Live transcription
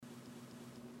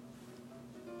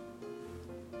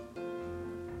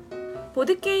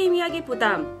보드게임 이야기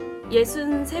보담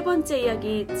 63번째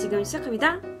이야기 지금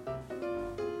시작합니다.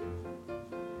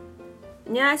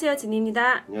 안녕하세요,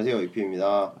 진희입니다. 안녕하세요,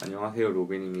 이피입니다. 안녕하세요,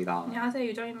 로빈입니다. 안녕하세요,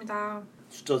 유정입니다.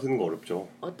 숫자 쓰는 거 어렵죠?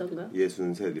 어떤 거요?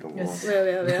 예순셋 이런 거.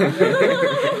 왜요?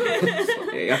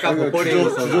 약간 버퍼링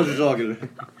주저하길래.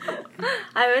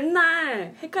 아,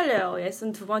 맨날 헷갈려요.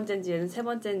 62번째인지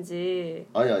 63번째인지.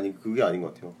 아니 그게 아닌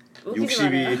것 같아요.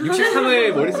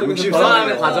 63을 머릿속에서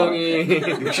돌아가는 과정이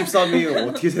 63이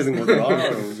어떻게 세는 거더라?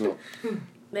 그러면서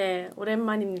네,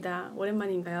 오랜만입니다.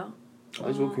 오랜만인가요?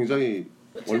 아니 저 굉장히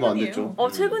얼마 안 됐죠.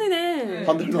 최근이네.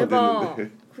 한 달도 안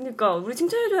됐는데. 그니까 우리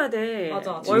칭찬해줘야 돼.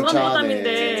 맞아. 월간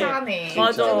보담인데. 칭찬해.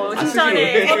 맞아.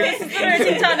 칭찬해. 서로 스스로를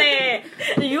칭찬해.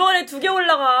 6월에 2개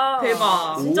올라가.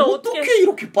 대박. 진짜 어떻게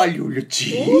이렇게 빨리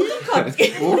올렸지?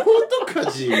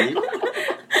 어떡하지?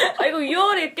 아, 이거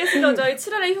 6월에 있겠으면 저희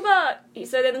 7월에 휴가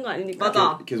있어야 되는 거 아닙니까?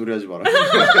 맞아. 개소리 하지 마라.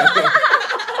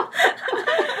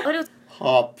 그리고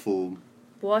하품.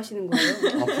 뭐 하시는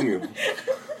거예요? 하품이요.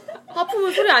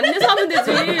 하품은 소리 안 내서 하면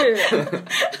되지.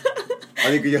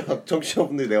 아니 그냥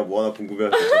청취자분들이 내가 뭐 하나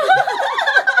궁금해할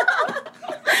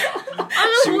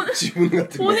수 있어. 지문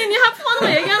같은 거. 본인이 하품하는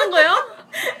거 얘기하는 거예요?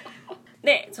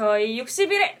 네, 저희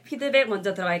 60일의 피드백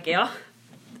먼저 들어갈게요.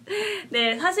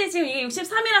 네, 사실 지금 이게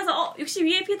 63이라서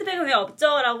 62의 피드백은 왜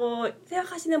없죠? 라고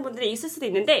생각하시는 분들이 있을 수도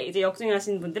있는데, 이제 역주행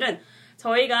하시는 분들은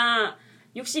저희가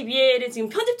 62회를 지금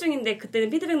편집 중인데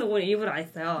그때는 피드백 녹음을 일부러 안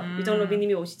했어요.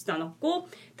 유정로비님이 오시지도 않았고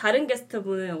다른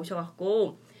게스트분은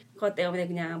오셔갖고 그것 때문에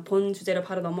그냥 본 주제로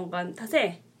바로 넘어간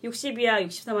탓에 62와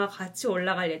 63화 같이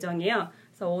올라갈 예정이에요.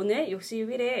 그래서 오늘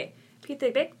 61회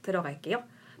피드백 들어갈게요.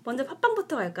 먼저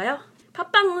팟빵부터 갈까요?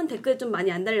 팟빵은 댓글 좀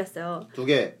많이 안 달렸어요.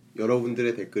 2개.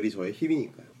 여러분들의 댓글이 저의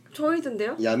힘이니까요.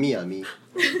 저희던데요? 야미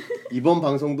이번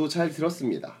방송도 잘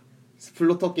들었습니다.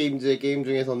 스플로터 게임즈의 게임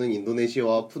중에서는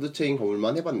인도네시아와 푸드체인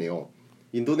거물만 해봤네요.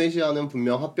 인도네시아는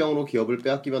분명 합병으로 기업을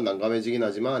빼앗기면 난감해지긴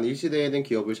하지만 일시대에는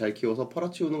기업을 잘 키워서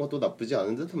팔아치우는 것도 나쁘지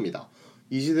않은 듯합니다.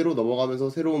 이 시대로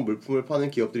넘어가면서 새로운 물품을 파는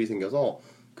기업들이 생겨서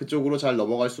그쪽으로 잘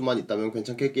넘어갈 수만 있다면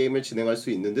괜찮게 게임을 진행할 수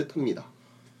있는 듯합니다.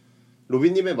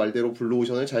 로빈님의 말대로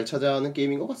블루오션을 잘 찾아야 하는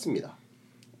게임인 것 같습니다.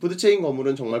 푸드체인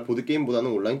거물은 정말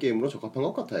보드게임보다는 온라인 게임으로 적합한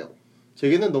것 같아요.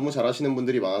 제게는 너무 잘하시는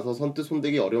분들이 많아서 선뜻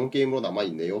손대기 어려운 게임으로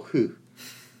남아있네요.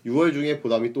 6월 중에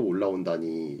보담이 또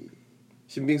올라온다니.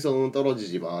 신빙성은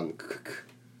떨어지지만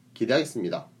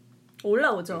기대하겠습니다.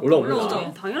 올라오죠.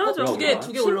 당연하죠. 두 개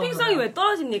올라오죠. 신빙성이 왜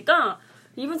떨어집니까?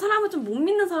 이분 사람은 좀 못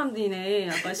믿는 사람들이네.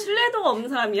 약간 신뢰도가 없는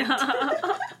사람이야.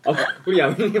 우리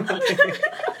양민님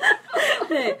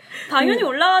네, 당연히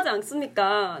올라가지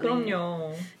않습니까? 네.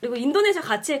 그럼요. 그리고 인도네시아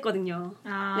같이 했거든요.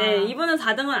 네, 이분은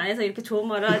 4등은 안 해서 이렇게 좋은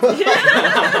말을 하지.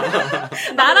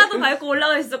 나라도 밟고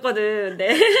올라가 있었거든.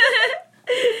 네.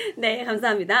 네,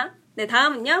 감사합니다. 네,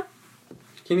 다음은요?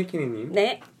 키니키니님.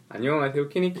 네. 안녕하세요,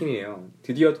 키니키니예요.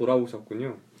 드디어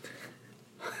돌아오셨군요.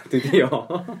 드디어.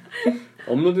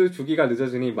 업로드 주기가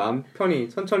늦어지니 마음 편히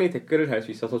천천히 댓글을 달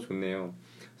수 있어서 좋네요.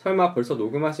 설마 벌써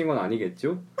녹음하신 건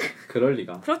아니겠죠? 그럴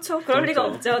리가. 그렇죠. 그럴 리가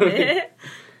없죠. 네.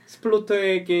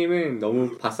 스플로터의 게임은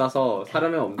너무 바싸서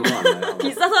사려는 엄두가 안 나요.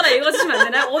 비싸서라 읽어주시면 안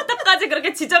되나요? 어디까지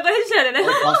그렇게 지적을 해주셔야 되나요?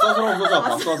 바싸서라고 써자.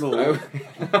 바싸서.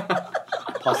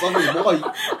 바싸서 뭐가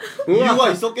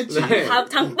이유가 있었겠지. 네.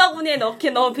 장바구니에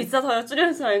넣기 너무 비싸서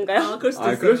줄여서인가요? 그럴 수도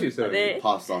있어요. 그럴 수 있어요. 네.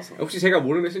 바싸서. 혹시 제가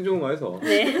모르는 신조어가 해서.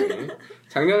 네.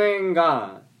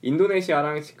 작년엔가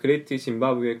인도네시아랑 그레이트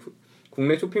짐바브웨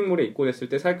국내 쇼핑몰에 입고됐을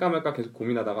때 살까 말까 계속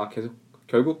고민하다가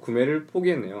결국 구매를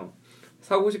포기했네요.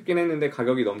 사고 싶긴 했는데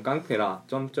가격이 너무 깡패라.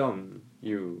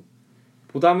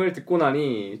 보담을 듣고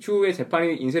나니 추후에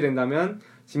재판이 인쇄된다면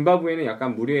짐바브웨는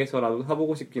약간 무리해서라도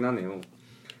사보고 싶긴 하네요.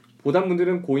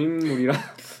 보담분들은 고인물이라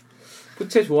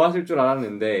푸체 좋아하실 줄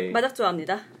알았는데 마작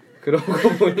좋아합니다. 그러고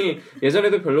보니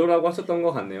예전에도 별로라고 하셨던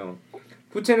것 같네요.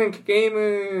 푸체는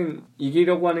게임은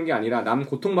이기려고 하는 게 아니라 남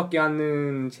고통받게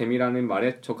하는 재미라는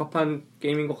말에 적합한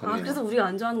게임인 것 같네요. 그래서 우리가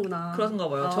안 좋아하는구나. 그런가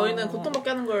봐요. 저희는 고통받게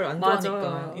하는 걸 안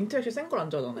좋아하니까. 인터넷이 센 걸 안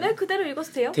좋아하잖아요. 네, 그대로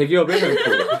읽어주세요. 대기업의 혈포.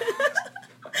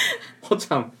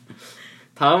 허참.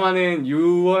 다음화는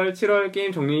 6월, 7월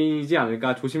게임 정리이지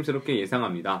않을까 조심스럽게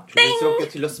예상합니다. 조심스럽게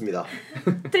틀렸습니다.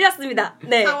 틀렸습니다.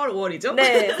 네. 4월, 5월이죠?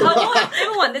 네. 4월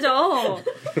읽으면 안 되죠.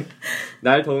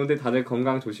 날 더운데 다들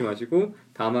건강 조심하시고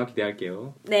다음화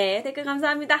기대할게요. 네, 댓글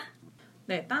감사합니다.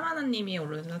 네, 땀하나님이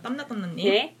올라주셔서 땀나땀나님.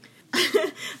 네.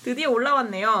 드디어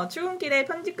올라왔네요. 출근길에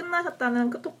편집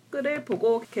끝나셨다는 그 토크를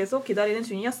보고 계속 기다리는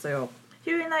중이었어요.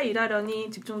 휴일날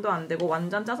일하려니 집중도 안 되고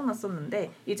완전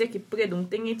짜증났었는데 이제 기쁘게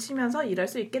농땡이 치면서 일할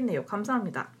수 있겠네요.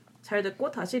 감사합니다. 잘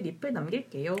듣고 다시 리플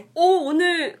남길게요.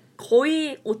 오늘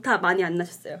거의 오타 많이 안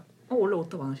나셨어요. 원래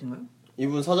오타 많으신가요?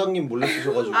 이분 사장님 몰래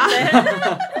쓰셔가지고. 네.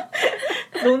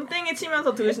 논땡이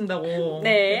치면서 들으신다고.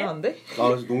 네. 대단한데? 아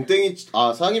그래서 농땡이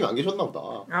사장님이 안 계셨나 보다.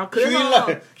 아 그래서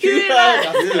휴일날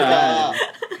갔으니까.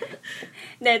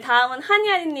 네, 다음은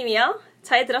한이하니님이요.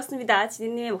 잘 들었습니다.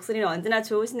 지니님의 목소리는 언제나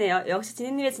좋으시네요. 역시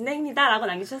지니님의 진행입니다. 라고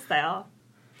남겨주셨어요.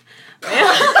 왜요?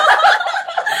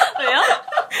 왜요?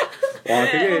 와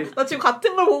되게 나 지금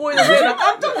같은 걸 보고 있는데 나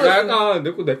깜짝 나 놀랐어. 약간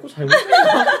내거 잘못.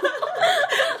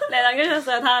 네,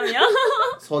 남겨주셨어요. 다음이요.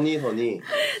 선이.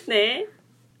 네.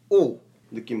 오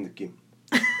느낌.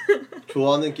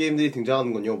 좋아하는 게임들이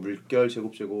등장하는군요. 물결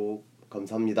제곱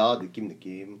감사합니다.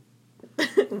 느낌.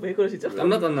 왜 그러시죠?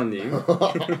 땀나님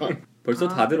벌써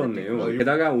다 들었네요.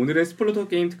 게다가 오늘은 스플로터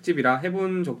게임 특집이라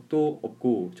해본 적도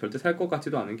없고 절대 살 것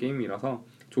같지도 않은 게임이라서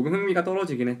조금 흥미가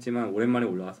떨어지긴 했지만 오랜만에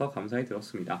올라와서 감사히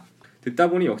들었습니다.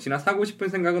 듣다 보니 역시나 사고 싶은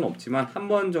생각은 없지만 한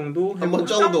번 정도 한번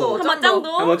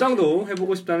짱도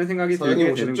해보고 싶다는 생각이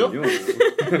사장님 들게 오셨죠? 되는군요.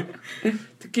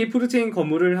 특히 푸드체인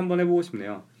건물을 한번 해보고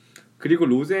싶네요. 그리고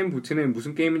로즈앤부츠는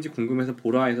무슨 게임인지 궁금해서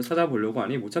보라 해서 찾아보려고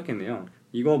하니 못 찾겠네요.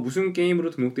 이거 무슨 게임으로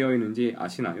등록되어 있는지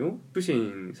아시나요?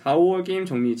 수신 4, 5월 게임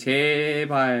정리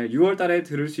제발 6월 달에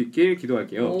들을 수 있길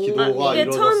기도할게요. 기도가 이게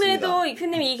이루어졌습니다. 처음에도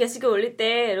이프님이 이 게시글 올릴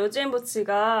때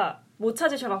로즈앤보츠가 못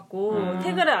찾으셔갖고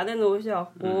태그를 안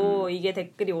해놓으셔갖고 이게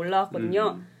댓글이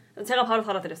올라왔거든요. 제가 바로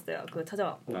달아드렸어요. 그거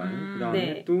찾아갖고. 그다음에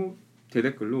네. 또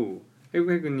대댓글로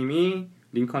해구해구님이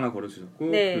링크 하나 걸어주셨고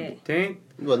네. 그 밑에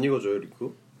이거 안 읽어줘요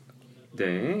링크?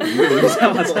 네 이거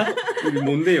읽자마자 이거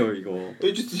뭔데요 이거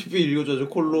HTTP 읽어줘야죠. ://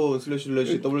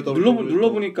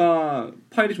 눌러보니까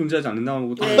파일이 존재하지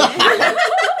않는다고 또 네.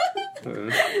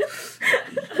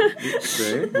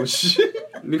 네 뭐지?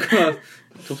 링크가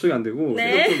접속이 안 되고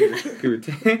네. 그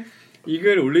밑에 이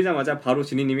글 올리자마자 바로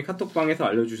지니님이 카톡방에서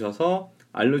알려주겨서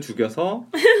알려주겨요?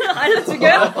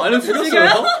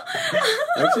 알려주겼어요?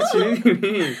 역시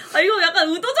지니님이 이거 약간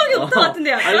의도적인 오타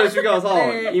같은데요? 알려주겨서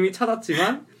네. 이미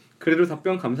찾았지만 그래도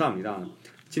답변 감사합니다.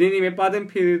 지니님의 빠른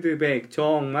피드백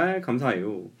정말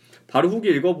감사해요. 바로 후기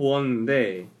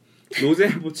읽어보았는데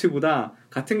로제보츠보다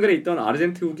같은 글에 있던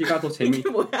아르젠트 후기가 더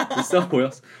재미있어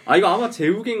보였어. 이거 아마 제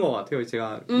후기인 것 같아요.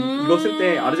 제가 읽었을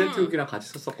때 아르젠트 후기랑 같이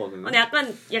썼었거든요. 근데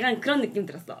약간 그런 느낌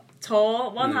들었어.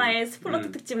 저번 화의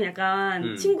스플러터 특집은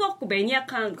약간 친구 없고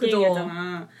매니악한 그죠.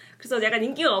 게임이었잖아. 그래서 약간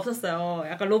인기가 없었어요.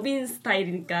 약간 로빈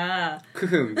스타일이니까.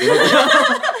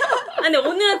 근데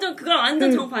오늘은 좀 그걸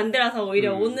완전 정반대라서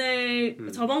오히려 오늘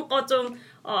저번 거 좀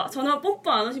전화 뽐뿌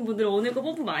안 오신 분들은 오늘 거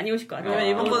뽐뿌 많이 오실 것 같아요.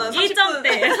 이번 거는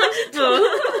 1점대 30분.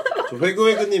 저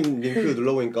회그님 링크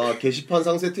눌러보니까 게시판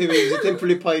상세 페이지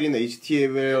템플릿 파일인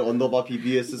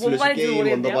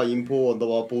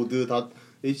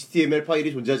html_bbs/game_info_board.html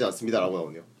파일이 존재하지 않습니다라고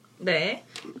나오네요. 네,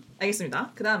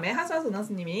 알겠습니다. 그 다음에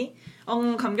하사스나스님이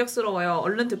감격스러워요.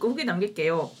 얼른 듣고 후기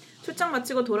남길게요. 출장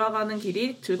마치고 돌아가는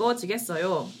길이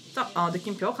즐거워지겠어요.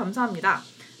 느낌표 감사합니다.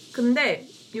 근데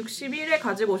 61회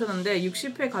가지고 오셨는데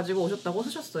 60회 가지고 오셨다고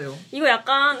하셨어요. 이거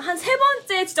약간 한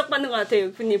 3번째 지적받는 것 같아요,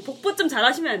 유프님. 복부 좀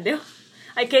잘하시면 안 돼요?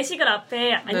 게시글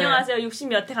앞에 안녕하세요,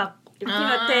 60몇 회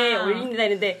올립니다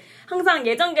이랬는데 항상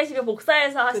예전 게시글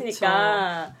복사해서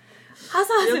하시니까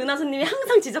하사하스 은하수님이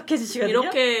항상 지적해 주시거든요.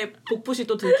 이렇게 복붙이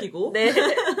또 들키고. 네. 이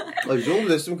정도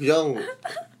됐으면 그냥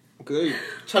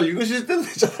잘 읽으실 때도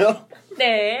되잖아요.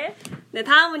 네.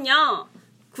 다음은요.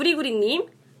 구리구리님.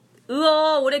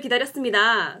 오래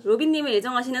기다렸습니다. 로빈님이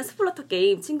예정하시는 스플러터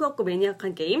게임, 친구 없고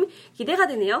매니악한 게임 기대가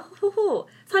되네요. 후후.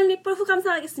 설리뿔 후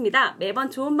감사하겠습니다. 매번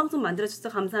좋은 방송 만들어주셔서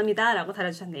감사합니다. 라고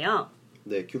달아주셨네요.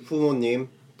 네, 큐프모님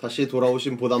다시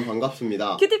돌아오신 보담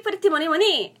반갑습니다. 큐티프리티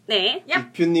머니머니. 네.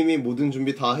 이표님이 모든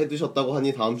준비 다 해두셨다고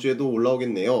하니 다음 주에도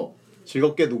올라오겠네요.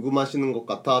 즐겁게 녹음하시는 것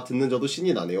같아 듣는 저도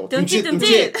신이 나네요. 듬칫.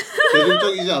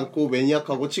 대중적이지 않고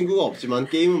매니악하고 친구가 없지만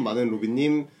게임은 많은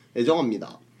로빈님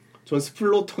애정합니다. 전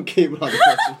스플로터 게임을 안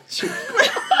해가지고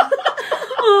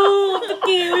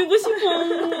어떡해. 울고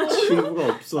싶어. 친구가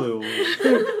없어요.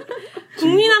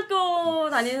 국민학교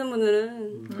다니는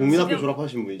분들은 국민학교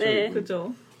졸업하신 분이죠? 네. 이분.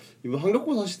 그죠. 이분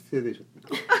학력고사 시대되셨다.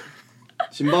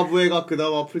 짐바브웨가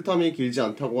그나마 풀탐이 길지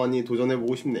않다고 하니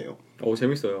도전해보고 싶네요.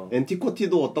 재밌어요.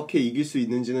 엔티쿼티도 어떻게 이길 수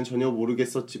있는지는 전혀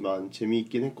모르겠었지만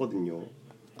재미있긴 했거든요.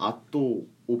 또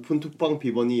오픈 톡방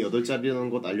비번이 8자리라는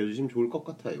것 알려주시면 좋을 것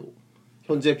같아요.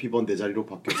 현재 비번 4자리로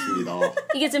바뀌었습니다.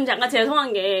 이게 지금 잠깐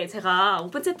죄송한 게 제가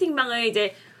오픈 채팅방을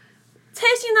이제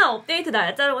챗이나 업데이트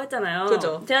날짜라고 했잖아요.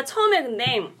 그죠. 제가 처음에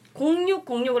근데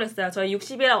 0606을 했어요. 저희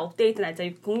 60일날 업데이트 날짜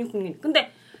 0606.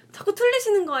 근데 자꾸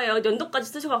틀리시는 거예요. 연도까지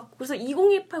쓰셔갖고. 그래서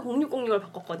 2018-0606을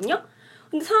바꿨거든요.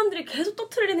 근데 사람들이 계속 또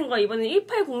틀리는 거야. 이번엔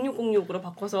 180606으로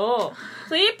바꿔서.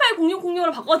 그래서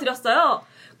 180606으로 바꿔드렸어요.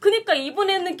 그니까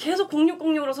이번에는 계속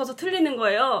 0606으로 써서 틀리는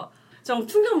거예요. 좀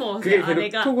충격 먹었어요. 그게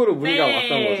계속 톡으로 문의가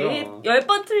왔던 거죠?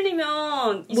 10번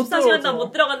틀리면 24시간 동안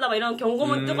못 들어간다 막 이런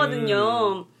경고문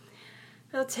뜨거든요.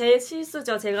 그래서 제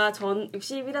실수죠. 제가 전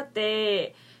 61화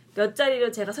때 몇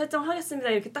자리로 제가 설정하겠습니다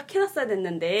이렇게 딱 해놨어야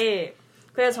됐는데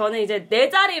그래서 저는 이제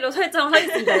 4자리로 설정을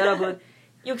하겠습니다. 여러분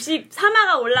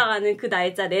 63화가 올라가는 그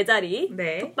날짜 4자리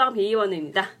네. 톡방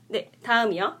비의원입니다. 네,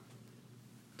 다음이요.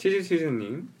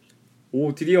 치즈치즈님.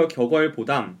 오, 드디어 격월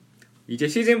보담. 이제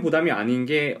시즌 보담이 아닌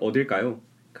게 어딜까요?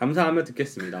 감사하며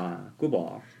듣겠습니다.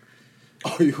 꾸벅.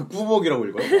 이거 꾸벅이라고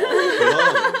읽어요?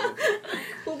 대단하네.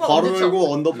 바로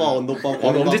열고 언더바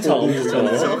바로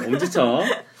엄지쳐.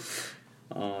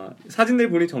 사진들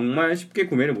보니 정말 쉽게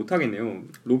구매를 못하겠네요.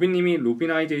 로빈님이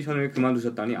로비나이제이션을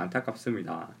그만두셨다니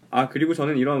안타깝습니다. 그리고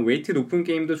저는 이런 웨이트 높은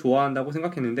게임도 좋아한다고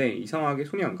생각했는데 이상하게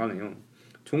손이 안 가네요.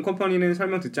 존 컴퍼니는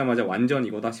설명 듣자마자 완전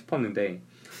이거다 싶었는데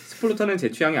스플루터는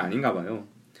제 취향이 아닌가 봐요.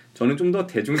 저는 좀 더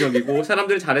대중적이고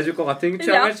사람들 잘해줄 것 같은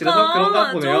취향을 지어서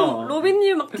그런가 보네요.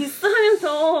 로빈님 막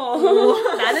디스하면서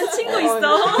나는 친구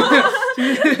있어.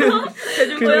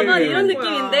 대중적 약간 이런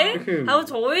느낌인데.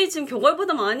 저희 지금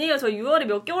격월보다 많이 해요. 저 6월에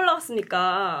몇 개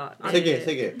올라갔습니까?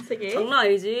 3개. 장난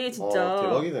아니지 진짜.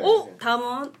 대박이네.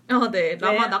 다음은 네.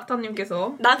 라마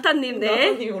낙타님께서 낙타님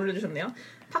낙타님이 올려주셨네요.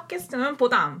 팟캐스트는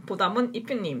보담은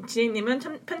이피님, 지혜님은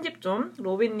편집 좀,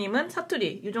 로빈님은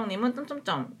사투리, 유정님은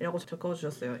점점점이라고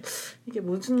적어주셨어요. 이게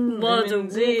무슨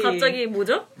의미인지 갑자기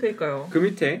뭐죠? 그러니까요. 그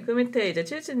밑에 이제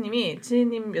칠칠님이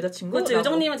지혜님 여자친구, 그렇죠.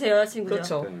 유정님은 제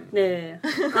여자친구죠. 그렇죠. 네,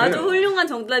 아주 훌륭한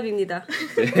정답입니다.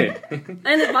 네.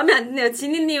 아니 근데 마음에 안 드네요.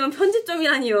 지니님은 편집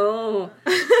좀이라니요.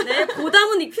 네,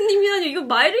 보담은 이큐님이라니요. 이거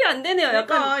말이 안 되네요.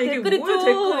 약간 이게 댓글이 뭐야, 좀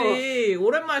댓글이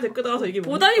오랜만에 댓글 달아서 이게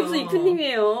보담이 무슨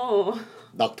이큐님이에요.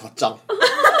 낙타짱.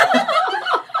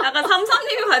 약간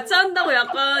삼삼님이 같이 한다고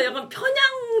약간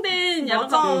편향된 약간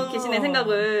갖고 계시네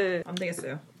생각을. 안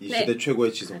되겠어요. 이 시대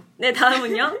최고의 지성. 네,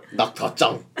 다음은요.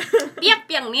 낙타짱.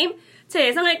 삐약삐약님. 제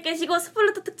예상을 깨시고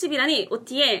스플루터 특집이라니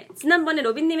OT에 지난번에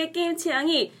로빈님의 게임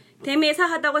취향이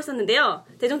대매사하다고 했었는데요.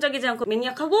 대중적이지 않고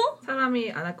매니악하고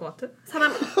사람이 안 할 것 같은?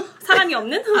 사람이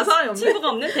없는? 사람이 없네. 친구가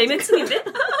없는? 대매층인데?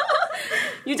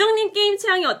 유정님 게임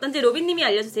취향이 어떤지 로빈님이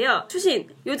알려주세요. 추신.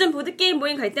 요즘 보드게임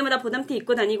모임 갈 때마다 보담티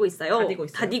입고 다니고 있어요.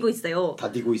 다디고 있어요.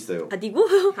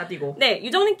 다디고. 네,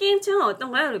 유정님 게임 취향은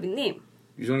어떤가요, 로빈님?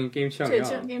 유정님 게임 취향이요?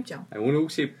 제 게임 취향. 오늘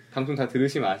혹시 방송 다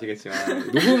들으시면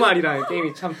아시겠지만 노브말이라는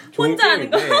게임이 참 좋은 혼자 하는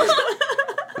게임인데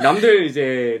남들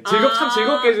이제 참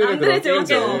즐겁게 해주는 그런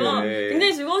게임이죠. 네.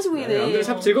 굉장히 즐거우신 분이네. 남들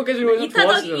참 즐겁게 해주는 거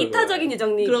좋아하시죠. 이타적인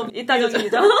유정님. 그럼 이타적인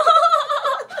유정.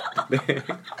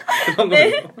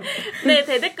 네. 네,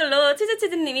 대댓글로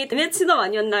치즈치즈님이 대매치너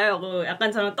아니었나요?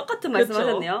 약간 저랑 똑같은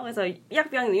말씀하셨네요. 그래서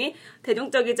이학비양님이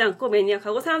대중적이지 않고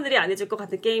매니악하고 사람들이 안 해줄 것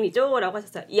같은 게임이죠? 라고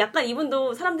하셨어요. 약간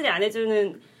이분도 사람들이 안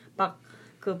해주는 막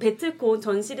그 배틀콘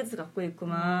전 시리즈 갖고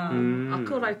있구만.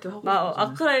 아크라이트 하고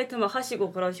아크라이트 막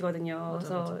하시고 그러시거든요.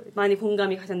 그래서 많이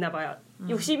공감이 가셨나봐요.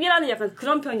 61화는 약간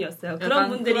그런 편이었어요. 그런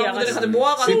분들이 약간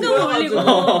신경을 올리고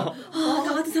나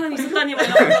같은 사람이 있었다니 막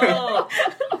이러면서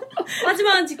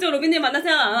하지만 직접 로빈님 만날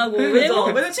생각 안 하고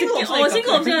왜냐면 친구가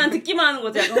없으면 듣기만 하는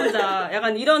거죠. 약간 혼자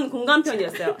약간 이런 공감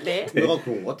편이었어요. 네. 내가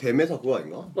그런 건가? 대매사 그거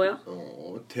아닌가? 뭐요?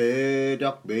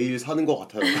 대략 매일 사는 것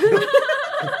같아요.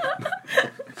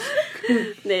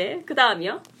 네, 그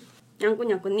다음이요.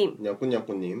 양꾼님.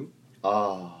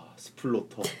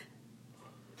 스플로터.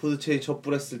 푸드체인 첫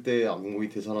했을 때 악몽이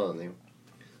되살아나네요.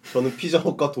 저는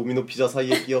피자헛과 도미노 피자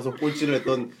사이에 끼어서 꼴찌를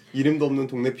했던 이름도 없는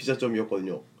동네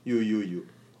피자점이었거든요. 유유유.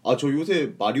 저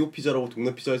요새 마리오 피자라고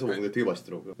동네 피자에서 먹는데 되게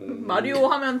맛있더라고요. 마리오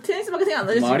하면 테니스밖에 생각 안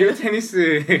나지. 마리오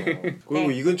테니스.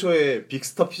 그리고 이 근처에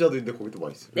빅스타 피자도 있는데 거기도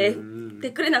맛있어요. 네,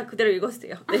 댓글에나 그대로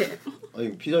읽었어요. 네.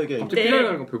 아니 피자 얘기하니까 갑자기 피자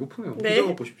가니까 배고프네요. 네. 피자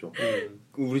먹고 싶죠.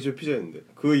 우리 집 피자였는데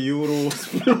그 이후로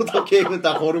스플로터 게임은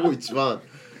다 거르고 있지만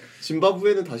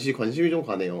짐바브웨는 다시 관심이 좀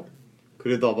가네요.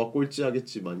 그래도 아마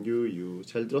꼴찌하겠지만 유유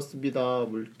잘 들었습니다.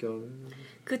 물결.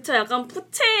 그쵸, 약간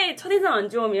푸체 첫인상 안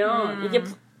좋으면 이게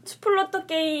스플로터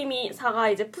게임이 사가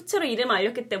이제 푸체로 이름을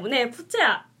알렸기 때문에 푸체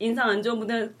인상 안 좋은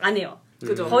분들은 안 해요.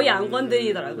 그죠. 거의 안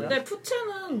건드리더라고요. 근데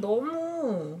푸체는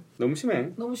너무 심해.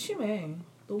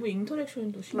 너무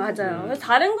인터랙션도 심해. 맞아요. 그래서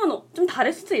다른 건 좀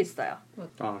다를 수도 있어요.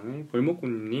 다음에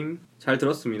벌목구님 잘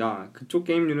들었습니다. 그쪽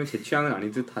게임류는 제 취향은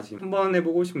아닌 듯 다시 한번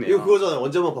해보고 싶네요. 이거 그거잖아요.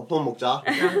 언제 한번 밥 한번 먹자.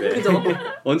 네. 그죠?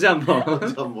 언제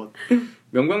한번.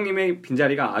 명병님의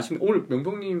빈자리가 아쉽네. 오늘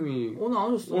명병님이 오늘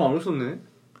안 오셨어. 오늘 안 오셨네.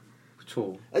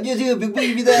 그쵸. 안녕하세요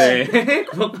명병입니다. 네.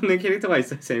 구박받는 캐릭터가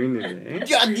있어요. 재밌는데.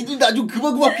 야 니들 나 좀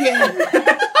그만 구박해.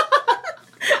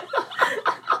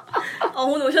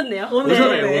 오늘 오셨네요.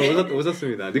 오늘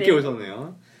오셨습니다. 늦게 네.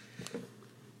 오셨네요.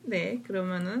 네,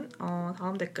 그러면은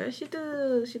다음 댓글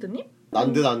시드님?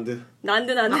 난드.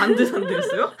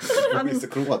 난드였어요? 모르겠어.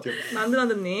 그런 것 같아요.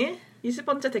 난드님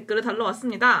 20번째 댓글을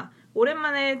달러왔습니다.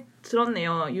 오랜만에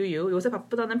들었네요. 유유. 요새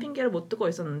바쁘다는 핑계를 못 듣고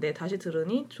있었는데 다시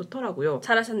들으니 좋더라고요.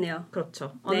 잘하셨네요.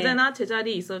 그렇죠. 네. 언제나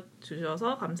제자리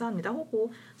있어주셔서 감사합니다.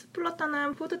 호호.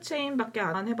 스플러터는 푸드체인밖에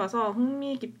안 해봐서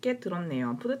흥미 깊게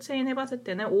들었네요. 푸드체인 해봤을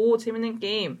때는 오 재밌는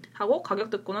게임 하고 가격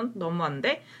듣고는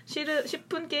너무한데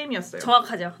싶은 게임이었어요.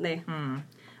 정확하죠. 네.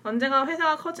 언젠가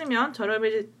회사가 커지면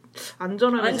안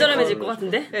저렴해질 것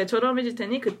같은데? 네, 저렴해질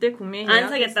테니 그때 구매해야 안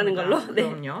사겠다는 걸로? 네.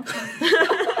 그럼요.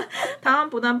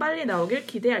 다음보단 빨리 나오길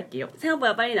기대할게요.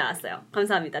 생각보다 빨리 나왔어요.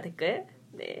 감사합니다. 댓글.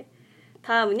 네.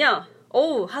 다음은요.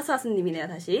 하수하수님이네요.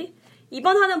 다시.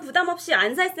 이번 화는 부담 없이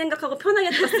안 살 생각하고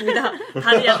편하게 들었습니다.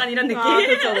 다들 약간 이런 느낌.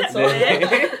 그렇죠. 네.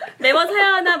 매번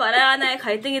사야 하나 말아야 하나의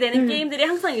갈등이 되는 게임들이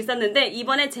항상 있었는데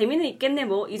이번에 재미는 있겠네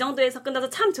뭐 이 정도에서 끝나서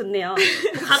참 좋네요.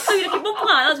 가끔 이렇게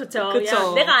뽀뽀가 안 와도 좋죠.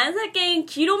 그쵸. 내가 안 살 게임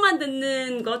귀로만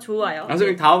듣는 거 좋아요.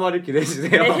 나중에 다음 화를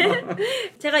기대해주세요. 네.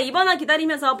 제가 이번 화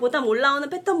기다리면서 보다 올라오는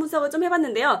패턴 분석을 좀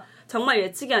해봤는데요. 정말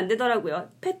예측이 안 되더라고요.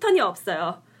 패턴이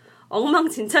없어요.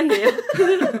 엉망진창이에요.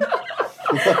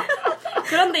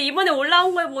 그런데 이번에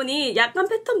올라온 걸 보니 약간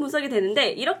패턴 분석이 되는데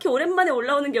이렇게 오랜만에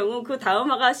올라오는 경우 그 다음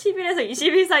화가 10일에서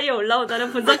 20일 사이에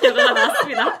올라온다는 분석 결과가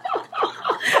나왔습니다.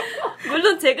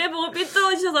 물론 제 글 보고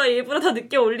삐뚤어지셔서 일부러 더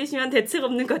늦게 올리시면 대책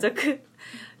없는 거죠.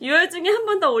 6월 중에 한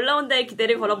번 더 올라온다의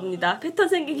기대를 걸어봅니다. 패턴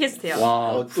생기게 해주세요.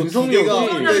 와, 두 분석력이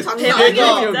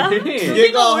대박이야, 두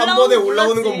개가 한 번에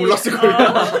올라오는 건 몰랐을걸요.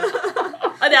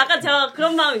 근데 약간 제가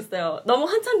그런 마음이 있어요. 너무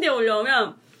한참 뒤에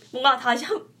올라오면 뭔가 다시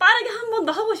빠르게 한 번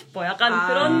더 하고 싶어요. 약간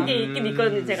그런 게 있긴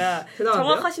있거든요. 제가 대단한데요?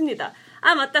 정확하십니다.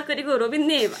 아 맞다. 그리고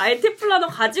로빈님 IT 플라너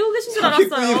가지고 계신 줄 알았어요.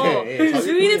 사기꾼이네.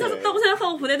 주인이 찾았다고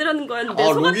생각하고 보내드렸는 거였는데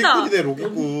속았다. 로기꾼이네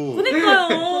로기꾼.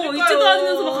 그니까요. 잊지도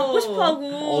않으면서 막 갖고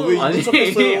싶어하고. 왜 있는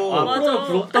척했어요? 맞아. 프로는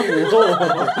부럽다고.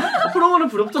 프로는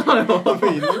부럽잖아요. 왜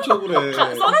있는 척을 해?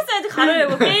 써놨어야지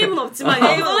가려고. 게임은 없지만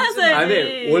게임 써놨어야지.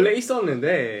 아니 원래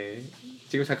있었는데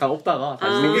지금 잠깐 없다가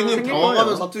다시 로기님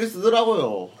당황하면 사투리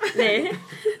쓰더라고요. 네.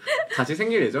 다시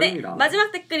생길 네. 예정입니다.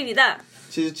 마지막 댓글입니다.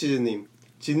 치즈님.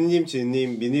 지님,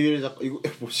 미니빌 작가, 이거,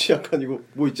 뭐지, 약간 이거,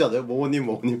 뭐 있지 않아요? 모모님,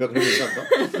 약간 그런 거 있지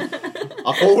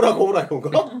않나? 거울아,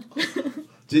 이건가?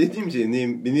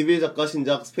 지님, 미니빌 작가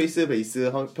신작 스페이스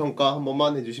베이스 평가 한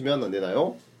번만 해주시면 안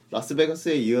되나요?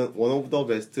 라스베가스에 이은 원 오브 더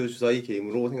베스트 주사위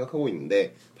게임으로 생각하고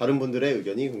있는데, 다른 분들의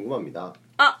의견이 궁금합니다.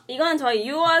 이건 저희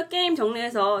 6월 게임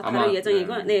정리해서 다룰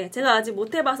예정이고요. 네, 제가 아직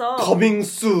못 해봐서. Coming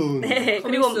soon! 네,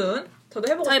 그리고 저도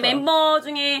해보고 저희 싶어요. 멤버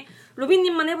중에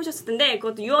로빈님만 해보셨을 텐데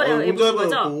그것도 6월에 해보신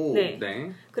거죠?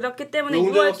 네. 그렇기 때문에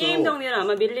 6월 게임 정리는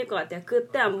아마 밀릴 것 같아요.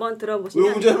 그때 한번 들어보시면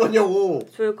왜 문제 해봤냐고!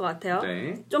 좋을 것 같아요.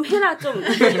 네. 좀 해라 좀.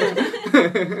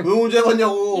 왜 문제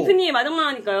해봤냐고! 이프님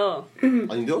마정망하니까요.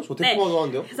 아닌데요? 저 태풍마도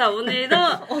하는데요? 그래서 오늘도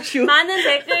많은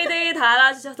댓글들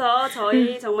달아주셔서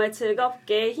저희 정말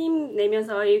즐겁게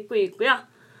힘내면서 읽고 있고요.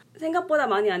 생각보다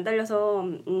많이 안 달려서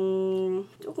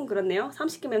조금 그렇네요.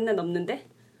 30개 맨날 넘는데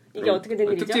이게 어떻게 된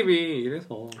일이죠? 특집이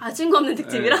이래서 친구 없는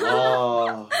특집이라.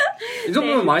 이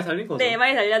정도면 네. 많이 달린 거죠? 네,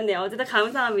 많이 달렸네요. 어쨌든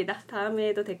감사합니다.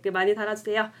 다음에도 댓글 많이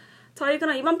달아주세요. 저희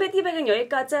그럼 이번 패티백은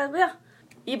여기까지 하고요.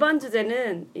 이번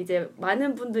주제는 이제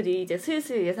많은 분들이 이제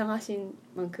슬슬 예상하신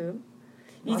만큼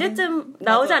이제쯤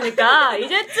나오지 않을까?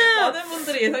 이제쯤 많은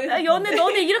분들이 예상했어요.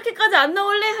 너네 이렇게까지 안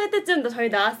나올래? 할 때쯤 저희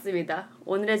나왔습니다.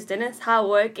 오늘의 주제는 4,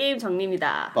 5월 게임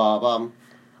정리입니다. 빠밤.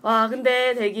 와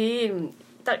근데 되게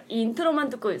딱 인트로만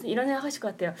듣고 이런 생각 하실 것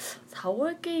같아요. 4,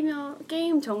 5월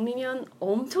게임 정리면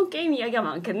엄청 게임 이야기가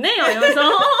많겠네요. 이러면서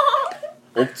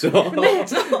없죠. 근데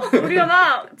우리가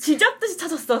막 지잡듯이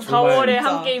찾았어. 4, 5월에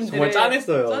한 게임들을. 정말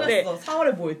짠했어요. 짠했어. 네.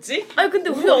 4월에 뭐 했지? 아니 근데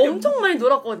우리가 엄청 많이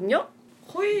놀았거든요.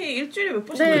 거의 일주일에 몇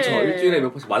번씩 네. 그렇죠. 일주일에 몇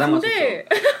번씩 마당 맞췄죠.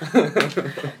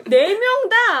 근데 4명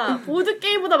다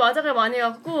보드게임보다 마작을 많이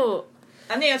해갖고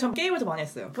아니에요. 전 게임을 더 많이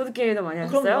했어요. 보드게임도 많이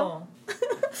하셨어요? 그럼요.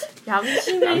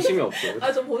 양심이 없죠.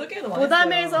 전 보드게임도 많이 했어요.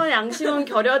 보담에서 양심은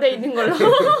결여돼 있는 걸로.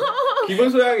 기본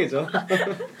소양이죠.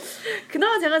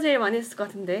 그나마 제가 제일 많이 했을 것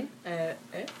같은데. 에?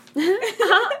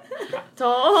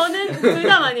 저는 둘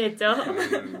다 많이 했죠.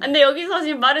 근데 여기서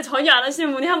지금 말을 전혀 안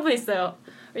하시는 분이 한 분 있어요.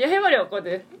 왜냐 할 말이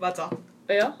없거든. 맞아.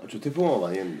 왜요? 저 태풍마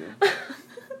많이 했는데요.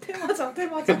 테마장.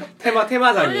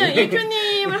 테마장이. 저는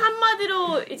이큐님을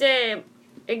한마디로 이제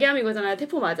얘기하면 이거잖아요.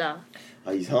 태포 맞아.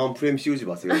 이상한 프레임 씌우지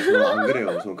마세요. 저는 안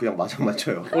그래요. 저는 그냥 마장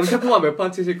맞춰요. 오늘 태풍아 몇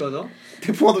판 치실 거죠?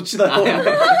 태풍마도 치다요.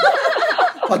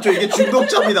 봤죠? 이게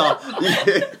중독자입니다.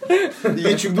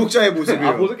 이게 중독자의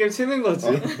모습이에요. 보드게임 치는 거지.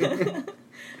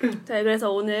 자,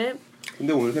 그래서 오늘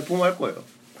근데 오늘 태풍마 할 거예요.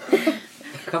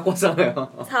 갖고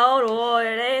왔잖아요. 4월,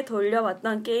 5월에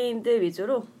돌려봤던 게임들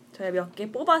위주로 저희 몇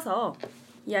개 뽑아서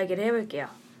이야기를 해볼게요.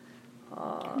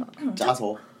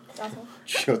 짜서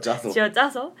쥐어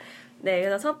짜서. 네,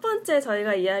 그래서 첫 번째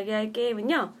저희가 이야기할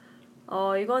게임은요.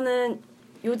 이거는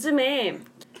요즘에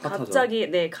갑자기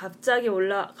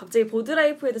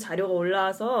보드라이프에도 자료가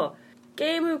올라와서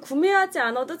게임을 구매하지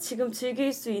않아도 지금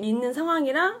즐길 수 있는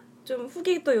상황이라 좀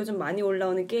후기도 요즘 많이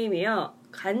올라오는 게임이에요.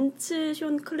 간츠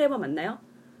숀 클레버 맞나요?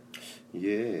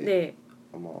 이게 네.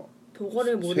 아마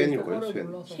도거를 모르는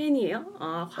쉔이에요?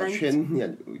 쉔이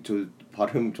아니 저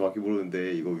발음 정확히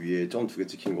모르는데 이거 위에 점 2개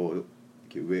찍힌 거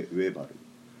이렇게 왜 발음?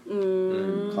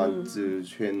 간츠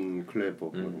쉔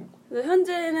클레버.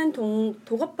 현재는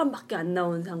도거판밖에 안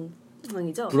나온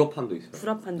상황이죠? 불어판도 있어요.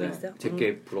 불어판도 있어요?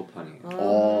 제게 불어판이에요.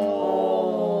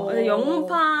 근데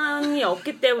영문판이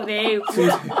없기 때문에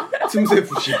틈새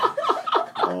부심.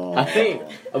 아니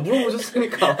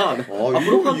물어보셨으니까.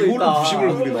 불어판도 이걸로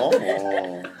부심을 누리나?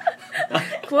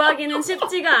 구하기는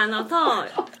쉽지가 않아서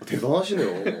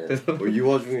대단하시네요. 이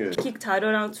와중에 킥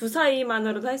자료랑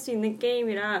주사위만으로도 할 수 있는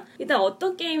게임이라 일단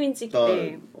어떤 게임인지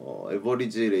일단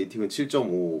에버리지 레이팅은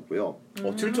 7.5고요.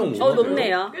 7.5.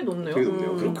 높네요. 꽤 높네요. 되게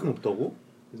높네요. 그렇게 높다고?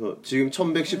 그래서 지금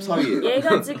 1114위에요.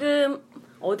 얘가 지금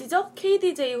어디죠?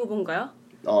 KDJ 후보인가요?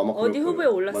 아마 어디 후보에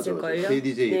올랐을걸요?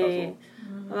 KDJ라서. 네.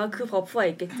 아마 그 버프가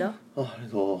있겠죠.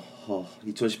 그래서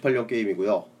 2018년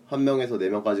게임이고요. 1명에서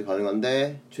 4명까지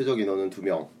가능한데 최적 인원은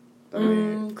 2명.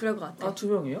 그다음에 그럴 것 같아요.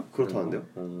 2명이요? 그렇다는데요?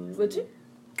 왜지?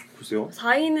 글쎄요.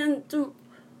 4위는 좀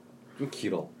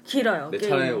길어요. 내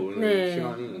차례에 오는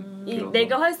시간이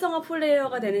내가 활성화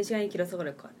플레이어가 되는 시간이 길어서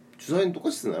그럴 거야. 주사위는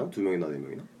똑같이 쓰나요? 2명이나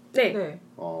 4명이나? 네.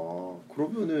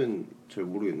 그러면은 잘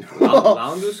모르겠네요.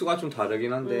 라운드 수가 좀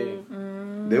다르긴 한데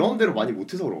내 맘대로 많이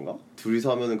못해서 그런가?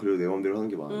 둘이서 하면은 그래도 내 맘대로 하는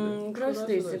게 많은데. 그럴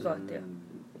수도 있을 것 같아요.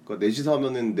 그러니까 넷이서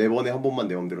하면은 4번에 한 번만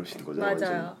내 맘대로 하시는 거잖아요.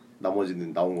 맞아요.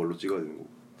 나머지는 나온 걸로 찍어야 되는 거고.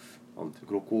 아무튼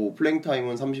그렇고 플레잉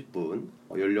타임은 30분,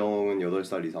 연령은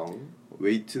 8살 이상,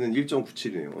 웨이트는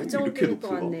 1.97이네요. 이렇게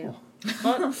높은가?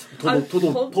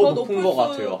 더 높은 것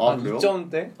같아요. 그래요?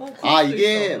 2점대?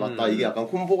 이게 맞다. 이게 약간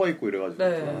콤보가 있고 이래가지고.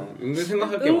 은근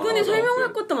생각할 게 많아. 은근히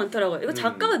설명할 것도 많더라고요. 이거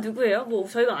작가가 누구예요? 뭐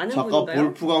저희가 아는 작가 분인가요?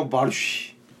 볼프강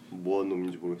바르쉬. 뭐하는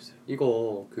놈인지 모르겠어요.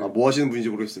 이거 뭐 하시는 분인지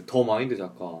모르겠어요. 더 마인드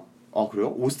작가.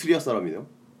 그래요? 오스트리아 사람이네요?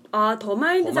 더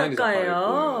마인드 작가예요.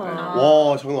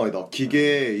 와 장난 아니다.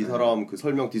 기계 이 사람 그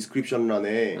설명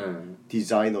디스크립션란에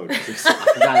디자이너 이렇게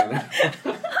디자이너.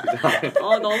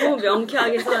 너무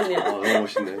명쾌하게 써놨네요. 너무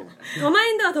멋있네. 더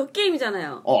마인드가 더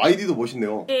게임이잖아요. 아이디도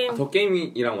멋있네요. 더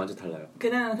게임이랑 완전 달라요.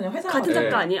 그냥 회사 같은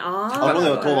작가 아니에요?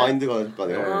 그러네요. 더 마인드가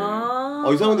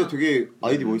작가네요. 이 사람인데 되게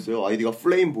아이디 멋있어요. 아이디가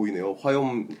플레임 보이네요.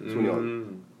 화염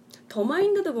소년. 더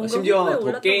마인드도 뭔가 심지어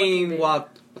더 게임과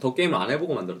더 게임을 안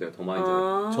해보고 만들었대요. 더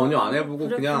마인드 전혀 안 해보고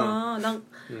그랬구나. 그냥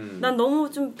난 너무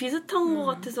좀 비슷한 것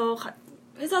같아서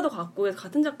회사도 같고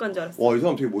같은 작가인 줄 알았어요. 이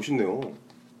사람 되게 멋있네요.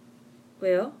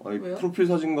 왜요? 왜요? 프로필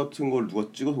사진 같은 걸 누가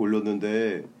찍어서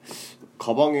올렸는데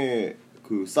가방에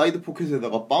그 사이드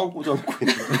포켓에다가 빵 꽂아놓고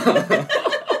있는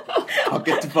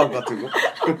바게트 빵 같은 거.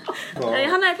 아니,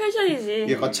 하나의 패션이지.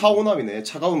 이게 약간 차오남이네.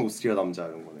 차가운 오스트리아 남자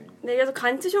이런 거네. 네, 그래서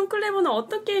간츠 숀 클레버는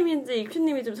어떤 게임인지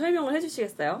익슈님이 좀 설명을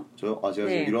해주시겠어요? 저요? 제가 지금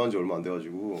일어난 지 얼마 안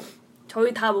돼가지고.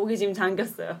 저희 다 목이 지금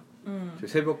잠겼어요. 저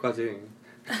새벽까지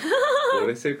뭘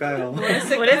했을까요? 뭘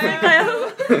했을까요?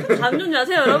 잠 좀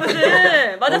자세요,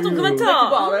 여러분들. 맞아, 좀 그만 쳐.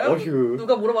 그거 알아요? 어휴.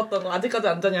 누가 물어봤다고 아직까지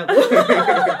안 자냐고.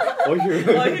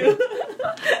 어휴.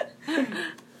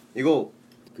 이거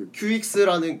그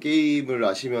QX라는 게임을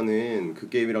아시면은 그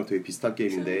게임이랑 되게 비슷한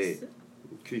게임인데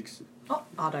QX.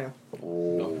 알아요.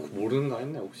 모르는가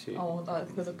했네 혹시. 나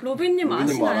그래서 로빈님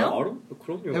아시나요? 알아?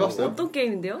 그럼요. 해봤어요? 어떤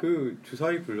게임인데요? 그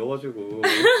주사위 불려가지고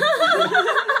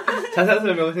자세한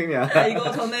설명은 생략.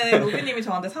 이거 전에 로비님이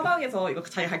저한테 사방에서 이거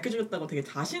자기 가르쳐주겠다고 되게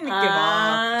자신 있게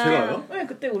막. 제가요? 네,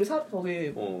 그때 우리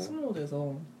거기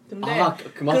스무고대에서. 근데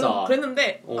맞아.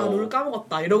 그랬는데 룰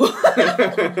까먹었다 이러고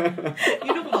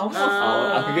이러고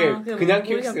나왔어. 그게 그냥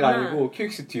QX가 아니고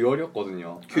QX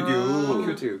듀얼이었거든요.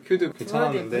 큐드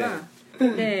괜찮았는데.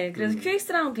 네, 그래서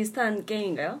QX랑 비슷한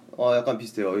게임인가요? 약간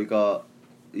비슷해요. 그러니까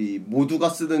이 모두가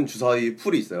쓰는 주사위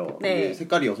풀이 있어요. 네.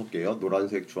 색깔이 6개예요.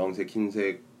 노란색, 주황색,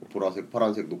 흰색, 보라색,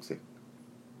 파란색, 녹색.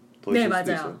 더 네, 있을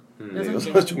수도 맞아요.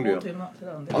 있어요. 6 종류예요.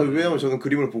 대단한데. 왜냐면 저는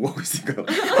그림을 보고 하고 있으니까요.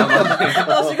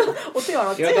 지금 어떻게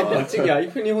알았지? 약간 벌칙이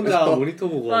아이픈이 혼자 모니터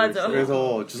보고. 맞아.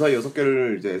 그래서 주사위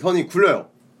 6개를 이제 선이 굴려요.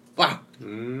 빡!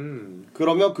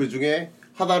 그러면 그 중에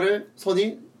하나를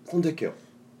선이 선택해요.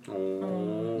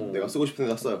 내가 쓰고 싶은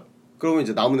데다 써요. 그러면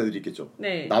이제 남은 애들이 있겠죠.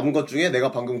 네. 남은 것 중에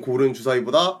내가 방금 고른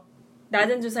주사위보다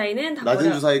낮은 주사위는 다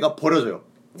낮은 주사위가 버려져요.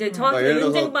 이제 정확히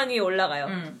은쟁반 위에 올라가요.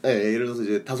 네, 예를 들어서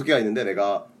이제 5개가 있는데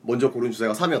내가 먼저 고른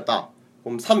주사위가 3이었다.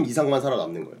 그럼 3 이상만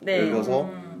살아남는 거예요. 네. 예를 들어서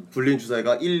굴린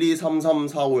주사위가 1, 2, 3, 3,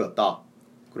 4, 5였다.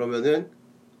 그러면은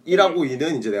 1하고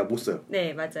 2는 이제 내가 못 써요.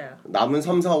 네, 맞아요. 남은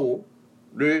 3, 4,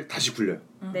 5를 다시 굴려요.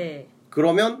 네.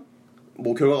 그러면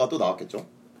뭐 결과가 또 나왔겠죠.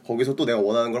 거기서 또 내가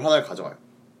원하는 걸 하나를 가져가요.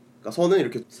 그러니까 선은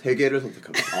이렇게 3개를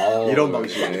선택합니다. 이런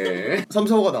방식이에요. 3,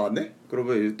 4, 5가 나왔네?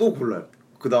 그러면 이제 또 골라요.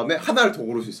 그 다음에 하나를 더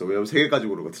고를 수 있어. 왜냐면 3개까지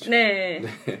고르거든요. 네.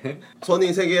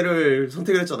 선이 3개를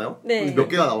선택을 했잖아요? 네. 몇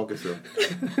개가 남았겠어요?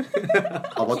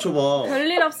 아, 맞춰봐.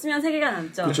 별일 없으면 3개가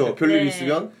남죠. 그쵸. 별일 네.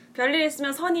 있으면? 별일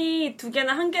있으면 선이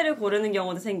 2개나 1개를 고르는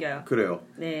경우도 생겨요. 그래요.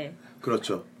 네.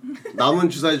 그렇죠. 남은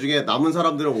주사위 중에 남은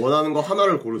사람들은 원하는 거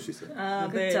하나를 고를 수 있어요. 아,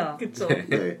 그쵸. 네. 그쵸.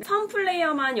 네. 선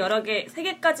플레이어만 여러 개,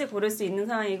 3개까지 고를 수 있는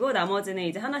상황이고 나머지는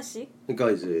이제 하나씩.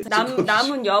 그러니까 이제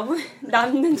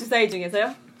남는 주사위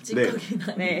중에서요?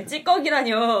 찌꺼기나. 네,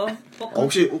 찌꺼기라뇨.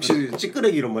 혹시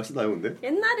찌끄레기 이런 말 쓰나요, 근데?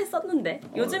 옛날에 썼는데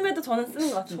요즘에도 저는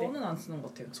쓰는 것 같은데. 저는 안 쓰는 것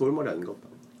같아요. 서울말이 아닌가 보다.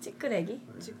 찌끄레기?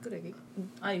 찌끄레기?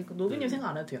 아, 이거 노비님 생각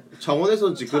안 해도 돼요.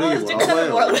 창원에서는 찌끄레기 찌끄레기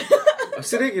뭐라고 해요?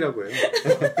 쓰레기라고 해요.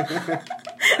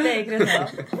 네, 그래서요.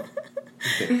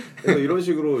 그래서 이런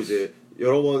식으로 이제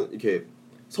여러 번 이렇게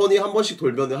선이 한 번씩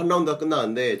돌면 한 라운드가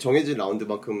끝나는데 정해진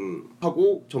라운드만큼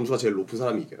하고 점수가 제일 높은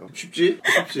사람이 이겨요. 쉽지?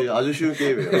 아주 쉬운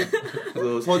게임이에요.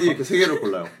 그래서 선이 이렇게 3개를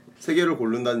골라요. 3개를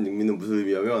고른다는 의미는 무슨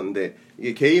의미냐면, 근데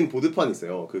이게 개인 보드판이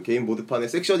있어요. 그 개인 보드판에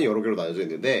섹션이 여러 개로 나눠져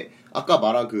있는데, 아까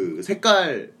말한 그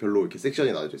색깔별로 이렇게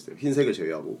섹션이 나눠져 있어요. 흰색을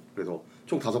제외하고. 그래서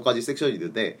총 5가지 섹션이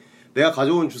있는데, 내가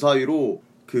가져온 주사위로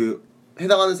그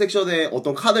해당하는 섹션에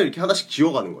어떤 칸을 이렇게 하나씩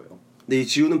지워가는 거예요. 근데 이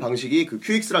지우는 방식이 그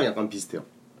QX랑 약간 비슷해요.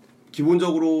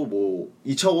 기본적으로 뭐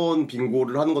 2차원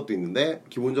빙고를 하는 것도 있는데,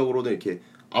 기본적으로는 이렇게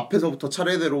앞에서부터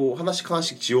차례대로 하나씩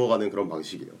지워가는 그런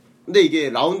방식이에요. 근데 이게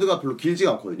라운드가 별로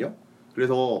길지가 않거든요.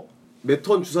 그래서 몇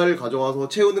턴 주사위를 가져와서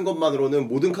채우는 것만으로는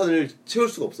모든 칸을 채울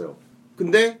수가 없어요.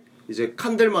 근데 이제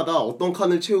칸들마다 어떤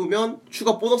칸을 채우면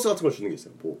추가 보너스 같은 걸 주는 게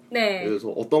있어요. 뭐 네. 그래서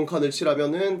어떤 칸을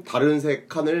칠하면은 다른 색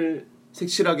칸을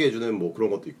색칠하게 해주는 뭐 그런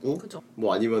것도 있고, 그죠.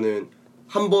 뭐 아니면은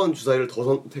한 번 주사위를 더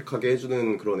선택하게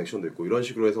해주는 그런 액션도 있고, 이런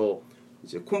식으로 해서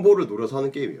이제 콤보를 노려서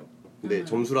하는 게임이에요. 근데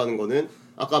점수라는 거는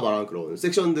아까 말한 그런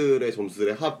섹션들의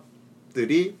점수들의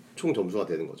합들이 총 점수가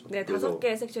되는 거죠. 네, 그래서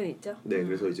 5개의 섹션이 있죠. 네,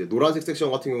 그래서 이제 노란색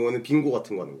섹션 같은 경우는 빙고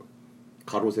같은 거 하는 거예요.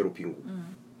 가로, 세로, 빙고.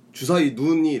 주사위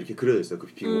눈이 이렇게 그려져 있어요. 그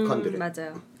빙고 칸들에.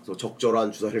 맞아요. 그래서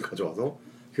적절한 주사위를 가져와서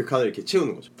그 칸을 이렇게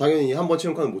채우는 거죠. 당연히 한 번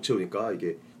채운 칸은 못 채우니까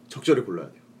이게 적절히 골라야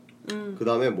돼요. 그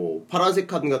다음에 뭐 파란색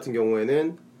칸 같은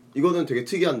경우에는 이거는 되게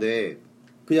특이한데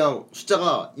그냥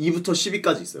숫자가 2부터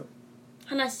 12까지 있어요.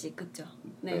 하나씩, 그쵸.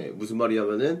 네. 네, 무슨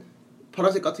말이냐면은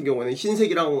파란색 같은 경우에는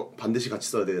흰색이랑 반드시 같이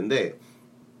써야 되는데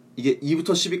이게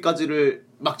 2부터 12까지를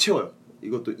막 채워요.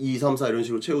 이것도 2, 3, 4 이런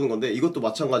식으로 채우는 건데 이것도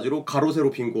마찬가지로 가로,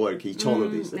 세로, 빙고가 이렇게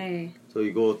 2차원으로 돼 있어요. 네. 그래서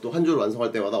이것도 한 줄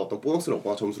완성할 때마다 어떤 보너스를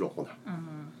얻거나 점수를 얻거나.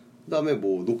 그 다음에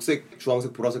뭐 녹색,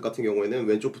 주황색, 보라색 같은 경우에는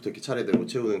왼쪽부터 이렇게 차례대로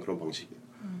채우는 그런 방식이에요.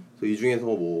 그래서 이 중에서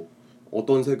뭐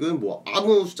어떤 색은 뭐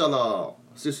아무 숫자나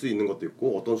쓸 수 있는 것도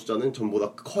있고 어떤 숫자는 전부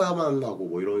다 커야만 하고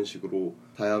뭐 이런 식으로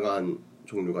다양한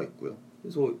종류가 있고요.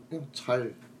 그래서 그냥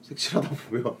잘 색칠하다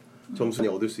보면 점수를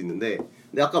얻을 수 있는데,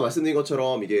 근데 아까 말씀드린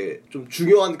것처럼 이게 좀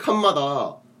중요한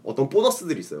칸마다 어떤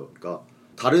보너스들이 있어요. 그러니까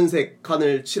다른 색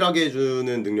칸을 칠하게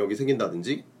해주는 능력이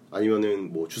생긴다든지,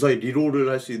 아니면은 뭐 주사위 리롤을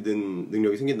할 수 있는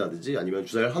능력이 생긴다든지, 아니면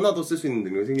주사위를 하나 더 쓸 수 있는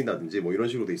능력이 생긴다든지 뭐 이런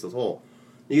식으로 돼 있어서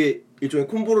이게 일종의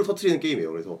콤보를 터트리는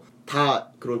게임이에요. 그래서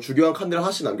다 그런 중요한 칸들을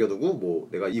하나씩 남겨두고 뭐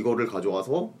내가 이거를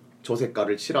가져와서 저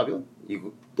색깔을 칠하면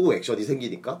이거 또 액션이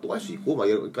생기니까 또 할 수 있고 막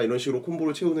그러니까 이런 식으로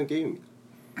콤보를 채우는 게임입니다.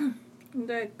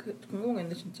 근데 그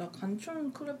궁금했는데 진짜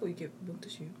간충 클레버 이게 뭔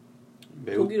뜻이에요?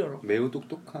 매우 독일어로. 매우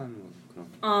똑똑한 그런.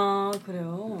 아,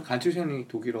 그래요? 간추션이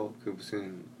독일어 그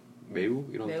무슨 매우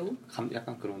이런 매우?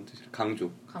 약간 그런 뜻이 강조.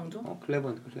 강조?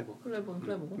 클레버는 클레버. 클레버는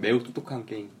클레버고. 매우 똑똑한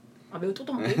게임. 아, 매우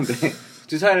똑똑한 네. 게임?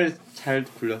 주사를 잘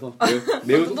굴려서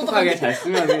매우 똑똑하게 잘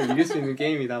쓰면 이길 수 있는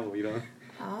게임이다 뭐 이런.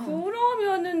 아,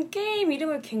 그러면은 게임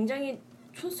이름을 굉장히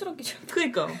촌스럽게 지었다.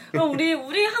 그니까. 그럼 우리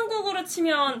한국어로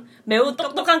치면 매우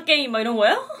똑똑한 게임 막 이런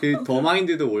거예요? 그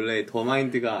더마인드도 원래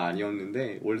더마인드가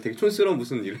아니었는데 원래 되게 촌스러운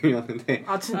무슨 이름이었는데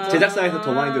아, 진짜? 제작사에서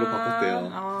더마인드로 바꿨대요.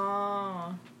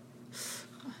 아.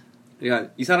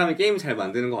 그러니까 이 사람이 게임을 잘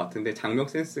만드는 것 같은데 장명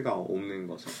센스가 없는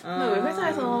거죠. 근데 왜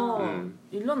회사에서 음.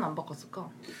 1년 안 바꿨을까?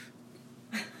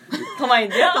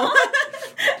 더마인드요?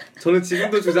 저는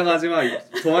지금도 주장하지만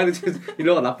더마인드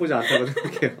일러가 나쁘지 않다고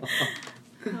생각해요.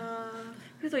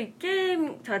 그래서 이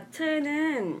게임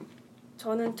자체는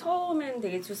저는 처음엔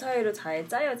되게 주사위로 잘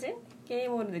짜여진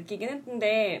게임으로 느끼긴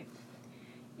했는데,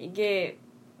 이게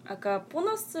아까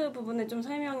보너스 부분을 좀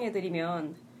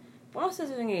설명해드리면, 보너스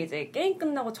중에 이제 게임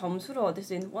끝나고 점수를 얻을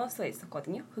수 있는 보너스가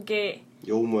있었거든요. 그게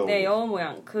여우 모양. 네, 여우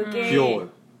모양. 그게 귀여워요.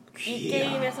 이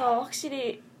게임에서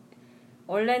확실히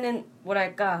원래는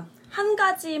뭐랄까 한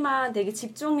가지만 되게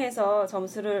집중해서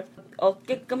점수를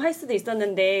얻게끔 할 수도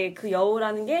있었는데 그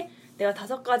여우라는 게 내가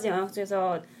 5가지 영역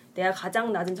중에서 내가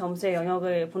가장 낮은 점수의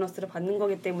영역을 보너스를 받는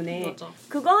거기 때문에 맞아.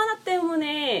 그거 하나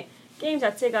때문에 게임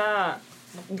자체가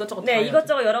이것저것 네,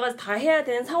 이것저것 여러 가지 다 해야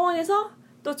되는 상황에서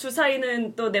또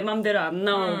주사위는 또 내 맘대로 안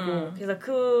나오고 그래서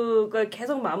그걸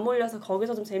계속 맞물려서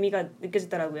거기서 좀 재미가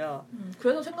느껴지더라고요.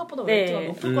 그래서 생각보다 네. 웨이트가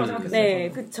높을 거라 생각했어요. 네,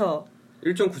 그쵸.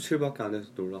 1.97밖에 안 돼서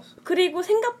놀랐어. 그리고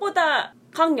생각보다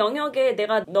각 영역에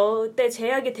내가 넣을 때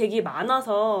제약이 되게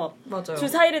많아서 맞아요.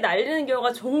 주사위를 날리는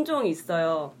경우가 종종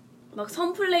있어요. 막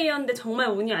선플레이어인데 정말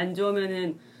운이 안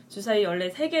좋으면은 주사위 원래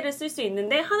 3개를 쓸 수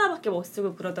있는데 하나밖에 못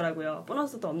쓰고 그러더라고요.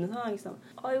 보너스도 없는 상황에서.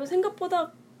 아 이거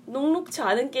생각보다 녹록치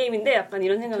않은 게임인데 약간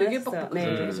이런 생각을 되게 했어요.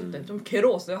 빡빡했어요. 했을 때. 좀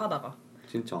괴로웠어요 하다가.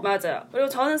 진짜. 맞아요. 그리고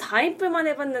저는 4인풀만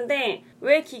해봤는데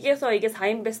왜 기계에서 이게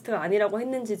 4인 베스트가 아니라고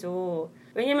했는지죠.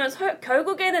 왜냐면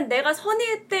결국에는 내가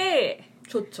선일 때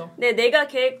좋죠. 네, 내가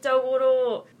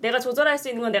계획적으로 내가 조절할 수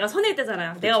있는 건 내가 선일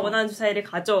때잖아요. 내가 원하는 주사위를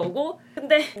가져오고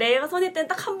근데 내가 선일 때는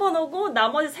딱 한 번 오고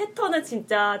나머지 3턴은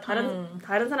진짜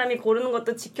다른 사람이 고르는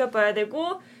것도 지켜봐야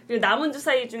되고 그리고 남은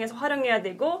주사위 중에서 활용해야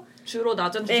되고 주로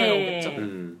낮은 주사위가 네.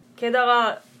 오겠죠.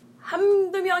 게다가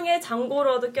한두 명의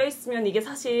장고로도 껴있으면 이게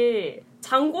사실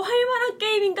장고할 만한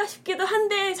게임인가 싶기도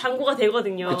한데 장고가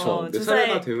되거든요. 그쵸. 내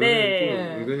차례가 되면 네.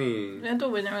 또 은근히 근데 또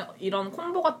왜냐면 이런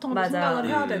콤보 같은 것도 맞아. 생각을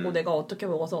해야 되고 내가 어떻게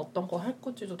먹어서 어떤 거 할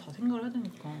건지도 다 생각을 해야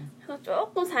되니까. 그래서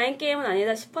조금 4인 게임은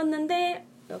아니다 싶었는데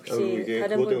역시 이게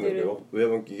다른 그거 분들은 때문에요.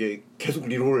 왜냐면 이게 계속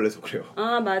리롤을 해서 그래요.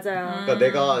 아 맞아요. 그러니까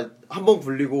내가 한 번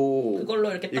굴리고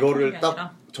그걸로 이렇게 딱 이거를 하는 게 딱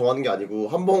아니라. 정하는 게 아니고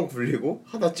한 번 굴리고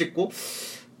하나 찍고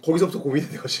거기서부터 고민이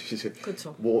되는 거지 이제.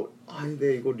 그렇죠.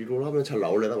 근데 이거 리롤하면 잘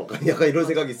나올래나 막 약간 이런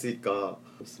생각이 있으니까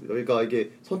그렇습니다. 그러니까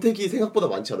이게 선택이 생각보다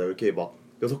많지 않아요. 이렇게 막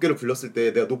 6개를 굴렸을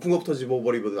때 내가 높은 것부터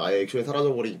집어버리면 아예 액션이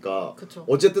사라져버리니까 그쵸.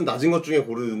 어쨌든 낮은 것 중에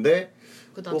고르는데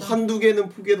그 또 한두 개는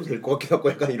포기해도 될 것 같긴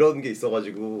하고 약간 이런 게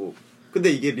있어가지고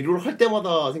근데 이게 리롤 할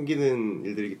때마다 생기는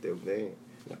일들이기 때문에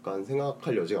약간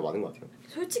생각할 여지가 많은 것 같아요.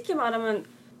 솔직히 말하면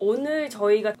오늘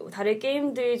저희가 다른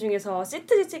게임들 중에서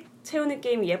시트 채우는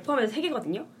게임이 예포하면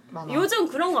 3개거든요. 많아. 요즘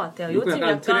그런 것 같아요. 요즘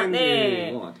약간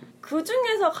트렌드인 것 같아요. 그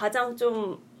중에서 가장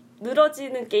좀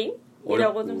늘어지는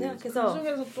게임이라고 좀 생각해서 그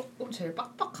중에서 조금 제일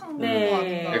빡빡한 네. 거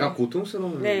아닌가. 약간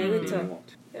고통스러운 네, 느낌인 그쵸. 것 같아요.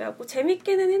 그래갖고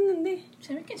재밌게는 했는데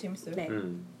재밌긴 재밌어요. 네.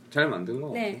 잘 만든 것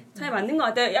같아요. 네, 잘 만든 것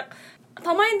같아요.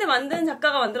 더마인드 만든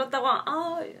작가가 만들었다고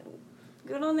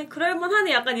그러네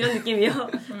그럴만하네 약간 이런 느낌이요.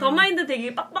 더마인드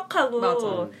되게 빡빡하고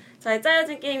맞아. 잘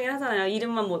짜여진 게임이긴 하잖아요.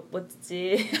 이름만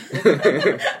멋지지.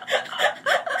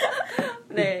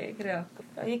 네, 그래요.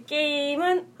 이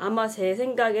게임은 아마 제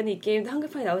생각에는 이 게임도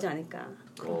한글판이 나오지 않을까.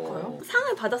 그럴까요?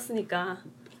 상을 받았으니까.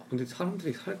 근데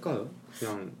사람들이 살까요?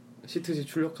 그냥 시트지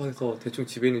출력해서 대충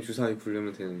집에 있는 주사위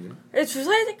굴리면 되는데.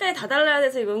 주사위 색깔이 다 달라야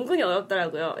돼서 이거 은근히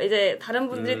어렵더라고요. 이제 다른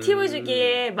분들이 팁을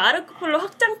주기에 마르코폴로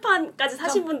확장판까지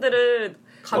사신 분들은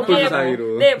어떤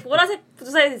주사위로? 네, 보라색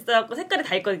주사위 있어갖고 색깔이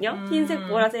다 있거든요. 흰색,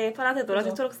 보라색, 파란색,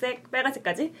 노란색, 그죠. 초록색,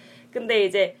 빨간색까지. 근데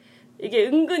이제 이게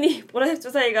은근히 보라색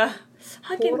주사위가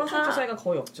하긴 보라색 주사위가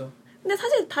거의 없죠. 근데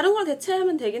사실 다른 걸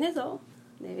대체하면 되긴 해서.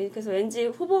 네, 그래서 왠지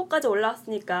후보까지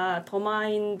올라왔으니까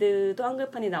더마인드도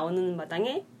한글판이 나오는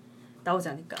마당에 나오지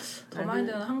않을까.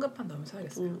 더마인드는 한글판 나오면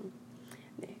사야겠어요.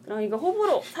 네, 그럼 이거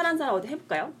후보로 사람 사람 어디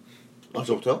해볼까요?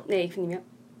 저부터요? 네, 이프님이요.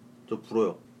 저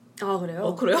불어요. 아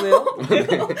그래요? 그래요?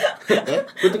 왜요?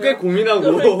 그것도 꽤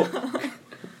고민하고.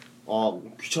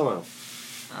 귀찮아요.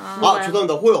 뭐가요?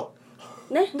 죄송합니다. 호요.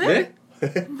 네? 네?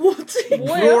 뭐지?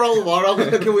 뭐예요? 불어라고 말하고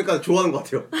생각해보니까 좋아하는 것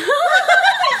같아요.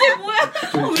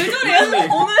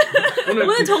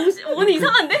 왜 저래요? 오늘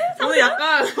이상한데? 오늘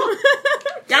약간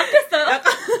약했어요?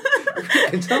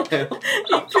 괜찮아요?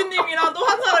 이큐님이랑 또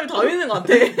한 사람이 더 있는 것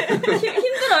같아.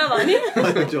 힘들어요 많이?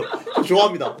 저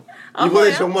좋아합니다. 이번에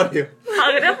뭐예요? 정말이에요.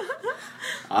 아 그래요?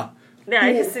 아, 네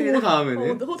알겠습니다. 호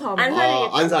다음에는? 호 다음.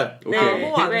 안살이겠죠? 안살. 네, 오케이.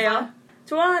 호 안살. 왜요?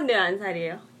 좋아하는데요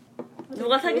안살이에요.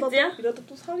 누가 사겠지요? 이러다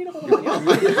또 살이라고 하는 거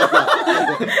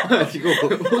아니야? 지금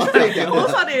호살이야.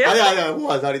 호살이에요? 아니야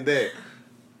호살인데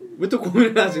왜 또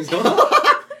고민을 하시죠?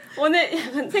 오늘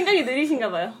약간 생각이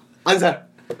느리신가 봐요. 안살.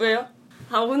 왜요?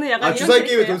 오늘 약간 이런 주사위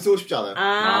게임에 캐릭터예요? 돈 쓰고 싶지 않아요.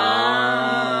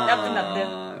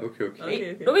 나쁜.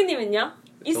 오케이. 로빈님은요?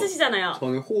 있으시잖아요.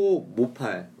 저는 호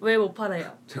모팔. 왜 못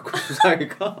팔아요? 자꾸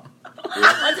주사위가.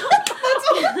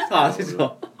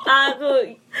 아시죠?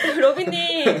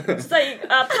 로빈님 파란색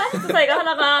주사위가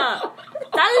하나가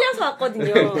잘려서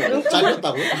왔거든요.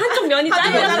 잘렸다고요? 한쪽 면이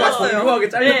잘려서. 잘랐어요. 공부하게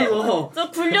잘려서. 저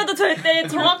굴려도 절대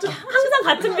항상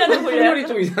같은 면을 굴려요. 확률이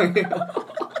좀 이상해요.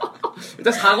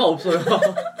 일단 4가 없어요.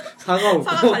 사과 없고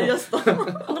사과 달렸어.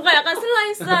 누가 약간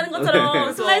슬라이스 하는 것처럼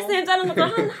네. 슬라이스 햄 자른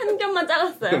것처럼 한 겹만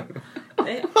잘랐어요.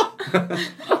 네.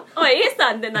 AS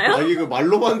안 되나요? 아 이거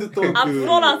말로만 듣던 아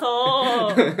불어라서.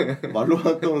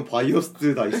 말로만 듣던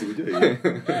바이오스 다이스죠 이게.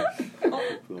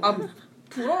 아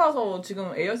불어라서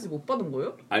지금 AS 못 받은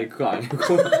거예요? 아니 그거 아니고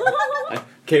아니,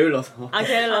 게을러서 아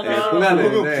게을러서. 네, 공안을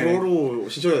그러면 네. 불어로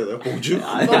시켜야 되나요? 공주?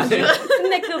 아니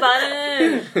근데 그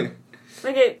말은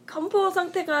이게 컴포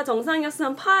상태가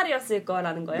정상이었으면 파알이었을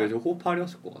거라는 거예요. 네, 저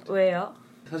호흡팔이었을 것 같아요. 왜요?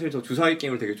 사실 저 주사위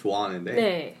게임을 되게 좋아하는데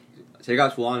네. 제가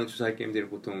좋아하는 주사위 게임들은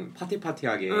보통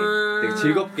파티하게 되게 음,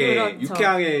 즐겁게 그렇죠.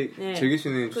 유쾌하게 네. 즐길 수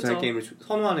있는 주사위 그죠. 게임을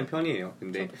선호하는 편이에요.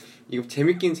 근데 이거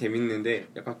재밌긴 재밌는데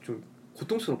약간 좀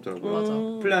고통스럽더라고요. 맞아.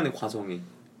 플레이하는 과정이.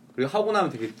 그리고 하고 나면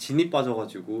되게 진이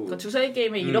빠져가지고 그러니까 주사위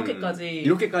게임에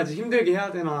이렇게까지 힘들게 해야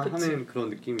되나 그치. 하는 그런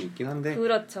느낌이 있긴 한데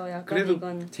그렇죠. 약간 그래도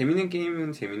이건. 재밌는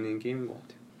게임은 재밌는 게임인 것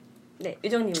같아요. 네,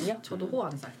 유정님은요? 저도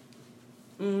호안살.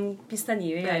 비슷한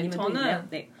이유예요? 네, 아니면 또 저는 있나요?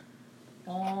 네.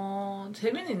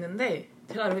 재미는 있는데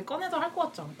제가 이렇게 꺼내서 할 것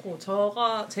같지 않고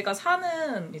제가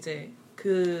사는 이제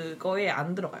그거에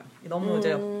안 들어가요. 너무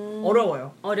이제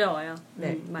어려워요. 어려워요.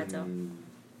 네. 맞아.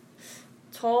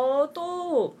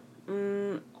 저도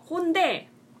혼데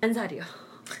안살이요.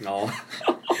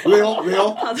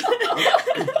 왜요?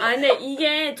 아 근데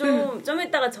이게 좀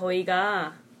이따가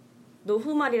저희가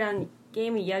노후말이라는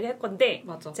게임을 이야기할 건데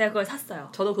맞아. 제가 그걸 샀어요.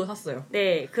 저도 그거 샀어요.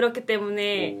 네, 그렇기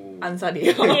때문에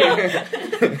안살이에요.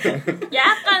 이게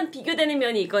약간 비교되는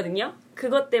면이 있거든요.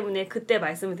 그것 때문에 그때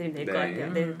말씀을 드리면 될 것 네.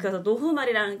 같아요. 네, 그래서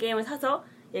노후말이라는 게임을 사서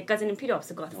얘까지는 필요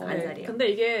없을 것 같아서 네. 안살이에요. 근데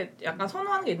이게 약간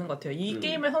선호하는 게 있는 것 같아요. 이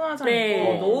게임을 선호하는 사람이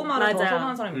네. 있고 노우마를 더 맞아요.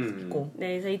 선호하는 사람이 있고. 네,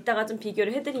 그래서 이따가 좀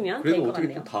비교를 해드리면 될 그래도 것 어떻게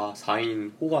같네요. 또 다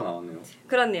 4인 호가 나왔네요.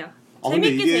 그렇네요. 아, 근데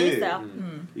재밌긴 이게- 재밌어요.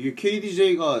 이게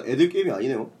KDJ가 애들 게임이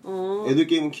아니네요. 애들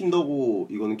게임은 킨더고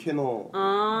이거는 캐너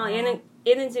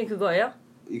얘는 지금 그거예요?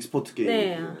 익스퍼트 게임.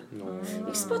 네.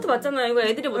 익스퍼트 맞잖아요. 이거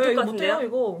애들이 못할 것 같은데요? 못해요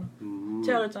이거.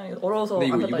 제가 그랬잖아요. 어려워서 근데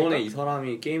이거 안 된다니까. 이번에 이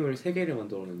사람이 게임을 3개를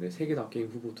만들었는데 3개 다 게임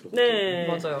후보 들었거든요. 네.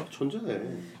 맞아요. 천재네.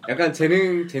 약간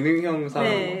재능형 사람.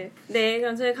 네,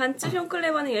 그럼 저희 간츠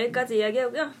숑클레버는 여기까지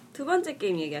이야기하고요. 두 번째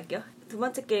게임 얘기할게요. 두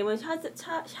번째 게임은 샤즈.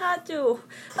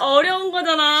 어려운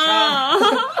거잖아.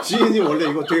 지인님 원래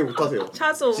이거 되게 못하세요.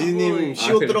 차소. 지인님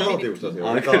시옷 그래요? 들어가면 되게 못하세요.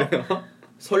 아, 그러니까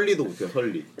설리도 못해요.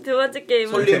 설리. 두 번째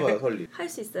게임은 설리 해봐요. 설리. 할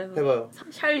수 있어요. 해봐요.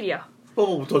 샬리요.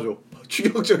 못하죠.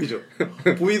 충격적이죠.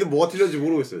 보이든 뭐가 틀렸는지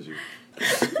모르겠어요 지금.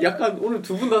 약간 오늘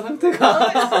두 분 다 상태가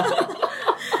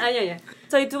아니요.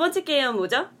 저희 두 번째 게임은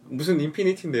뭐죠? 무슨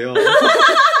인피니티인데요.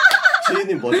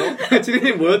 지인님 뭐죠?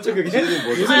 지린님 뭐였죠 그게? 지인님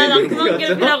뭐죠? 아, 난 그만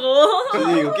깨우라고.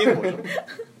 지인님 이거 게임 뭐죠?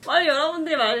 빨리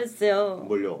여러분들이 말해주세요.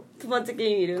 뭘요? 두 번째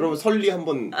게임 이름. 그럼 설리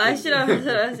한번. 싫어요.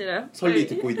 설리 빨리.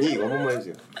 듣고 있니? 이거 한 번만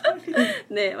해주세요.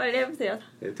 네, 빨리 해보세요.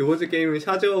 네, 두 번째 게임은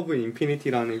샤즈 오브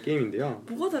인피니티라는 게임인데요.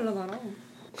 뭐가 달라 나랑?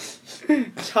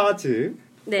 샤즈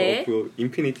네. 오브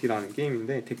인피니티라는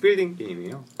게임인데 덱빌딩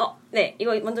게임이에요. 네.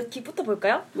 이거 먼저 기부터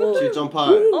볼까요? 뭐,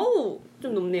 7.8. 어우,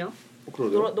 좀 높네요.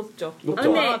 그러네요. 높죠. 높죠.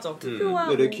 근데 하죠. 투표와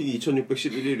근데 랭킹이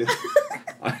 2611이래.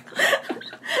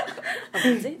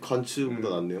 뭐지? 간츠보다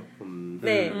낫네요.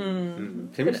 네.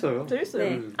 재밌어요. 재밌어요.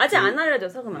 네. 아직 안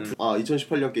알려줘서 그만.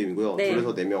 2018년 게임이고요. 네.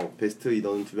 둘에서 4명, 베스트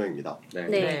인원은 2명입니다. 네.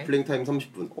 네. 플레잉 타임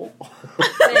 30분.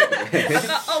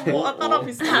 네. 아까랑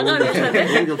비슷해. 아까랑 비슷한데?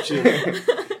 그런 게 없이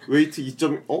웨이트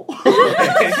 2점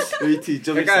웨이트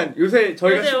 2.14. 약간 요새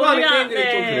저희가 요새 추구하는 우리가, 게임들이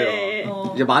좀 네.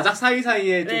 그래요. 이제 마작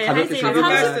사이사이에 좀 네, 가볍게 할수 즐길 수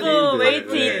있는 39, 게임들.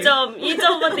 웨이트 네.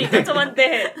 2.5번대,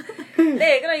 2.5번대.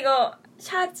 네, 그럼 이거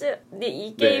샤즈. 네,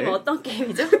 이 게임 네. 어떤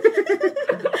게임이죠?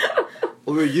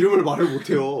 왜 이름을 말을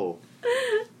못해요?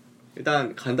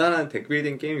 일단 간단한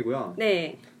덱빌딩 게임이고요.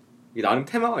 네. 이게 나름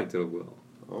테마가 있더라고요.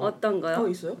 어떤 거요?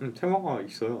 있어요? 테마가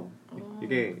있어요.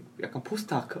 이게 약간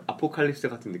포스트 아포칼립스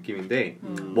같은 느낌인데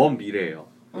음. 먼 미래예요.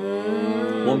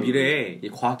 먼 미래에 이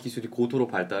과학 기술이 고도로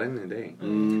발달했는데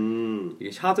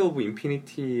이게 샤드 오브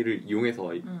인피니티를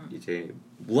이용해서 이제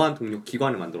무한 동력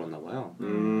기관을 만들었나 봐요.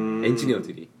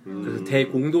 엔지니어들이. 그래서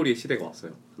대공돌이의 시대가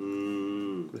왔어요.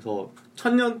 그래서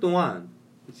 1000년 동안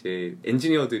이제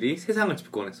엔지니어들이 세상을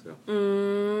집권했어요.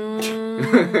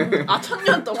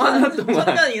 1000년 동안?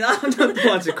 1000년이나? 1000년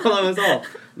동안 집권하면서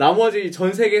나머지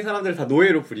전 세계 사람들 다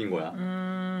노예로 부린 거야.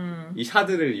 이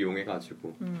샤드를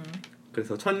이용해가지고.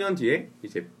 그래서 1000년 뒤에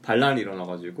이제 반란이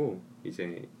일어나가지고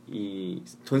이제 이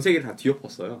전 세계를 다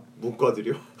뒤엎었어요.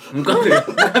 문과들이요? 문과들이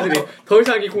더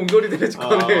이상 이 공돌이들의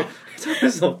집권을 잡을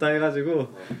수 없다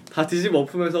해가지고 다 뒤집어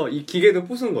엎으면서 이 기계도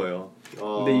부순 거예요.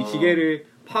 근데 이 기계를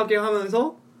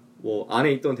파괴하면서 뭐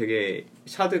안에 있던 되게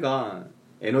샤드가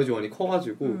에너지원이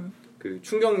커가지고 그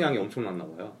충격량이 엄청났나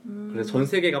봐요. 그래서 전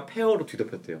세계가 폐허로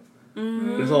뒤덮였대요.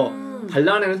 그래서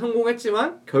반란에는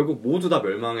성공했지만 결국 모두 다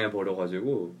멸망해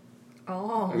버려가지고.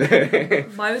 네.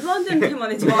 말도 안 되는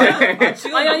테마네 지금.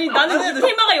 아니 나는 이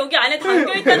테마가 여기 안에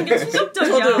담겨 있다는 게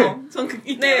충격적이야. 저도요. 전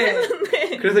이 게임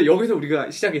했는데. 그래서 여기서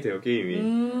우리가 시작이 돼요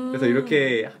게임이. 그래서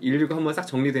이렇게 인류가 한번 싹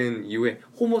정리된 이후에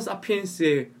호모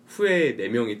사피엔스의 후에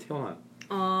 4명이 태어나요.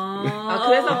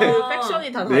 그래서 그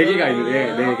팩션이 다 4개가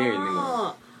있는, 4개가 있는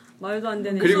거예요. 말도 안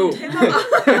되네. 그리고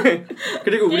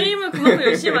그리고 우리 게임을 그만큼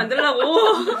열심히 만들라고.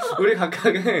 우리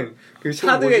각각은 그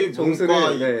샤드의 점수를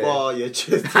문과, 이과,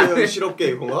 예체, 실업계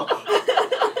이건가?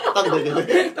 딱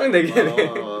 4개네. 딱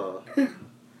 4개네.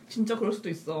 진짜 그럴 수도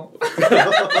있어.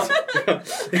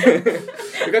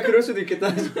 그러니까 그럴 수도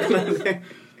있겠다 싶긴 한데.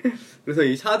 그래서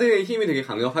이 샤드의 힘이 되게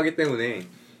강력하기 때문에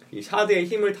이 샤드의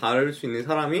힘을 다룰 수 있는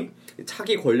사람이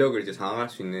차기 권력을 이제 장악할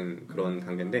수 있는 그런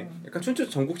단계인데 약간 춘추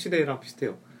전국시대랑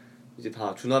비슷해요. 이제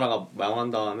다 주나라가 망한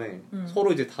다음에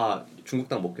서로 이제 다 중국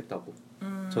땅 먹겠다고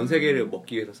전 세계를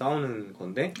먹기 위해서 싸우는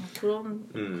건데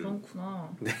그렇구나.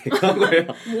 네 그런 거예요.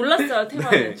 몰랐어요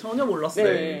테마는. 네. 전혀 몰랐어요.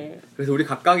 네. 그래서 우리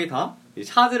각각이 다 이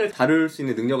샤드를 다룰 수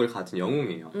있는 능력을 가진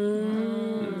영웅이에요.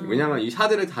 왜냐면 이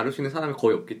샤드를 다룰 수 있는 사람이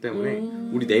거의 없기 때문에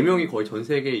우리 4명이 거의 전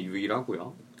세계에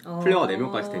유일하고요. 플레이어가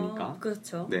 4명까지 되니까.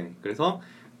 그렇죠. 네, 그래서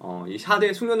이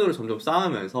샤드의 숙련도를 점점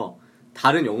쌓으면서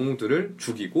다른 영웅들을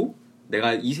죽이고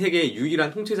내가 이 세계의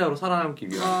유일한 통치자로 살아남기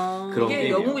위한 그런 이게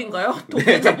게임이에요. 영웅인가요?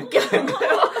 독재자 뽑기 하는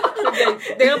거예요?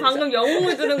 내가 방금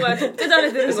영웅을 들은 거야?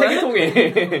 독재자를 들은 거야? 세계통에.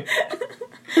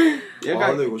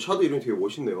 근데 이거 샤드 이름이 되게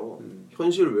멋있네요.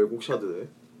 현실 왜곡 샤드네.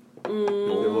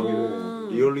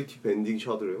 대박이네. 리얼리티 밴딩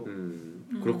샤드래요.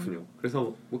 그렇군요.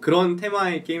 그래서 뭐 그런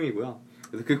테마의 게임이고요.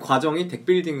 그래서 그 과정이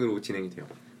덱빌딩으로 진행이 돼요.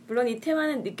 물론 이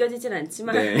테마는 느껴지진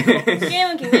않지만 네.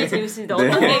 게임은 굉장히 재밌습니다. 네.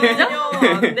 어떤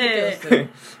게임이죠? 네.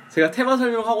 제가 테마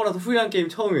설명하고 나서 후회한 게임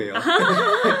처음이에요.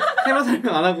 테마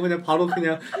설명 안 하고 그냥 바로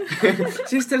그냥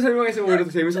시스템 설명했으면 오히려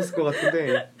더 재밌었을 것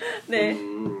같은데. 네.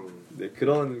 네,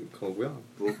 그런 거고요.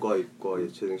 문과, 이과,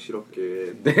 예체능,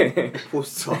 실업계, 네.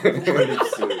 포스트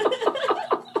아포칼립스.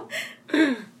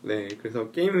 네,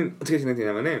 그래서 게임은 어떻게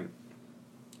진행되냐면은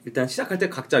일단 시작할 때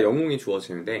각자 영웅이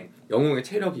주어지는데 영웅의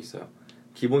체력이 있어요.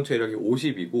 기본 체력이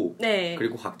 50이고 네.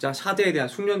 그리고 각자 샤드에 대한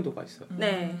숙련도가 있어요.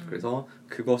 네. 그래서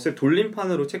그것을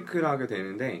돌림판으로 체크를 하게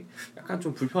되는데 약간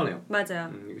좀 불편해요.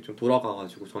 맞아요. 이게 좀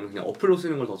돌아가가지고 저는 그냥 어플로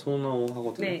쓰는 걸 더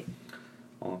선호하거든요. 네.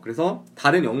 그래서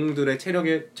다른 영웅들의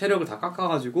체력을 다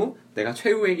깎아가지고 내가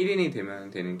최후의 1인이 되면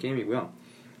되는 게임이고요.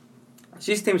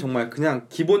 시스템이 정말 그냥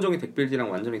기본적인 덱빌드랑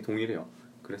완전히 동일해요.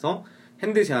 그래서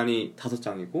핸드 제한이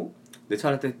 5장이고 내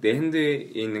차례 때 내 핸드에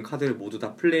있는 카드를 모두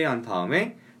다 플레이한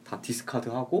다음에 다 디스카드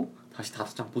하고 다시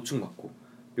 5장 보충받고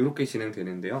이렇게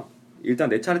진행되는데요. 일단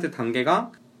내 차례 때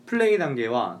단계가 플레이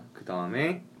단계와 그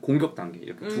다음에 공격 단계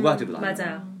이렇게 두 가지로 나눠요.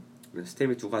 맞아요. 그래서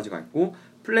스텝이 2가지가 있고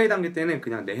플레이 단계 때는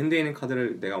그냥 내 핸드에 있는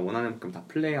카드를 내가 원하는 만큼 다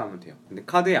플레이하면 돼요. 근데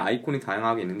카드의 아이콘이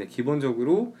다양하게 있는데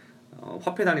기본적으로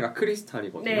화폐 단위가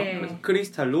크리스탈이거든요. 네. 그래서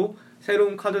크리스탈로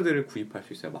새로운 카드들을 구입할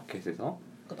수 있어요. 마켓에서.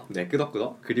 네,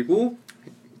 끄덕끄덕. 그리고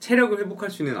체력을 회복할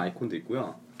수 있는 아이콘도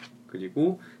있고요.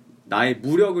 그리고 나의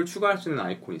무력을 추가할 수 있는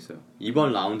아이콘이 있어요.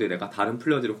 이번 라운드에 내가 다른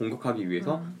플레이어들을 공격하기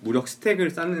위해서 무력 스택을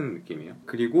쌓는 느낌이에요.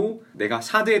 그리고 내가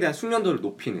샤드에 대한 숙련도를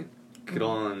높이는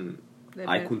그런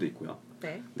아이콘도 있고요.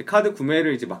 네. 근데 카드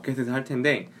구매를 이제 마켓에서 할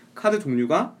텐데 카드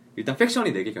종류가 일단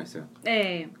팩션이 4개가 있어요.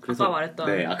 네. 아까 말했던.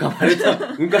 네, 아까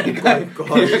말했던 문과니까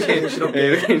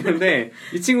이렇게 있는데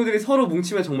이 친구들이 서로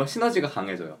뭉치면 정말 시너지가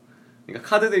강해져요. 그러니까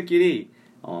카드들끼리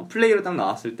플레이로 딱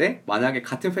나왔을 때 만약에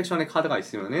같은 팩션의 카드가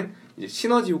있으면은 이제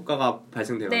시너지 효과가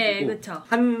발생돼가지고 네, 그쵸.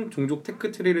 한 종족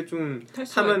테크 트리를 좀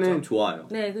타면은 좋아요.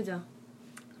 네, 그죠.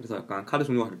 그래서 약간 카드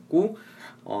종류가 있고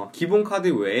기본 카드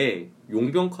외에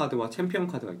용병 카드와 챔피언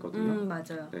카드가 있거든요.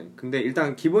 맞아요. 네, 근데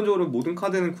일단 기본적으로 모든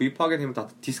카드는 구입하게 되면 다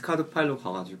디스카드 파일로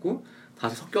가가지고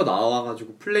다시 섞여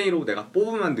나와가지고 플레이로 내가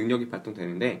뽑으면 능력이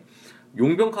발동되는데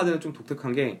용병 카드는 좀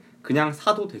독특한 게 그냥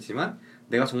사도 되지만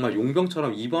내가 정말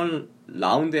용병처럼 이번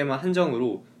라운드에만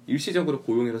한정으로 일시적으로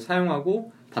고용해서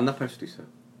사용하고 반납할 수도 있어요.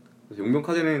 그래서 용병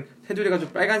카드는 테두리가 좀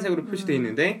빨간색으로 표시되어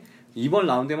있는데 이번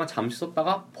라운드에만 잠시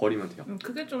썼다가 버리면 돼요.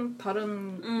 그게 좀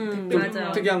다른 좀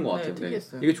맞아요. 특이한 것 같아요. 네,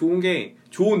 특이했어요. 이게 좋은 게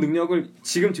좋은 능력을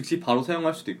지금 즉시 바로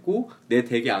사용할 수도 있고 내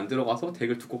덱에 안 들어가서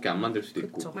덱을 두껍게 안 만들 수도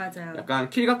있고 그쵸. 맞아요. 약간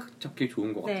킬각 잡기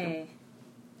좋은 것 같아요. 네.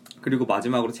 그리고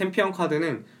마지막으로 챔피언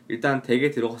카드는 일단 덱에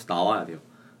들어가서 나와야 돼요.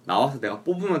 나와서 내가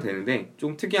뽑으면 되는데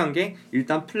좀 특이한 게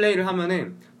일단 플레이를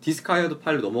하면은 디스카이어드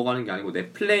파일로 넘어가는 게 아니고 내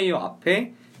플레이어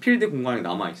앞에 필드 공간이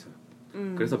남아있어요.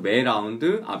 그래서 매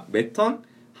라운드, 매 턴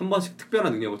한 번씩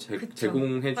특별한 능력을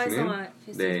제공해주는 활성화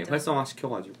활성화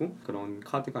시켜가지고 그런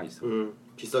카드가 있어요.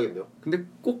 비싸겠네요. 근데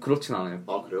꼭 그렇진 않아요.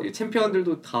 아 그래요? 이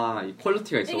챔피언들도 다 이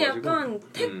퀄리티가 이게 있어가지고 약간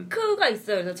테크가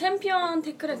있어요. 그래서 챔피언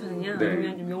테크를 가느냐, 네.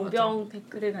 아니면 좀 용병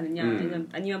테크를 가느냐,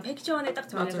 아니면 팩션에 딱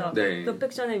정해서 네. 그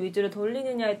팩션을 위주로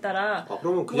돌리느냐에 따라. 아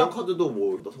그러면 그냥 카드도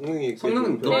뭐 성능이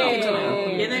성능은 꽤 좋은 네.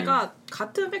 괜찮아요. 얘네가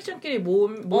같은 팩션끼리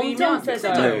모이면 엄청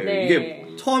세져요. 세져요. 네.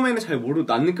 이게 처음에는 잘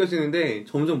모르고 안 느껴지는데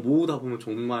점점 모으다 보면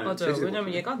정말 맞아요. 세지거든요.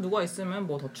 왜냐면 얘가 누가 있으면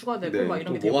뭐 더 추가되고 네, 막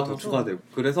이런 게 또 뭐가 되게 더 추가되고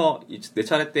그래서 내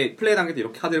차례 때 플레이 단계 때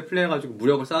이렇게 카드를 플레이해가지고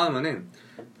무력을 쌓으면은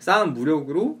쌓은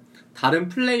무력으로 다른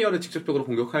플레이어를 직접적으로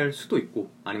공격할 수도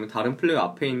있고 아니면 다른 플레이어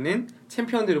앞에 있는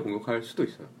챔피언들을 공격할 수도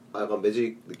있어요. 아 약간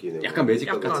매직 느낌이네요. 약간 매직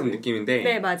약간. 같은 느낌인데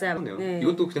네, 맞아요. 네.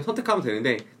 이것도 그냥 선택하면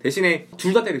되는데 대신에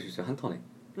둘 다 때릴 수 있어요 한 턴에.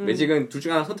 매직은 둘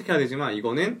중에 하나 선택해야 되지만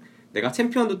이거는 내가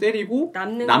챔피언도 때리고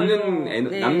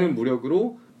남는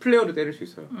무력으로 플레이어를 때릴 수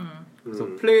있어요. 그래서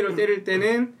플레이어를 때릴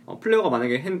때는 플레이어가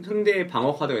만약에 현대의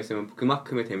방어 카드가 있으면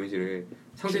그만큼의 데미지를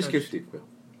상쇄시킬 수도 있고요.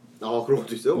 아 그런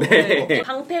것도 있어요? 네.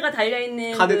 방패가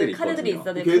달려있는 카드들이 카드들이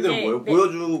있거든요. 있어요. 걔네들은 뭐예요? 네.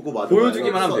 보여주고 맞아.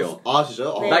 보여주기만 하면 돼요. 아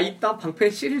진짜요? 네. 나 이따 방패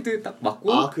실드 딱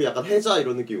맞고 아 그 약간 해자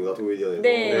이런 느낌인가 도미디언에서.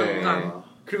 네. 아.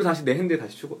 그리고 다시 내 핸드에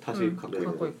다시 갖고 네.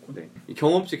 갖고 있고. 네. 이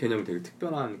경험치 개념이 되게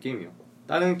특별한 게임이에요.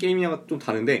 다른 게임이랑 좀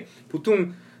다른데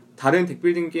보통 다른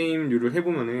덱빌딩 게임류를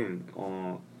해보면은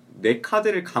내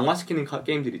카드를 강화시키는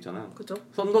게임들이 있잖아요. 그죠?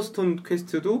 썬더스톤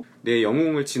퀘스트도 내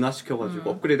영웅을 진화시켜가지고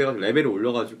업그레이드해가지고 레벨을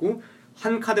올려가지고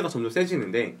한 카드가 점점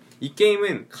세지는데 이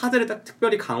게임은 카드를 딱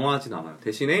특별히 강화하진 않아요.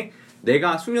 대신에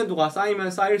내가 숙련도가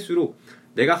쌓이면 쌓일수록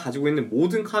내가 가지고 있는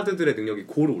모든 카드들의 능력이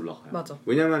고루 올라가요. 맞아.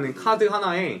 왜냐면은 카드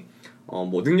하나에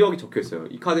뭐 능력이 적혀 있어요.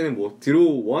 이 카드는 뭐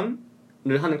드로우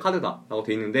 1을 하는 카드다라고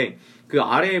돼 있는데 그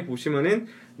아래에 보시면은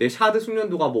내 샤드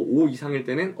숙련도가 뭐 5 이상일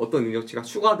때는 어떤 능력치가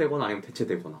추가되거나 아니면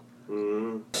대체되거나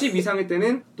 10 이상일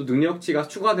때는 또 능력치가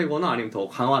추가되거나 아니면 더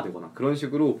강화되거나 그런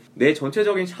식으로 내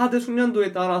전체적인 샤드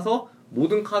숙련도에 따라서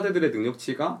모든 카드들의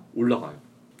능력치가 올라가요.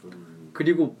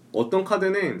 그리고 어떤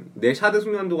카드는 내 샤드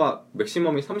숙련도가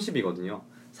맥시멈이 30이거든요.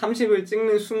 30을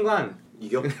찍는 순간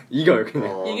이겨요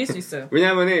그냥. 이길 수 있어요.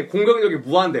 왜냐면은 공격력이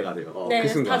무한대가 돼요. 네, 그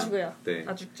순간. 다 죽어요. 네.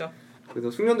 다 죽죠. 그래서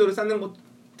숙련도를 쌓는 것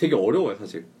되게 어려워요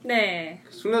사실. 네.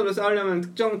 숙련도를 쌓으려면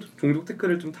특정 종족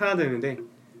테크를 좀 타야 되는데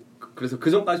그래서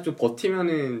그 전까지 좀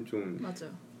버티면은 좀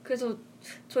맞아요. 그래서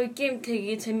저희 게임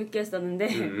되게 재밌게 했었는데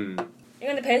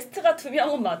이건데 베스트가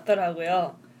 2명은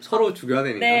맞더라고요. 서로 죽여야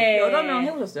되니까. 네. 여러 명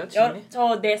해보셨어요? 지금이?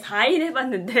 저네 4인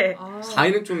해봤는데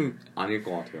 4인은 좀 아닐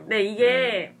것 같아요. 네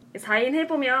이게 4인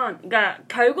해보면 그러니까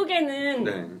결국에는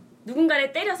네.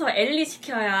 누군가를 때려서 엘리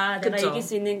시켜야 내가 그쵸. 이길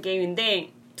수 있는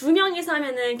게임인데 2명이서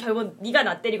하면은 결국 네가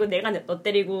나 때리고 내가 너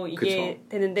때리고 이게 그쵸.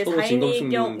 되는데 서로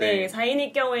 4인일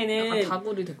 4인일 경우에는 약간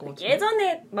다굴이 될 것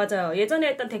같아요. 예전에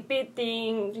했던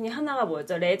덱빌딩 중에 하나가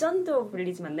뭐였죠? 레전드 오브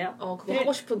릴리지 맞나요? 그거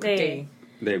하고 싶은 그 게임.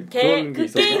 네, 그런 게 그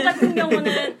있었죠. 게임 같은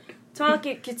경우는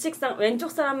정확히 규칙상 왼쪽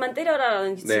사람만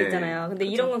때려라라는 규칙이 네. 있잖아요. 근데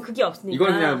이런 건 그게 없으니까.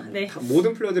 이건 그냥 네.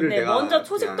 모든 플레이어들을 네, 내가 먼저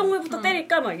초식 동물부터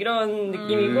때릴까 막 이런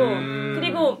느낌이고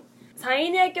그리고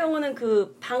 4인의 할 경우는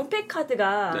그 방패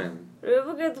카드가 네.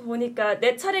 룰북에도 보니까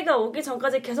내 차례가 오기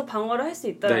전까지 계속 방어를 할 수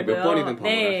있더라고요. 네, 몇 번이든 방어를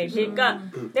네, 할 수 있어요. 그러니까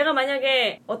내가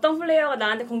만약에 어떤 플레이어가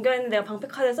나한테 공격했는데 내가 방패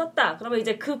카드를 썼다. 그러면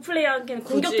이제 그 플레이어한테는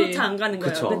공격조차 안 가는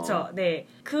거예요. 그쵸. 그렇죠. 네,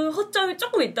 그 허점이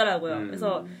조금 있더라고요.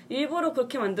 그래서 일부러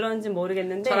그렇게 만들었는지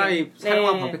모르겠는데 차라리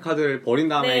사용한 방패 카드를 버린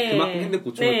다음에 그만큼 핸드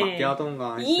보충을 받게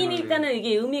하던가 2인일 때는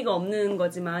이게 의미가 없는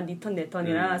거지만 니 턴 내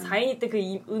턴이라 4인일 때 그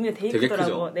의미가 되게 크더라고.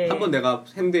 크죠. 네. 한번 내가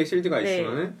핸드에 실드가 네.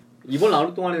 있으면은 이번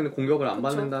라운드 동안에는 공격을 안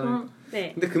받는다는.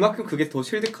 네. 근데 그만큼 그게 더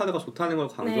실드 카드가 좋다는 걸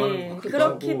강조하는 것 같기도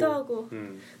그렇기도 하고. 하고.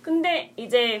 근데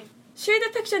이제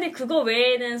쉴드 팩션이 그거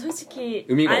외에는 솔직히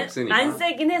의미가 없으니까. 안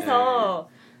세긴 해서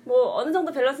뭐 어느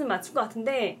정도 밸런스는 맞춘 것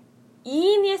같은데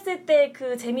 2인이 했을 때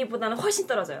그 재미보다는 훨씬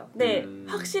떨어져요. 근데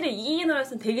확실히 2인으로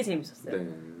했을 때 되게 재밌었어요. 네.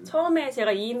 처음에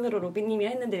제가 2인으로 로빈님이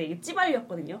했는데 이게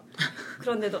찌발렸거든요.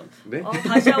 그런데도 네?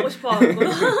 다시 하고 싶어가지고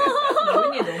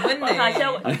로빈이 너무했네. 다시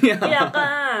하고 이게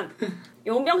약간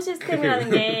용병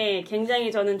시스템이라는 게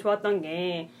굉장히 저는 좋았던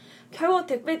게 결국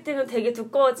덱빌딩은 되게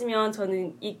두꺼워지면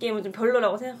저는 이 게임은 좀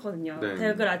별로라고 생각하거든요. 네.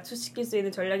 덱을 압축시킬 수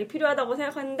있는 전략이 필요하다고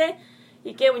생각하는데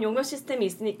이 게임은 용병 시스템이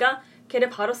있으니까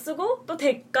걔를 바로 쓰고 또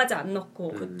덱까지 안 넣고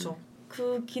그렇죠.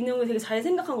 그 기능을 되게 잘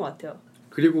생각한 것 같아요.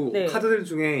 그리고 네. 카드들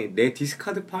중에 내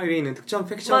디스카드 파일에 있는 특정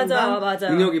팩션만 맞아.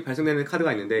 능력이 발생되는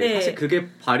카드가 있는데 네. 사실 그게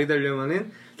발휘되려면은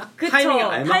딱 그쵸. 타이밍에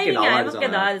알맞게 나와야 나와야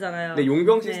되잖아요. 되잖아요. 근데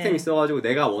용병 시스템이 네. 있어가지고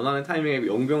내가 원하는 타이밍에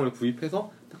용병을 구입해서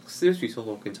딱 쓸 수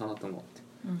있어서 괜찮았던 것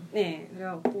같아요. 네,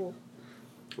 그래갖고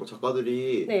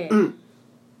작가들이 네.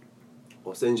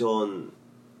 어센션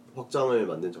확장을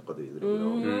만든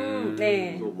작가들이더라고요.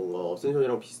 네. 또 뭔가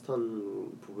어센션이랑 비슷한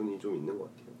부분이 좀 있는 것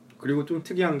같아요. 그리고 좀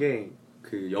특이한 게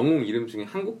그 영웅 이름 중에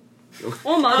한국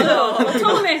맞아요.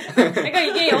 처음에 그러니까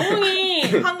이게 영웅이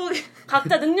한국에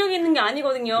각자 능력이 있는 게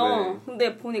아니거든요. 네.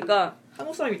 근데 보니까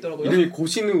한국 사람이 있더라고요. 이름이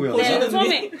고신우예요. 네,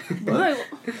 처음에 뭐야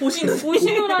이거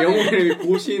고신우라는 영웅 이름이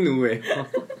고신우예요.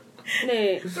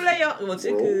 네. 플레이어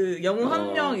뭐지 그 영웅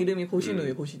한 명 이름이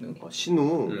고신우예요. 고신우.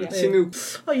 신우. 네. 신우.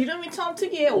 이름이 참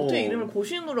특이해. 어떻게 이름을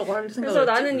고신우라고 할 생각을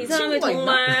그래서 나는 이 사람이 친구가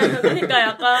정말 그러니까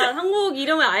약간 한국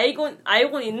이름을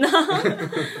알고 있나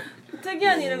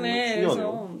특이한 이름에 그래서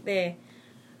신기하네요. 네.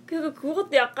 그리고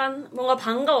그것도 약간 뭔가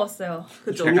반가웠어요.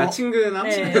 그죠. 약간 친근함?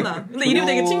 네. 친근한. 근데 이름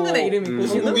되게 친근해 이름이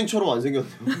고신우. 한국인처럼 안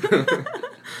생겼네요.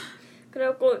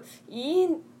 그래갖고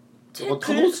 2인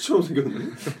타노스처럼 생겼네.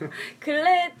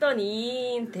 근래 했던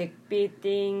 2인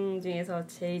덱비팅 중에서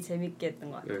제일 재밌게 했던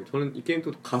것 같아요. 네, 저는 이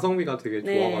게임도 가성비가 되게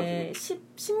네, 좋아가지고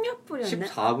 10몇 불이었나?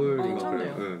 14불인가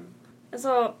괜찮네요. 그래요. 네.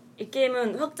 그래서 이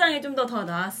게임은 확장이 좀 더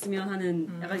나왔으면 하는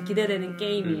약간 기대되는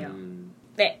게임이에요.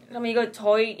 네, 그러면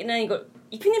저희는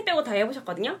이큐님 빼고 다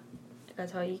해보셨거든요? 그러니까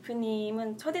저희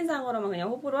이큐님은 첫인상으로만 그냥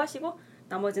호불호 하시고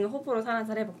나머지는 호불호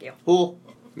살한살 해볼게요. 호.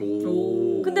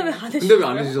 오. 근데 왜 안 해주셨어요? 근데 왜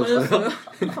안 해주셨어요?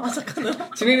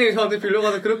 잠깐만. 진행님이 저한테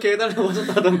빌려가서 그렇게 해달라고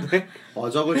하셨다던데.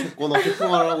 마작을 쳤거나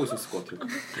폭풍을 하고 있었을 것 같아요.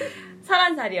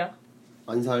 살한살이요.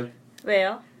 안살.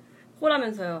 왜요?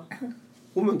 호라면서요.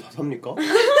 호면 다 삽니까?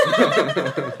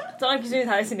 저랑 기준이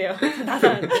다르시네요.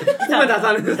 다산. 호면 다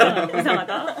사는 사람.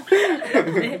 이상하다.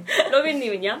 네.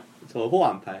 로빈님은요? 저 호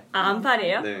안팔.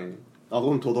 안팔이에요? 네.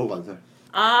 그럼 더더욱 안살.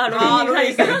 로빈님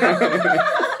살이세요?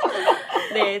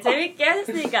 네, 재밌게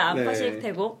하셨으니까 안 네. 파실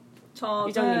테고.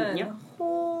 유정님은요?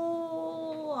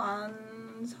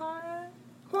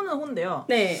 호는 호인데요.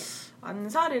 네.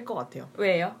 안살일 것 같아요.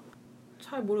 왜요?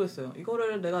 잘 모르겠어요.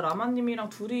 이거를 내가 라마님이랑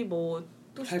둘이 뭐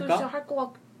뚜시뚜시 할까? 할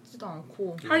것 같지도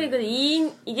않고. 하긴 근데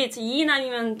 2인, 이게 2인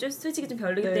아니면 솔직히 좀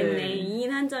별로기 네. 때문에 2인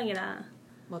한정이라.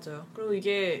 맞아요. 그리고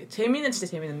이게 재미는 진짜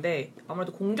재밌는데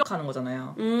아무래도 공격하는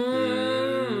거잖아요.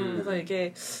 그래서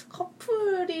이게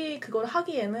커플이 그걸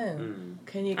하기에는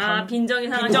괜히 빈정이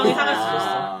상할 빈정이 수 상할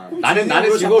있어. 수도 있어.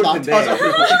 나는 즐거울 텐데.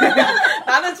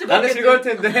 나는 나는 즐거울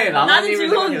텐데. 나는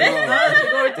즐거운데? 나는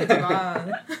즐거울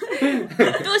테지만.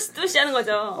 뚜시 하는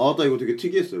거죠. 나 이거 되게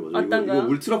특이했어요. 맞아. 어떤 이거 거요?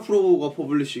 울트라 프로가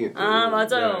퍼블리싱 했던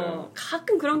맞아요. 네.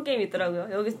 가끔 그런 게임이 있더라고요.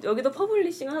 여기도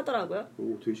퍼블리싱을 하더라고요.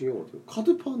 오, 되게 신기한 것 같아요.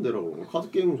 카드 파는 데라고 그러나? 카드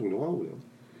게임을 종종 하나 보네요.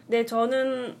 네,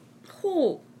 저는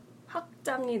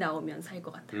확장이 나오면 살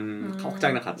것 같아요.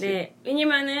 확장이랑 같이. 네,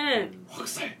 왜냐면은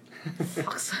확살.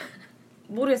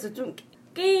 모르겠어요. 좀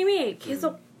게임이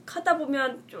계속 하다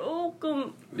보면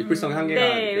조금 리플성의 한계가.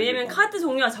 네, 왜냐면 느껴지고. 카드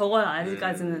종류가 적어요.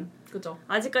 아직까지는. 그죠.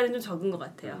 아직까지는 좀 적은 것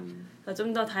같아요.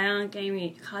 좀 더 다양한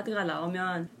게임이 카드가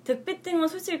나오면 득비팅은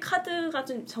솔직히 카드가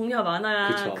좀 종류가 많아야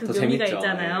그쵸, 그 더 묘미가 재밌죠.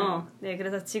 있잖아요. 네,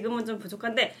 그래서 지금은 좀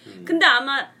부족한데 근데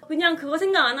아마 그냥 그거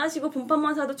생각 안 하시고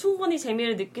본판만 사도 충분히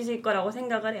재미를 느끼실 거라고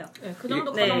생각을 해요. 네, 그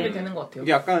정도 네. 가성비 되는 것 같아요.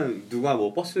 이게 약간 누가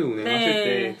뭐 버스 운행하실 네.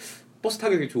 때 버스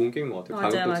타기 되게 좋은 게임인 것 같아요.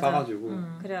 맞아요, 가격도 맞아. 싸가지고.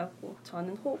 그래갖고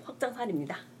저는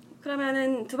확장살입니다.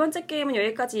 그러면은 두 번째 게임은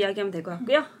여기까지 이야기하면 될 것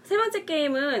같고요. 세 번째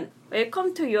게임은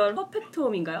웰컴 투 유얼 퍼펙트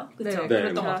홈인가요? 그쵸? 네, 네.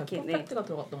 그랬던 것 같아요. 정확히, 네. 퍼펙트가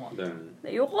들어갔던 것 같아요. 네.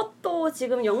 네, 요것도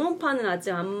지금 영문판은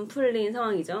아직 안 풀린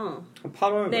상황이죠.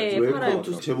 8월 네, 웰컴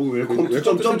투 제목이 웰컴 투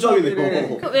웰컴 투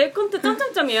점점점이네요. 그 웰컴 투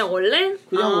점점점이에요, 원래?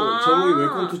 그냥 제목이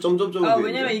웰컴 투 점점점인데.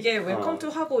 왜냐면 이게 웰컴 투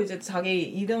하고 이제 자기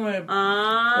이름을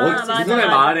맞아. 누군의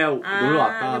마을에 놀러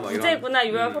왔다. 막 부제구나,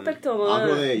 유얼 퍼펙트 홈은.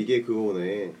 그러네. 이게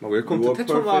그거네. 막 웰컴 투 유어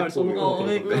태초마을 퍼펙트 써놓은 거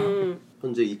홈이요. 같은데.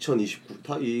 현재 2029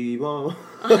 이만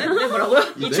네, 뭐라고요?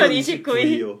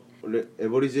 2029위. 원래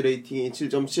에버리지 레이팅이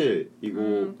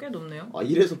 7.7이고 꽤 높네요.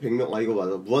 1에서 100명 이거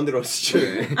맞아 무한대로 할 수 있죠.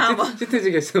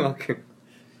 시트지 개수만큼.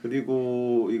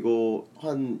 그리고 이거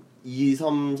한 2,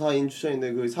 3, 4인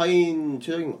추천인데 그 4인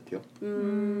최적인 것 같아요.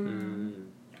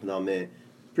 그 다음에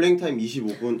플레잉 타임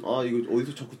 25분. 이거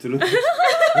어디서 자꾸 들은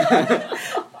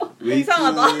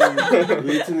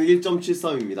웨이트는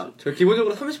 1.73입니다. 저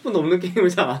기본적으로 30분 넘는 게임을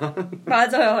잘 안 하는.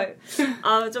 맞아요.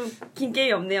 좀 긴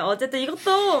게임이 없네요. 어쨌든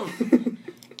이것도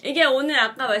이게 오늘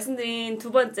아까 말씀드린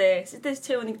두 번째 스테이지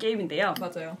채우는 게임인데요.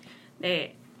 맞아요.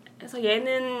 네. 그래서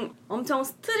얘는 엄청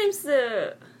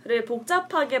스트림스를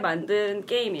복잡하게 만든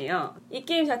게임이에요. 이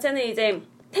게임 자체는 이제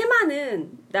테마는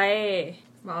나의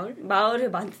마을을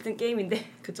만드는 게임인데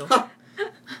그죠.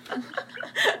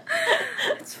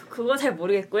 그거 잘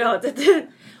모르겠고요. 어쨌든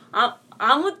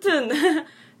아무튼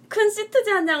큰 시트지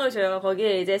한 장을 줘요.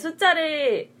 거기에 이제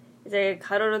숫자를 이제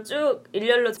가로로 쭉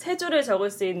일렬로 세 줄을 적을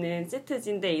수 있는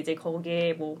세트지인데 이제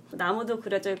거기에 뭐 나무도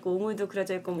그려져 있고 우물도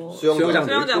그려져 있고 뭐 수영장.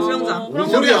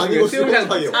 우물이 아니고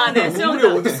수영장이요. 아, 네,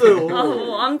 수영장. 우물이 어딨어요? 아,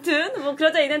 뭐 아무튼 뭐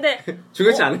그려져 있는데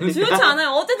중요치 않으니까. 중요치 않아요.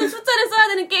 어쨌든 숫자를 써야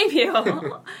되는 게임이에요.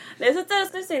 네, 숫자를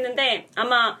쓸 수 있는데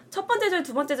아마 첫 번째 줄,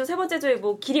 두 번째 줄, 세 번째 줄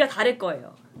뭐 길이가 다를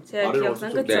거예요. 제가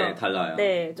기억상 그쵸? 네, 달라요.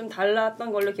 네, 좀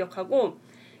달랐던 걸로 기억하고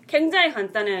굉장히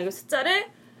간단해요. 이거 숫자를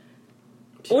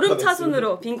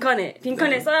오름차순으로 빈칸에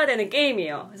네. 써야 되는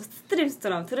게임이에요. 그래서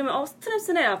스트림스처럼 들으면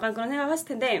스트림스네 약간 그런 생각하실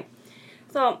텐데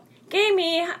그래서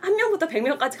게임이 한 명부터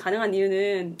 100명까지 가능한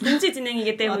이유는 동시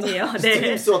진행이기 때문이에요. 네.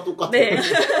 스트림스와 똑같아요. 네.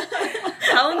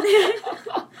 가운데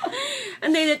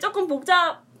근데 이제 조금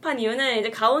복잡한 이유는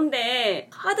이제 가운데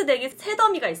카드 덱이 세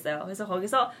더미가 있어요. 그래서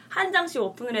거기서 한 장씩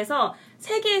오픈을 해서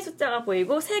 3개의 숫자가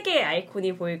보이고 3개의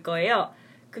아이콘이 보일 거예요.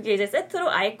 그게 이제 세트로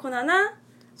아이콘 하나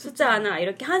숫자 하나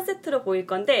이렇게 한 세트로 보일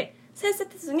건데 세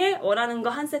세트 중에 원하는 거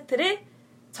한 세트를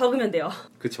적으면 돼요.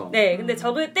 그쵸. 네, 근데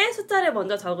적을 때 숫자를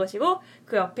먼저 적으시고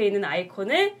그 옆에 있는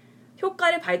아이콘을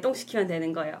효과를 발동시키면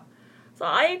되는 거예요. 그래서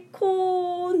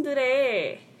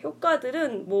아이콘들의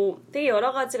효과들은 뭐 되게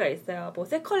여러 가지가 있어요. 뭐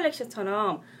색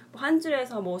컬렉션처럼 뭐 한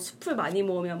줄에서 뭐 숲을 많이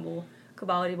모으면 뭐 그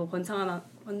마을이 뭐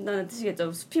번창한다는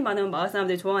뜻이겠죠. 숲이 많으면 마을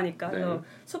사람들이 좋아하니까. 네. 그래서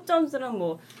숲 점수는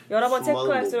뭐 여러 번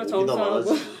체크할수록 점수하고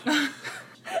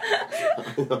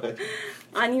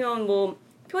아니면 뭐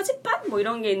표지판 뭐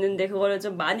이런 게 있는데 그거를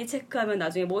좀 많이 체크하면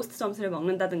나중에 몬스터 점수를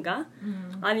먹는다든가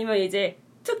아니면 이제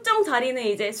특정 자리는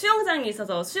이제 수영장이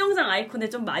있어서 수영장 아이콘을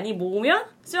좀 많이 모으면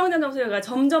수영장 점수가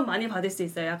점점 많이 받을 수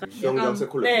있어요. 약간 수영장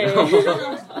세콜렉. 네.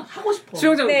 하고 싶어.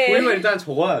 수영장 네. 보이면 일단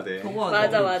적어야 돼.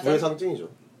 맞아. 부의 상징이죠.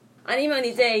 아니면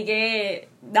이제 이게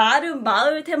나름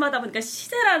마을 테마다 보니까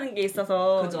시세라는 게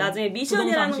있어서 그죠. 나중에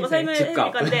미션이라는 거 설명해 드릴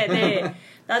집값. 건데 네.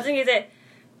 나중에 이제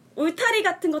울타리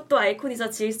같은 것도 아이콘이서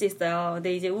지을 수 있어요.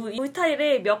 근데 이제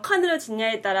울타리를 몇 칸으로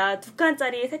짓냐에 따라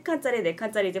 2칸짜리, 3칸짜리,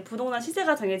 4칸짜리 이제 부동산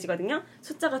시세가 정해지거든요.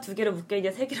 숫자가 2개로 묶여있냐,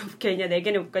 3개로 묶여있냐,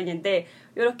 4개로 묶여있는데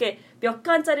이렇게 몇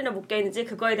칸짜리로 묶여있는지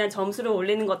그거에 대한 점수를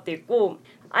올리는 것도 있고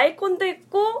아이콘도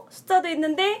있고 숫자도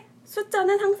있는데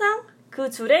숫자는 항상 그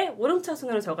줄에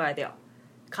오름차순으로 적어야 돼요.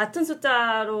 같은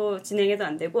숫자로 진행해도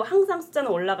안 되고 항상 숫자는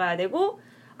올라가야 되고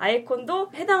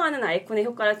아이콘도 해당하는 아이콘의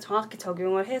효과를 정확히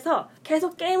적용을 해서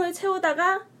계속 게임을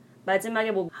채우다가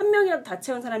마지막에 뭐 한 명이라도 다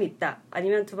채운 사람이 있다.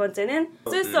 아니면 두 번째는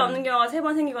쓸 수 없는 경우가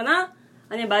 3번 생기거나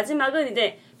아니면 마지막은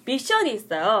이제 미션이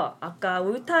있어요. 아까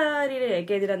울타리를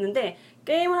얘기해드렸는데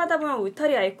게임을 하다 보면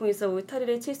울타리 아이콘이 있어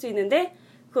울타리를 칠 수 있는데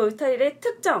그 울타리를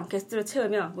특정 개수로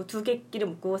채우면 뭐 2개끼리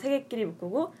묶고 3개끼리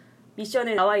묶고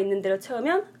미션에 나와 있는 대로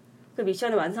채우면 그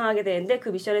미션을 완성하게 되는데 그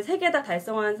미션을 3개 다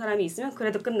달성한 사람이 있으면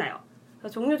그래도 끝나요.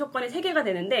 그래서 종료 조건이 3개가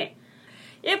되는데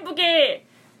예쁘게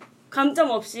감점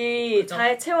없이 그죠.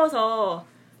 잘 채워서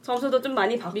점수도 좀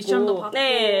많이 받고 미션도 받고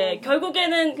네,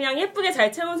 결국에는 그냥 예쁘게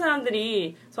잘 채운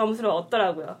사람들이 점수를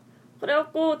얻더라고요.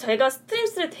 그래갖고 제가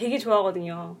스트림스를 되게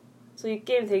좋아하거든요. 그래서 이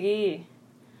게임 되게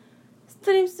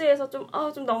스트림스에서 좀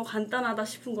너무 간단하다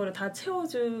싶은 거를 다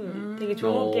채워준 되게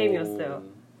좋은 게임이었어요.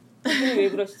 선생님 왜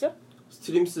그러시죠?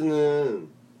 스트림스는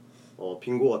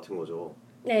빙고 같은 거죠.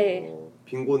 네.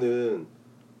 빙고는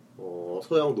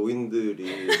서양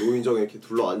노인들이 노인정에 이렇게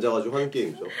둘러 앉아가지고 하는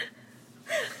게임이죠.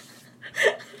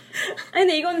 아니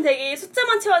근데 이거는 되게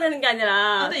숫자만 채워야 되는 게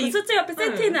아니라 그 숫자 옆에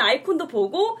세트 있는 아이콘도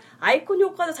보고 아이콘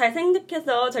효과도 잘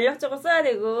생각해서 전략적으로 써야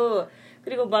되고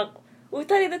그리고 막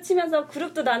울타리도 치면서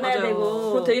그룹도 나눠야 맞아요. 되고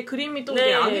그거 되게 그림이 또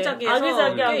되게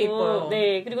아기자기해서 꽤 이뻐요.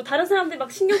 네, 그리고 다른 사람들 막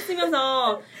신경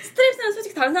쓰면서 스트레스는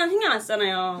솔직히 다른 사람 신경 안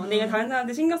쓰잖아요. 근데 이거 다른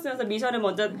사람들 신경 쓰면서 미션을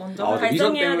먼저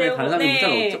달성해야 되고 다른 사람이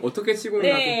미션을 어떻게 치고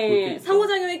있나 네,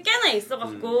 상호작용이 꽤나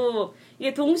있어갖고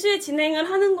이게 동시에 진행을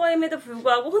하는 거임에도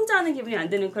불구하고 혼자 하는 기분이 안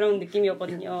드는 그런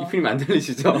느낌이었거든요. 이프님 안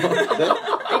들리시죠?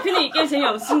 이프님 이 게임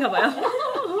재미없으신가 봐요.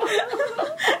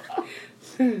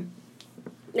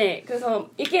 네, 그래서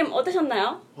이 게임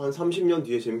어떠셨나요? 한 30년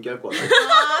뒤에 재밌게 할 것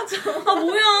같아요.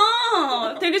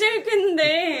 뭐야. 되게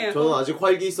재밌겠는데. 저는 아직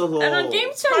활기 있어서 약간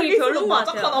게임 취향이 별로인 것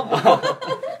같아요.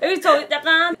 여기 저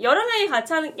약간 여러 명이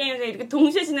같이 하는 게임에서 이렇게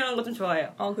동시에 진행하는 거 좀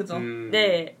좋아해요. 그죠.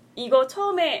 네. 이거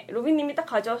처음에 로빈님이 딱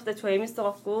가져왔을 때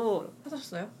재밌어갖고.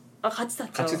 사셨어요? 같이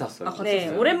샀죠. 같이 샀어요. 같이 네,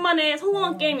 샀어요? 오랜만에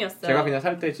성공한 게임이었어요. 제가 그냥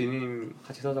살 때 지님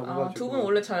같이 사자고 해가지고. 두 분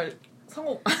원래 잘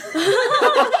상호.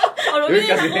 로빈이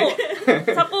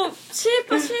자꾸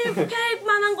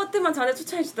실패만한 것들만 저한테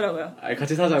추천해 주더라고요.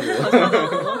 같이 사자고.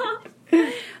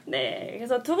 네,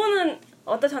 그래서 두 분은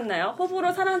어떠셨나요? 호불호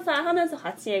사랑싸 하면서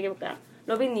같이 얘기해볼까요?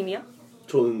 로빈님이요?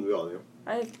 저는 왜 안 해요?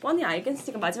 뻔히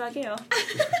알겠으니까 마지막이에요.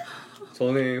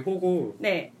 저는 호구.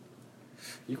 네.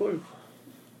 이걸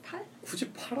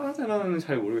굳이 팔아야 되나는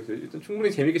잘 모르겠어요. 일단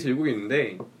충분히 재밌게 즐기고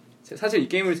있는데 사실 이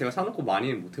게임을 제가 사놓고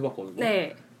많이는 못 해봤거든요.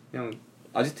 네. 그냥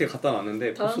아지트에 갖다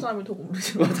놨는데 다른 벌써, 사람이 더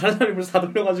모르죠. 다른 사람이 벌써 다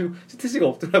돌려가지고 스티지가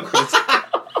없더라고요.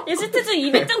 이 시트즈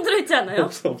 200장 들어있지 않아요?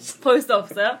 없어. 벌써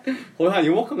없어요? 거의 한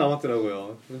요만큼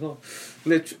남았더라고요. 그래서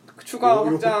근데 추가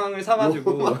확장을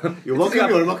사가지고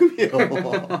요만큼이 얼마큼이에요?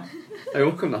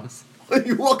 요만큼 남았어.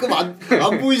 요만큼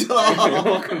안 보이잖아.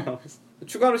 요만큼 남았어.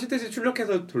 추가로 시트지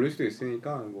출력해서 돌릴 수도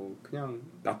있으니까 뭐 그냥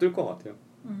놔둘 것 같아요.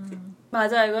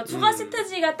 맞아요. 이거 추가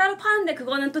시트지가 따로 파는데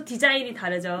그거는 또 디자인이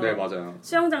다르죠. 네, 맞아요.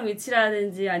 수영장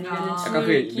위치라든지 아니면 약간 줄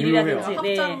그게 길이라든지. 미묘해요.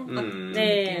 네. 확장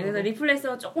네. 그래서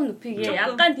리플렉스가 조금 높이게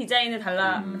약간 디자인을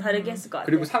다르게 했을 것 같아요.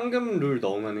 그리고 상금 룰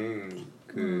넣으면은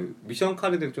그 미션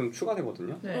카드들이 좀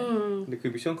추가되거든요. 네. 근데 그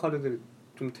미션 카드들이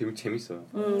좀 되게 재밌어요.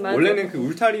 맞아요. 원래는 그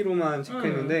울타리로만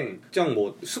체크했는데 특정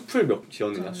뭐 숲을 몇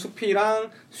지었느냐, 숲이랑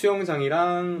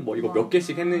수영장이랑 뭐 이거 몇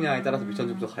개씩 했느냐에 따라서 미션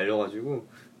점수 갈려가지고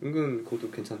은근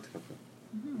그것도 괜찮더라고요.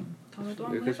 다음에 또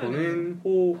네, 한번 그래서 해봐야겠네요. 저는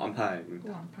호안팔입니다.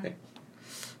 호안팔. 네.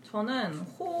 저는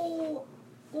호고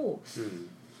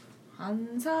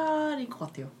안살인 것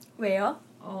같아요. 왜요?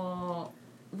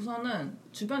 우선은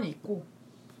주변이 있고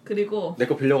그리고 내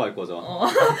거 빌려갈 거죠.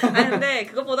 아니 근데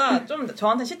그것보다 좀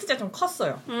저한테 시트지가 좀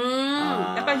컸어요.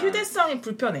 약간 휴대성이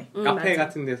불편해. 카페 맞아.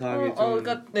 같은 데서 하기 좀.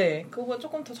 그러니까 네 그거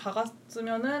조금 더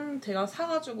작았으면은 제가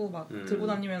사가지고 막 들고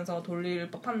다니면서 돌릴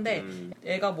법한데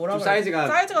얘가 뭐라 좀 그래?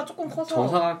 사이즈가 조금 커서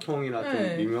정사각형이라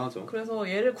네. 좀 미묘하죠. 그래서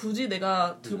얘를 굳이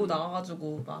내가 들고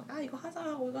나가가지고 막 이거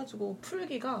하자고 해가지고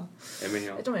풀기가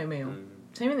애매해요. 좀 애매해요.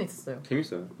 재미는 있었어요.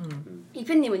 재밌어요.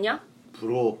 이팬님은요?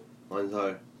 불어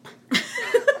안살.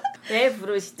 왜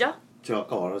부르시죠? 제가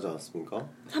아까 말하지 않았습니까?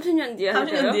 30년 뒤에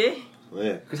 30년 뒤에?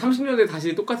 네. 그 30년대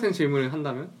다시 똑같은 질문을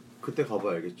한다면? 그때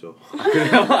가봐야 알겠죠.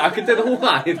 그래요? 그때도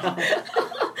호가 아니다.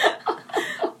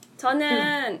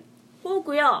 저는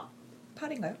호고요.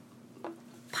 8인가요?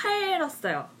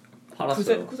 팔었어요.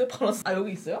 팔았어요. 그새 팔았어.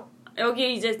 여기 있어요?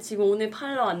 여기 이제 지금 오늘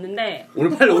팔러 왔는데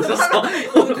오늘 팔러 오셨어?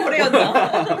 오늘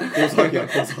거래였나? 고상이야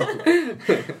고상.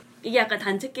 이게 약간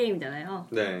단체 게임이잖아요.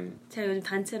 네. 제가 요즘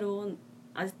단체로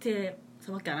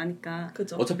아지트에서밖에 안 하니까.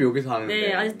 그죠. 어차피 여기서 하는데.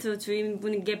 네, 아지트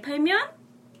주인분에게 팔면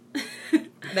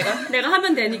내가? 내가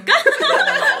하면 되니까.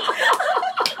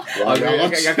 와,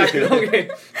 약간 그런 게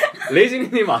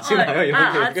레이지님 아시나요?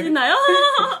 이런 게 아시나요?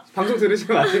 방송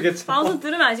들으시면 아시겠죠. 방송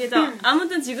들으면 아시죠?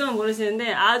 아무튼 지금은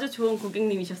모르시는데 아주 좋은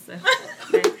고객님이셨어요.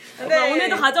 네. 그러니까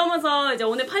오늘도 가져오면서 이제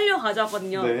오늘 팔려고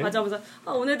가져왔거든요. 네. 가져오면서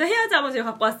오늘도 해야지 하면서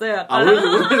제가 갖고 왔어요. 약간.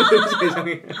 오늘도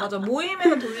세상에. 맞아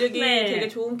모임에서 돌리기 네. 되게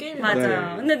좋은 게임이에요. 맞아요.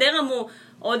 네. 근데 내가 뭐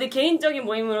어디 개인적인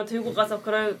모임으로 들고 가서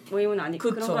그럴 모임은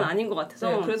그런 건 아닌 것 같아서.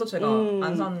 네, 그래서 제가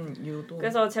안 산 이유도.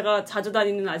 그래서 제가 자주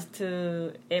다니는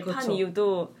아지트에 판 그쵸.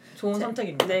 이유도 좋은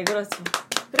선택입니다. 네, 그렇죠.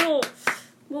 그리고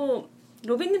뭐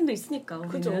로빈님도 있으니까.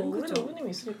 그죠. 우리 그죠.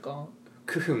 로브님이 있으니까.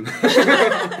 크흠.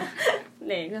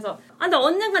 네, 그래서 근데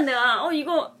언젠간 내가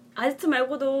이거 아지트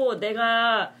말고도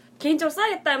내가 개인적으로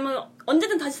써야겠다 하면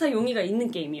언제든 다시 살 용의가 있는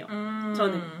게임이에요.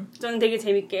 저는 되게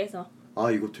재밌게 해서.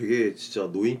 아 이거 되게 진짜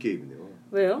노인 게임이네요.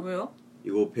 왜요? 왜요?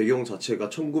 이거 배경 자체가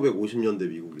 1950년대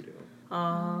미국이래요.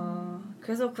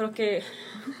 그래서 그렇게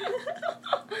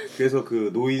그래서 그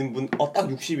노인분 딱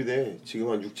 60이네. 지금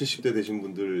한 60, 70대 되신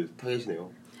분들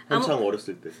타겟이네요. 한창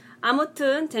어렸을 때.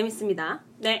 아무튼 재밌습니다.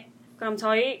 네, 그럼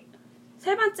저희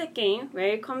세 번째 게임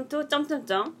웰컴 투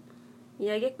점점점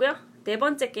이야기했고요. 네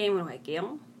번째 게임으로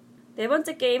갈게요. 네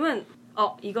번째 게임은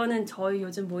이거는 저희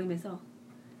요즘 모임에서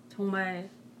정말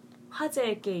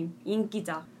화제의 게임,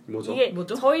 인기작. 뭐죠? 이게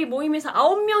뭐죠? 저희 모임에서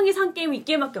 9명이 산 게임이 이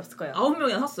게임밖에 없을 거예요.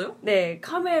 9명이나 샀어요? 네,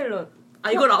 카멜롯.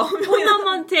 이걸 9명이나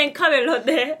토너먼트 앤 카멜롯.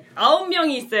 네,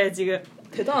 9명이 있어요 지금.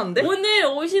 대단한데? 오늘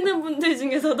오시는 분들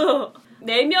중에서도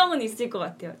 4명은 있을 것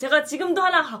같아요. 제가 지금도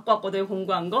하나 갖고 왔거든요,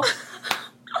 공구한 거.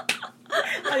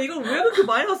 이걸 왜 그렇게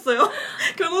많이 샀어요?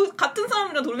 결국 같은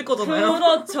사람이랑 돌릴 거잖아요.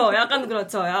 그렇죠. 약간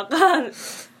그렇죠. 약간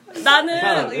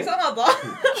나는 이상하다.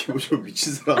 저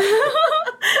미친 사람.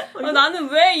 나는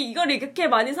왜 이걸 이렇게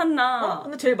많이 샀나.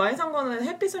 근데 제일 많이 산 거는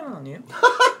햇빛살몬 아니에요?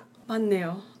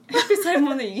 맞네요.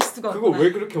 햇빛살몬을 이길 수가 없구나. 그걸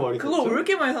왜 그렇게 많이 그걸 왜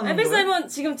이렇게 많이 샀는 거예요? 햇빛살몬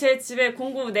지금 제 집에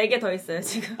공구 4개 더 있어요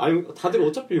지금. 아니 다들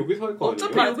어차피 여기서 할 거 아니에요?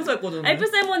 어차피 여기서 했거든요.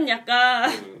 햇빛살몬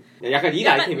약간 약간 일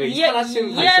아이템이에요.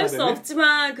 이해할 수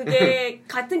없지만 그게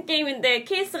같은 게임인데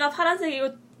케이스가 파란색이고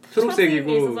초록색이고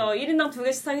있어서 1인당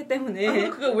 2개씩 사기 때문에 왜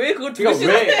그걸 그러니까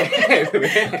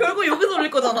왜? 결국 여기서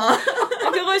올릴 거잖아.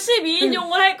 그걸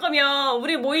 12인용을 할 거면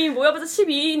우리 모임 모여봐서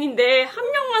 12인인데 한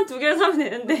명만 2개를 사면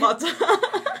되는데. 맞아.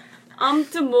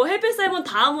 아무튼 뭐 햇빛살몬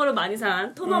다음으로 많이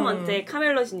산 토너먼트의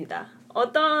카멜롯입니다.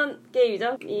 어떤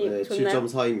게임이죠? 네, 좋나요?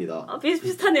 7.4입니다.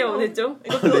 비슷비슷하네요 오늘 좀.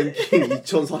 랭킹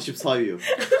 2044위요.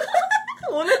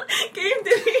 오늘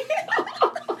게임들이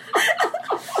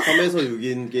 3에서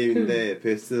 6인 게임인데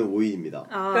베스트는 5인입니다.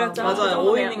 아, 그렇죠. 맞아요.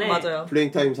 네. 5인인 거 맞아요.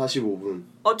 플레잉 타임 45분.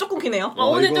 조금 기네요.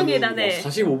 오늘 좀 이거는 길다, 네.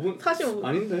 45분? 45분.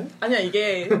 아닌데? 아니야,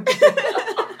 이게.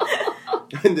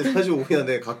 근데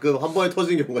 45분인데 가끔 한 번에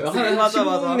터지는 경우가 있어요. 맞아.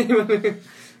 15분이면 그쵸.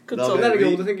 그다음에 끝나는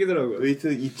경우도 생기더라고요. 웨이트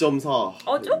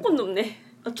 2.4. 조금 높네.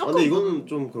 조금. 근데 이거는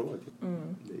좀 그런 것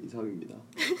같아요. 네, 이상입니다.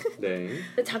 네.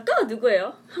 작가가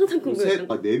누구예요? 항상 궁금했던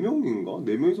거. 4명인가?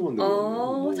 4명이서 만든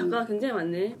거. 작가가 굉장히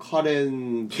많네.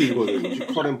 카렌 필거든.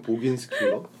 카렌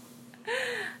보긴스키인가?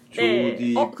 네.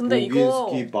 조디 근데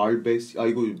보긴스키 말베스.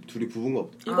 이거 둘이 부부인가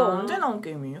보다. 이거 언제 나온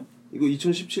게임이에요? 이거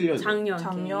 2017년. 작년.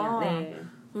 작년. 네.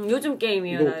 요즘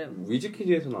게임이에요, 이거 나름.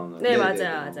 위즈키즈에서 나오나요? 네, 네,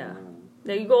 맞아.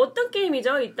 네, 이거 어떤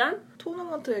게임이죠, 일단?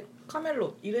 토너먼트의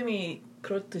카멜롯. 이름이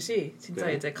그렇듯이 진짜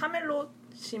네. 이제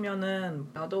카멜롯이면은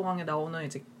야도왕에 나오는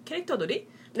이제 캐릭터들이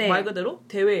네. 말 그대로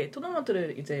대회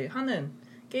토너먼트를 이제 하는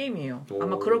게임이에요.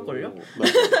 아마 그럴걸요?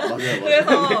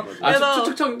 맞아요. 그래서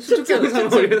추측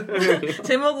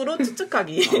제목으로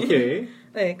추측하기. 오케이.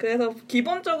 네, 그래서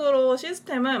기본적으로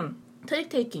시스템은 트릭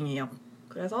테이킹이에요.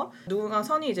 그래서 누군가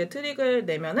선이 이제 트릭을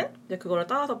내면은 이제 그거를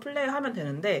따라서 플레이하면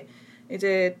되는데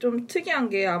이제 좀 특이한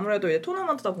게 아무래도 이제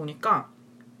토너먼트다 보니까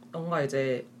뭔가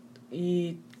이제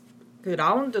그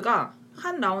라운드가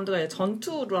한 라운드가 이제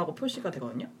전투라고 표시가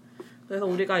되거든요. 그래서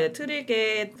우리가 이제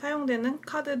트릭에 사용되는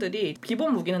카드들이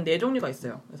기본 무기는 4종류가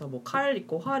있어요. 그래서 뭐 칼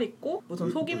있고 활 있고 무슨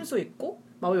속임수 있고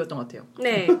마법이었던 것 같아요.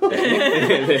 네.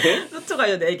 수트가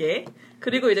이제 4개.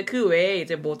 그리고 이제 그 외에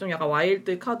이제 뭐 좀 약간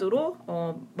와일드 카드로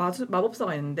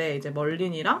마법사가 있는데 이제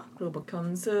멀린이랑 그리고 뭐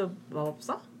견습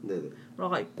마법사? 네네.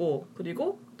 라가 있고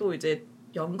그리고 또 이제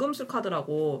연금술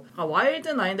카드라고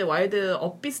와일드는 아닌데 와일드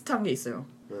업 비슷한 게 있어요.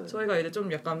 네. 저희가 이제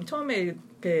좀 약간 처음에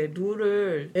이렇게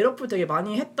룰을 에러풀 되게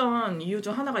많이 했던 이유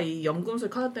중 하나가 이 연금술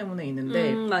카드 때문에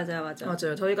있는데 맞아요.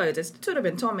 저희가 이제 수트를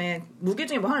맨 처음에 무기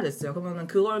중에 뭐 하나 냈어요. 그러면은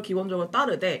그걸 기본적으로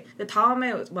따르되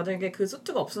다음에 만약에 그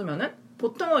수트가 없으면은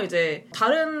보통은 이제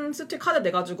다른 수트 카드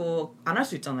내가지고 안 할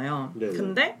수 있잖아요. 네네.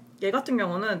 근데 얘 같은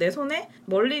경우는 내 손에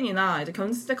멀린이나 이제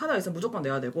견습 카드가 있으면 무조건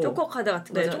내야 되고 초코 카드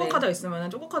같은 거죠. 초코 카드가 있으면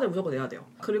초코 카드 무조건 내야 돼요.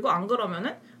 그리고 안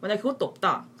그러면은 만약에 그것도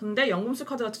없다. 근데 연금술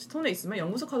카드가 손에 있으면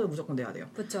연금술 카드 무조건 내야 돼요.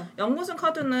 그렇죠. 연금술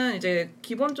카드는 이제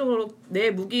기본적으로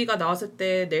내 무기가 나왔을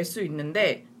때 낼 수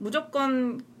있는데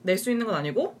무조건 낼 수 있는 건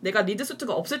아니고 내가 리드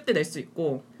수트가 없을 때 낼 수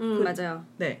있고 맞아요.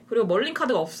 네. 그리고 멀린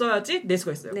카드가 없어야지 낼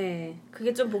수가 있어요. 네.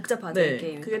 그게 좀 복잡하죠, 네.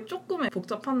 게임. 그게 조금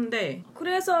복잡한데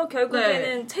그래서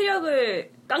결국에는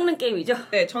체력을 깎는 게임이죠.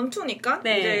 네, 전투니까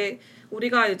네. 이제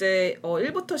우리가 이제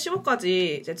 1부터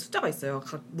 15까지 이제 숫자가 있어요.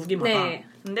 각 무기마다. 네.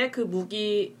 근데 그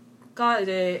무기가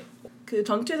이제 그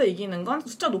전투에서 이기는 건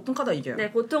숫자 높은 카드가 이겨요. 네,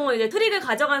 보통은 이제 트릭을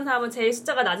가져간 사람은 제일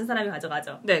숫자가 낮은 사람이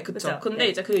가져가죠. 네, 그쵸. 그쵸? 근데 네.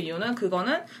 이제 그 이유는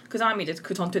그거는 그 사람이 이제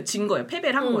그 전투에 진 거예요.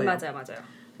 패배를 한 거예요. 맞아요.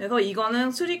 그래서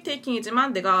이거는 트릭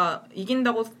테이킹이지만 내가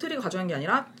이긴다고 트릭을 가져간 게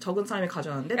아니라 적은 사람이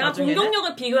가져왔는데 약간 나중에는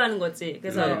공격력을 비교하는 거지.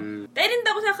 그래서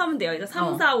때린다고 생각하면 돼요. 그러니까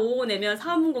 3, 4, 5 내면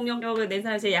 3 공격력을 낸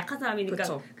사람이 제일 약한 사람이니까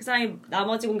그쵸. 그 사람이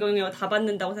나머지 공격력을 다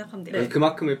받는다고 생각하면 돼요. 네.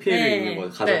 그만큼의 피해를 네. 입는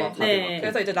거죠. 가져가. 네.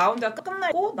 그래서 이제 라운드가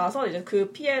끝나고 나서 이제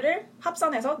그 피해를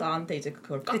합산해서 나한테 이제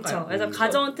그걸 깎아요. 그쵸. 그래서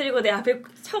가져온 트릭을 내 앞에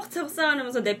척척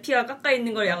쌓아놓으면서 내 피가 깎아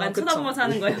있는 걸 약간 그쵸. 쳐다보면서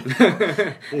하는 거예요.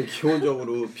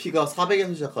 기본적으로 피가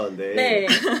 400에서 시작하는데 네.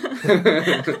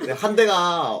 한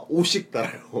대가 50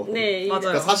 달아요. 네. 맞아요.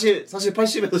 그러니까 사실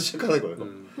 80에서 시작하는 거예요.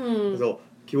 그래서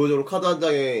기본적으로 카드 한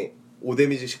장에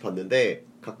 5데미지씩 받는데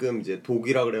가끔 이제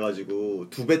독이라 그래가지고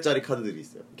 2배짜리 카드들이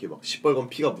있어요. 이렇게 막 시뻘건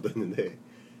피가 묻어있는데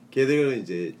걔들은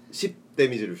이제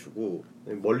 10데미지를 주고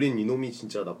멀린 이놈이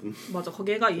진짜 나쁜. 맞아.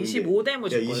 거기가 25댐을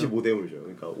줄 거예요. 25댐을 줘요.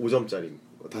 그러니까 5점짜리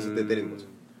 5대 때리는 거죠.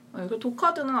 네, 그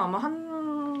독카드는 아마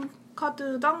한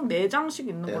카드당 4장씩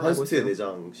있는 네, 걸로 한 알고 스트에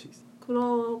있어요. 4장씩 있어요.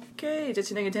 그렇게 이제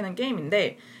진행이 되는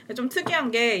게임인데 좀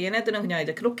특이한 게 얘네들은 그냥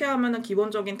이제 그렇게 하면은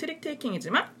기본적인 트릭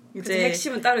테이킹이지만 이제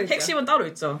핵심은 따로 있죠. 핵심은 따로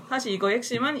있죠. 사실 이거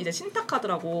핵심은 이제 신탁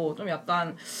카드라고 좀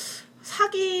약간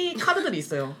사기 카드들이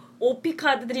있어요. OP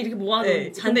카드들이 이렇게 모아놓은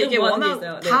네, 잔뜩 근데 이게 모아놓은 게 워낙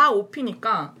있어요. 네. 다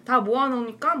OP니까 다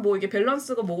모아놓으니까 뭐 이게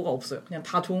밸런스가 뭐가 없어요. 그냥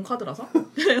다 좋은 카드라서.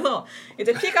 그래서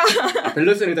이제 피가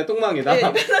밸런스는 일단 똥망이다.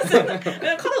 네, 밸런스는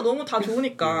그냥 카드가 너무 다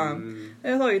좋으니까.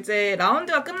 그래서 이제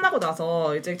라운드가 끝나고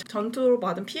나서 이제 전투로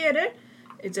받은 피해를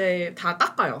이제 다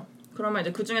깎아요. 그러면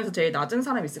이제 그 중에서 제일 낮은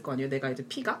사람이 있을 거 아니에요. 내가 이제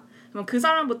피가. 그럼 그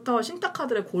사람부터 신탁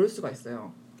카드를 고를 수가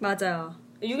있어요. 맞아요.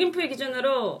 6인풀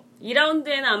기준으로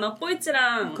 2라운드에는 아마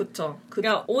꼴찌랑 그쵸.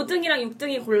 그러니까 5등이랑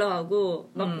 6등이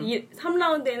골라가고 막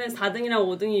 3라운드에는 4등이랑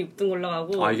 5등이 6등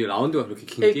올라가고 아 이게 라운드가 그렇게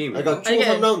긴 게임이에요? 그러니까 총 이게-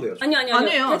 3라운드예요.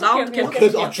 아니에요. 라운드 계속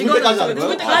그래서 죽을 때까지 하는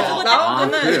거예요? 가지고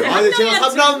라운드는 그래요? 아니 제가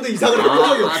 3라운드 이상을 해본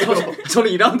적이 없어요.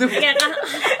 저는 2라운드 이게 약간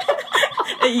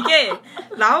이게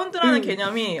라운드라는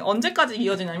개념이 언제까지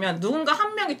이어지냐면 누군가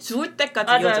한 명이 죽을 때까지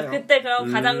맞아요. 이어져요. 그때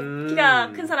그럼 가장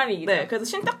피가 큰 사람이 이기죠. 네, 그래서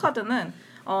신탁 카드는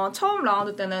처음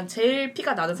라운드 때는 제일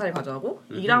피가 낮은 사람이 가져가고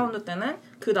 2라운드 때는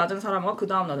그 낮은 사람과 그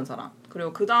다음 낮은 사람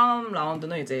그리고 그 다음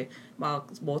라운드는 이제 막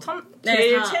뭐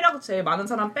제일 다. 체력 제일 많은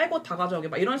사람 빼고 다 가져오게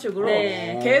막 이런 식으로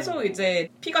네. 계속 이제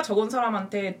피가 적은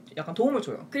사람한테 약간 도움을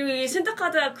줘요. 그리고 이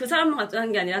신탁카드가 그 사람만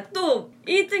가져가는 게 아니라 또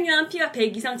 1등이랑 피가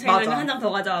 100 이상 차이 나면 한 장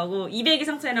더 가져가고 200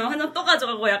 이상 차이 나면 한 장 또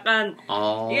가져가고 약간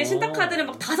이게 신탁카드를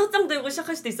막 5장 들고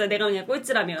시작할 수도 있어요. 내가 그냥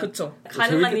꼴찌라면. 그쵸.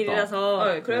 가능한 재밌겠다. 일이라서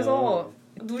네, 그래서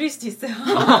누릴 수도 있어요.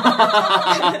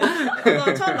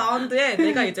 그래서 첫 라운드에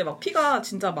내가 이제 막 피가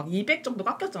진짜 막 200 정도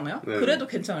깎였잖아요. 네. 그래도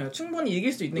괜찮아요. 충분히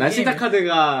이길 수 있는 난 게임. 신탁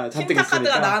카드가 잔뜩 신탁 있으니까.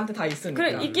 카드가 나한테 다 있으니까.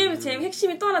 그래 이 게임 제일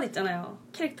핵심이 또 하나 있잖아요.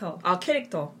 캐릭터. 아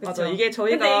캐릭터. 그쵸? 맞아. 이게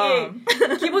저희가 근데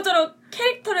이게 기본적으로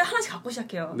캐릭터를 하나씩 갖고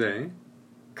시작해요. 네.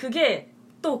 그게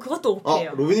또 그것도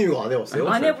오피예요. 로비님 이거 안 해봤어요?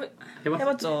 안 해보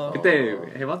해봤죠. 그때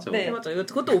해봤죠. 네. 해봤죠. 이거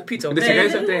그것도 오피죠. 근데 네. 제가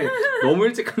했을 때 너무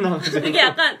일찍 끝나가지고. 이게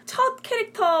약간 첫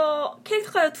캐릭터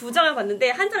카드 2장을 봤는데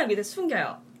한 장을 밑에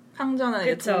숨겨요. 상자는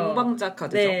이제 그쵸. 동방자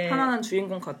카드죠. 네. 하나는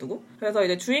주인공 카드고. 그래서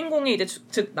이제 주인공이 이제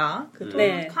즉 나,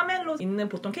 네. 카멜로 있는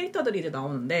보통 캐릭터들이 이제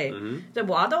나오는데 음. 이제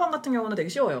뭐 아더왕 같은 경우는 되게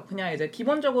쉬워요. 그냥 이제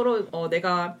기본적으로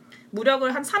내가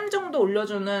무력을 한 3 정도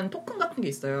올려주는 토큰 같은 게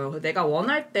있어요. 그래서 내가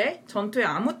원할 때 전투에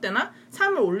아무 때나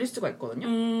 3을 올릴 수가 있거든요.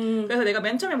 그래서 내가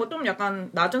맨 처음에 뭐 좀 약간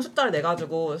낮은 숫자를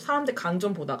내가지고 사람들 간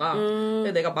좀 보다가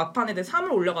내가 막판에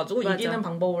 3을 올려가지고 맞아. 이기는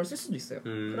방법을 쓸 수도 있어요.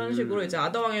 그런 식으로 이제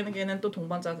아더왕에게는 또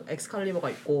동반자 엑스칼리버가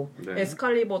있고 네.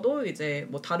 엑스칼리버도 이제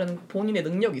뭐 다른 본인의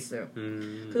능력이 있어요.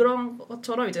 그런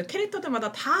것처럼 이제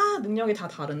캐릭터들마다 다 능력이 다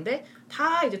다른데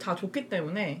다 이제 다 좋기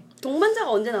때문에 동반자가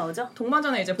언제 나오죠?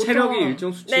 동반자는 이제 보통 체력이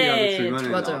일정 수치가 네, 줄만에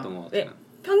맞아요. 나왔던 것 같아요. 네.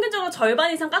 평균적으로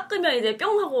절반 이상 깎으면 이제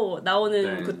뿅 하고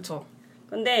나오는 네. 그쵸.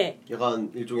 건데 약간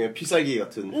일종의 필살기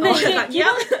같은. 근데 이게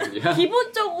약이야?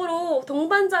 기본적으로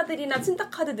동반자들이나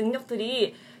신탁카드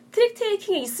능력들이 트릭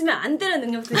테이킹에 있으면 안 되는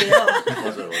능력들이에요.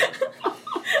 맞아요.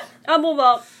 아 뭐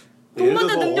막 예를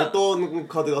동반자 들어서 능력 어떤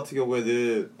카드 같은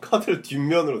경우에는 카드를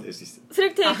뒷면으로 댈 수 있어요.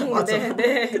 트릭 테이킹인데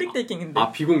네. 트릭 테이킹인데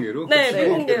아 비공개로? 네, 네.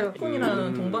 비공개로.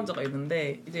 폰이라는 동반자가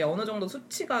있는데 이제 어느 정도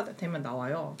수치가 되면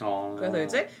나와요. 어. 그래서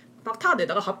이제 막 다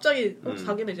내다가 갑자기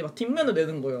자기는 이제 막 뒷면을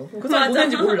내는 거예요. 그 사람 맞아.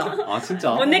 뭐는지 몰라. 아 진짜?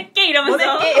 뭐 낼게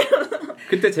이러면서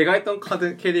그때 제가 했던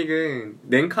캐릭은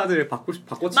냉 카드를 바꿔치기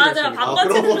맞아요. 했습니다. 그런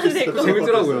바꿔치는 것도 것도 있어요. 있고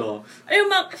재밌더라고요. 아니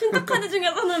막 신탁카드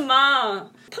중에서는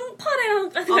막 팡파레라는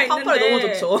카드가 있는데 팡팔 너무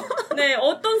좋죠. 네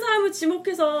어떤 사람을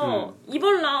지목해서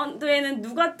이번 라운드에는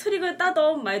누가 트릭을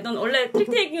따던 말던 원래 트릭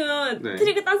테이킹은 네.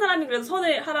 트릭을 딴 사람이 그래서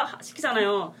선을 하라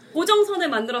시키잖아요. 고정선을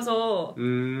만들어서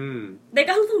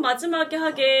내가 항상 마지막에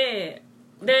하게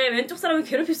내 왼쪽 사람을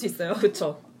괴롭힐 수 있어요.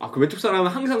 그쵸. 아 그 왼쪽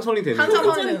사람은 항상 선이 되는 항상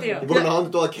거예요? 선이 되는 돼요. 이번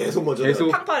라운드 동안 계속 먼저 계속.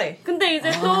 해요. 팡팔해. 근데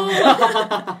이제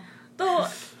또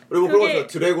그리고 그게- 그런 거 있어요.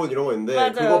 드래곤 이런 거 있는데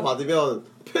맞아요. 그거 받으면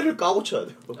패를 까고 쳐야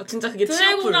돼요. 진짜 그게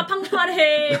치아풀. 드래곤과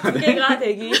팡파레 두 개가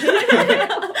되기.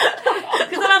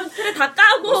 그 사람 틀에 다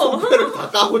까고. 패를 다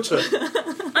까고 쳐야 돼요.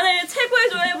 아니 최고의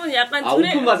조합은 약간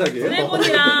오픈 바닥이에요?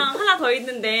 드래곤이랑 하나 더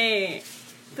있는데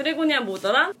드래곤이랑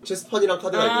뭐더라? 체스판이랑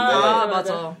카드가 아, 있는데 아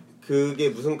맞아. 그게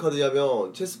무슨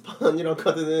카드냐면 체스판이랑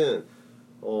카드는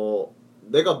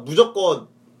내가 무조건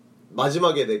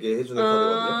마지막에 내게 해주는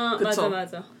카드거든요. 그쵸.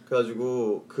 맞아.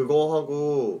 그래가지고 그거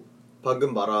하고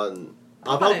방금 말한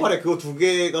팡팔에. 팡팔에 그거 두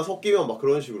개가 섞이면 막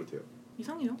그런 식으로 돼요.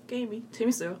 이상해요 게임이.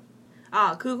 재밌어요.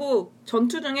 아 그리고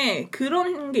전투 중에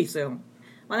그런 게 있어요.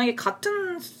 만약에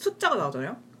같은 숫자가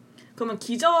나오잖아요. 그러면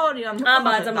기절이라는 효과가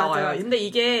맞아, 나와요. 맞아. 근데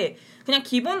이게 그냥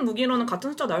기본 무기로는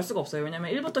같은 숫자가 나올 수가 없어요.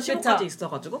 왜냐면 1부터 15까지 그쵸.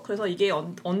 있어가지고. 그래서 이게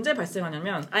언제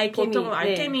발생하냐면 알케미, 보통은 네.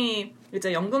 알케미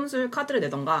이제 연금술 카드를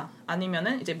내던가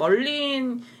아니면은 이제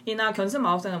멀린이나 견습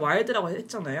마법사는 와일드라고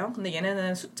했잖아요. 근데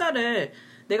얘네는 숫자를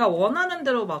내가 원하는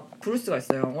대로 막 부를 수가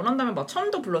있어요. 원한다면 막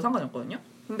 1000도 불러 상관이 없거든요.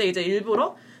 근데 이제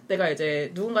일부러 내가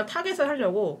이제 누군가 타겟을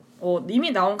하려고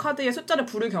이미 나온 카드의 숫자를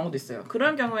부를 경우도 있어요.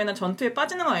 그런 경우에는 전투에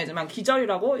빠지는 건 아니지만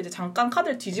기절이라고 이제 잠깐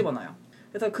카드를 뒤집어놔요.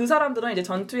 그래서 그 사람들은 이제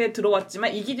전투에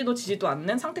들어왔지만 이기지도 지지도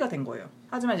않는 상태가 된 거예요.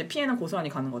 하지만 이제 피해는 고스란히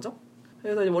가는 거죠.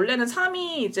 그래서 이제 원래는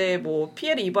 3이 이제 뭐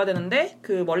피해를 입어야 되는데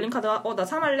그 멀린 카드가 나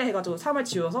 3 할래 해가지고 3을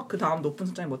지워서 그 다음 높은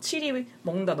숫자에 뭐 7이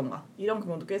먹는다던가 이런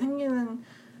경우도 꽤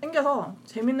생겨서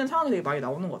재밌는 상황이 되게 많이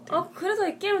나오는 것 같아요. 그래서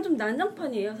이 게임은 좀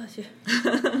난장판이에요 사실.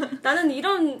 나는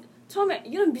처음에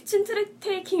이런 미친 트릭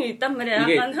테이킹이 있단 말이야.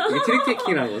 이게 약간. 트릭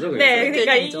테이킹이라는 거죠? 네, 그래서?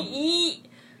 그러니까 테이킹이죠. 이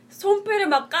손패를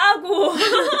막 까고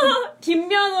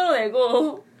뒷면으로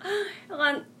내고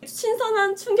약간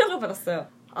신선한 충격을 받았어요.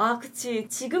 아, 그치.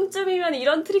 지금쯤이면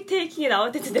이런 트릭 테이킹이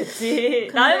나올 때쯤 됐지.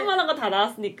 나올 만한 거 다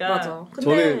나왔으니까. 맞아.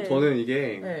 근데 저는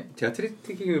이게 네. 제가 트릭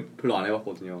테이킹을 별로 안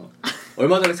해봤거든요.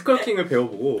 얼마 전에 스컬킹을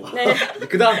배워보고 네.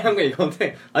 그 다음에 한 게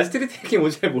이건데 아직 트릭 테이킹이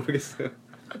뭔지 잘 모르겠어요.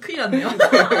 큰일 났네요.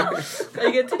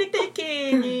 이게 트릭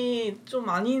테이킹이 좀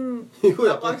아닌 이거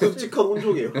약간 끔찍한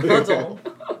혼종이에요. 맞아.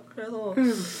 그래서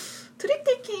트릭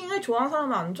테이킹을 좋아하는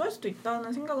사람은 안 좋아할 수도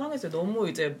있다는 생각을 하게 됐어요. 너무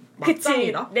이제 그치.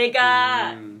 막장이라.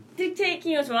 내가 트릭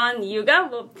테이킹을 좋아하는 이유가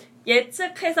뭐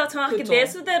예측해서 정확히 그쵸. 내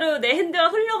수대로 내 핸드가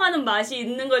흘러가는 맛이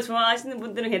있는 걸 좋아하시는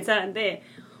분들은 괜찮은데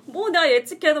뭐 내가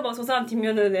예측해서 막 저 사람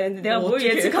뒷면은 내가 뭘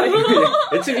어떻게 예측하고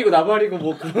예측이고 나발이고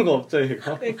뭐 그런 거 없죠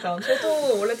이거. 그러니까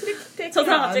저도 원래 트릭 테이킹 저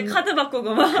사람 갑자기 카드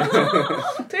바꾸고 막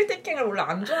트릭 테이킹을 원래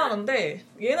안 좋아하는데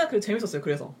얘는 그 재밌었어요.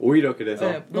 그래서 오히려 그래서.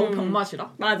 네, 너무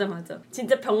병맛이라. 맞아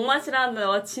진짜 병맛이라는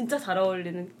데와 진짜 잘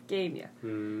어울리는 게임이야.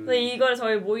 그래서 이걸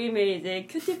저희 모임에 이제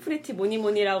큐티 프리티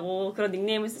뭐니뭐니라고 그런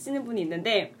닉네임을 쓰시는 분이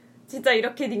있는데 진짜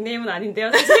이렇게 닉네임은 아닌데요.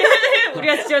 사실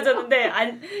우리가 지어줬는데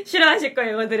안 싫어하실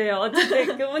거예요, 이거들이요.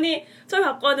 어쨌든 그분이 처음에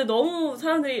갖고 왔는데 너무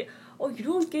사람들이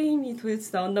이런 게임이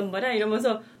도대체 나온단 말이야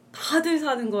이러면서 다들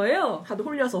사는 거예요. 다들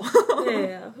홀려서.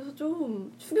 네, 그래서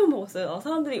좀 충격 먹었어요.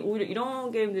 사람들이 오히려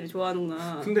이런 게임들을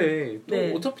좋아하는구나. 근데 또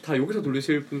네. 어차피 다 여기서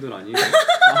돌리실 분들 아니에요?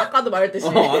 아까도 말했듯이.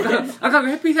 아까 그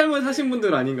해피셀몬 사신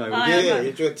분들 아닌가요? 아, 이게 약간.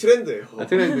 일종의 트렌드예요.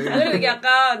 트렌드. 그리고 이게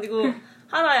약간 그리고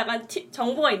하나 약간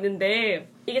정보가 있는데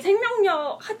이게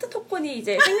생명력 하트 토큰이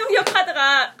이제 생명력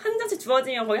카드가 한 장씩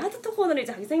주어지면 거기 하트 토큰으로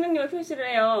이제 자기 생명력을 표시를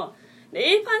해요.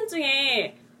 근데 1판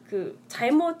중에 그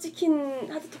잘못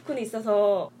찍힌 하트 토큰이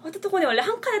있어서 하트 토큰이 원래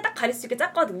한 칸에 딱 가릴 수 있게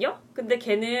작거든요. 근데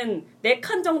걔는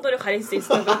 4칸 정도를 가릴 수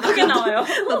있어요. 크게 나와요.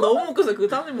 나 너무 웃겨서 그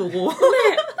사진 보고.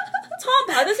 근데 처음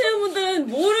받으시는 분들은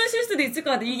모르실 수도 있을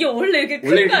것 같아요. 이게 원래 이렇게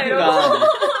원래 큰가 이러고.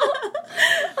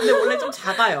 근데 원래 좀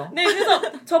작아요. 네, 그래서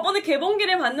저번에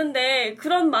개봉기를 봤는데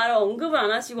그런 말을 언급을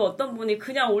안 하시고 어떤 분이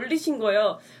그냥 올리신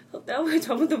거예요. 내가 왜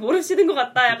저분도 모르시는 것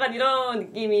같다. 약간 이런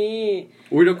느낌이.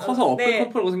 오히려 커서 어플 네.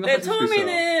 커플라고 생각하실 수도 있어요.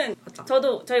 처음에는 맞아.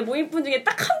 저도 저희 모임분 중에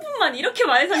딱 한 분만 이렇게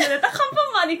많이 샀는데 딱 한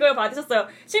분만이 그걸 받으셨어요.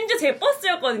 심지어 제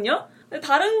버스였거든요. 근데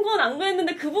다른 건 안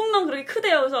그랬는데 그분만 그렇게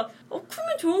크대요. 그래서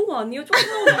크면 좋은 거 아니에요?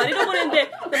 조금 가리려고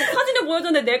그랬는데 사진을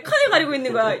보여줬는데 4칸을 가리고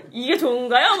있는 거야. 이게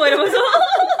좋은가요? 뭐 이러면서.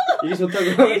 이게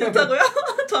좋다고요? 이게 좋다고요?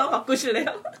 저랑 바꾸실래요?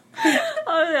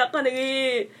 약간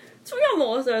되게 충격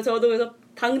먹었어요. 저도 그래서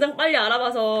당장 빨리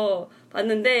알아봐서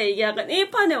봤는데 이게 약간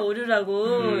 1판의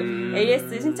오류라고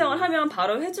AS 신청을 하면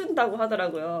바로 해준다고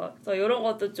하더라고요. 그래서 이런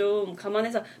것도 좀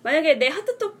감안해서 만약에 내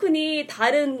하트 토큰이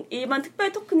다른 일반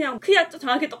특별 토큰이랑 크기가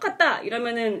정확히 똑같다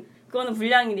이러면은 그거는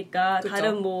불량이니까 그쵸.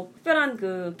 다른 뭐 특별한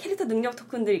그 캐릭터 능력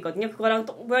토큰들이 있거든요. 그거랑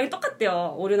모양이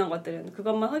똑같대요. 오류난 것들은.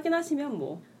 그것만 확인하시면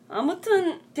뭐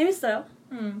아무튼 재밌어요.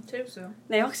 재밌어요.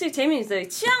 네, 확실히 재미있어요.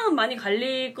 취향은 많이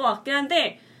갈릴 것 같긴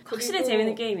한데 확실히 그리고,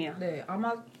 재밌는 게임이에요. 네,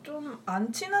 아마 좀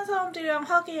안 친한 사람들이랑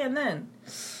하기에는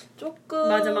조금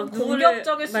맞아, 막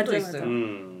공격적일 수도 맞아, 있어요.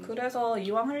 맞아. 그래서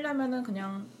이왕 하려면은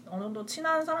그냥 어느 정도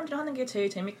친한 사람들이 하는 게 제일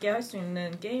재밌게 할 수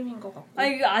있는 게임인 것 같고. 아,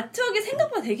 이거 아트웍이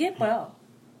생각보다 되게 예뻐요.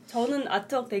 저는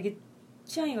아트웍 되게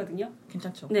취향이거든요.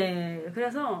 괜찮죠? 네,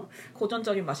 그래서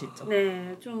고전적인 맛이 있죠.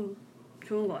 네, 좀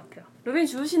좋은 것 같아요. 로빈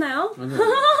주우시나요? 아니요.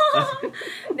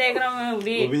 네, 그러면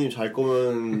우리 로비님 잘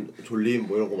거면 졸림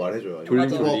뭐 이런 거 말해줘요. 졸림,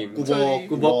 맞아. 졸림. 꾸벅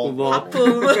꾸벅.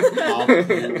 아픔.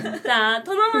 자,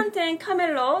 토너먼트 앤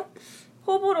카멜롯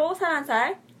호불호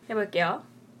살한살 해볼게요.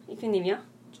 이큐님이요?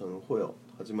 저는 호요.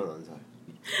 하지만 안 사요.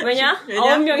 왜냐?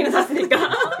 왜냐? 9명이나 샀으니까.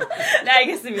 네,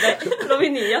 알겠습니다.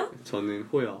 로빈님이요? 저는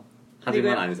호요.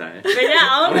 하지만 안 살.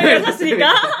 왜냐? 9명이나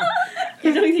샀으니까.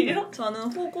 계정님이요? 저는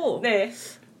호고. 네.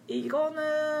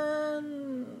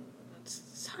 이거는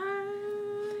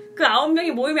그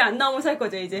 9명이 모임에 안 나오면 살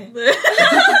거죠, 이제.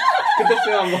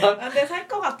 그때 한번. 근데 살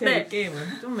것 같아요. 네. 이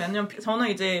게임은. 좀 왜냐면 저는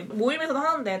이제 모임에서도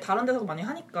하는데 다른 데서도 많이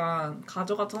하니까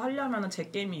가져가서 하려면 제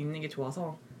게임이 있는 게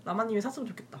좋아서 라마님이 샀으면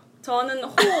좋겠다. 저는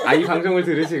호, 이 방송을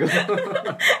들으시고.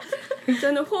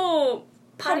 저는 호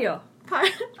 8이요. 8?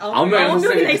 9명이나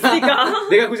 9명이나 있으니까.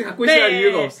 내가 굳이 갖고 있어야 할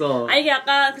이유가 없어. 아, 이게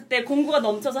약간 그때 공구가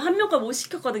넘쳐서 한 명 거 못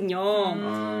시켰거든요.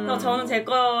 그래서 저는 제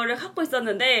거를 갖고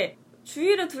있었는데,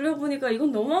 주위를 둘러보니까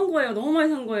이건 너무한 거예요. 너무 많이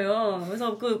산 거예요.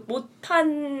 그래서 그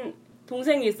못한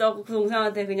동생이 있었고 그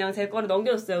동생한테 그냥 제 거를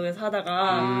넘겨줬어요. 그래서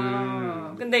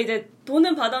사다가. 근데 이제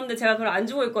돈은 받았는데 제가 그걸 안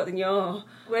주고 있거든요.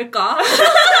 왜일까?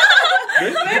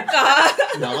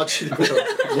 양아치네요.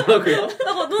 뭐라고요?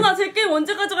 그래서 누나 제 게임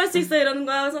언제 가져갈 수 있어? 이러는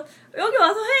거야. 그래서 여기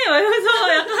와서 해요. 이러면서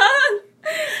약간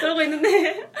그러고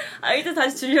있는데 이제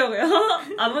다시 주려고요.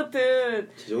 아무튼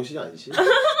제정신이 아니시?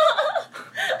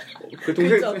 그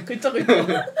동생. 글쩍.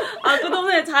 아, 그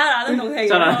동생 잘 아는 동생이에요.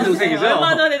 잘 아는 동생이죠? 네,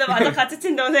 얼마 전에도 맞아 같이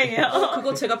친 동생이에요.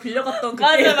 그거 제가 빌려갔던 그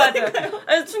맞아.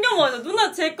 아니, 충격 먹었어.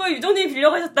 누나 제 거 유정님이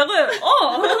빌려가셨다고요?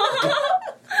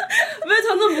 왜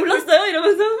저는 몰랐어요?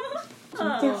 이러면서.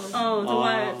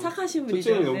 정말 착하신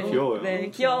분이죠. 첫째는 너무 귀여워요. 네,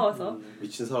 귀여워서.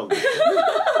 미친 사람들.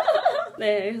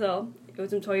 네, 그래서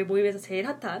요즘 저희 모임에서 제일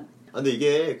핫한. 근데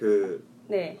이게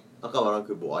네. 아까 말한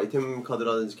그 뭐 아이템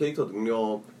카드라든지 캐릭터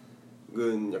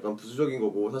능력은 약간 부수적인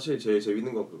거고 사실 제일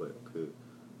재밌는 건 그거예요.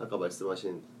 아까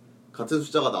말씀하신 같은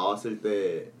숫자가 나왔을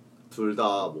때 둘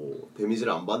다 뭐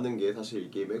데미지를 안 받는 게 사실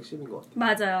이 게임의 핵심인 것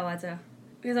같아요. 맞아요.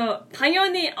 그래서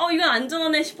당연히 이건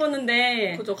안전하네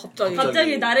싶었는데 그죠,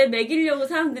 갑자기 나를 매기려고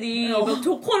사람들이 막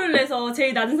조커를 내서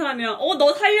제일 낮은 사람이랑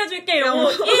너 살려줄게 이러고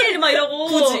 1 막 이러고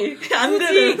굳이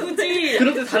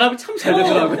그럴 때 사람이 참 잘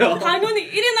되더라고요.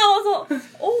 당연히 1이 나와서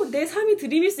내 삶이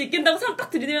드림일 수 있겠다고 사람 딱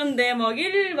들이대는데 막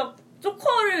 1 막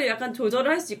조커를 약간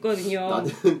조절을 할 수 있거든요.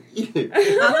 나는 1.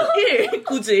 나는 1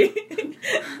 굳이.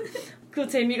 그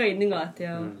재미가 있는 것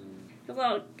같아요.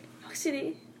 그래서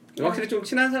확실히 좀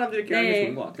친한 사람들끼리 하는 게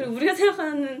좋은 것 같아요. 그리고 우리가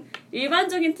생각하는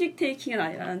일반적인 트릭 테이킹은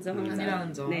아니라는 점 항상.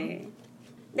 아니라는 점.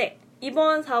 네.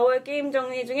 이번 4월 게임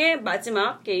정리 중에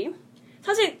마지막 게임.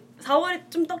 사실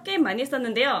 4월에 좀 더 게임 많이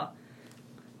했었는데요.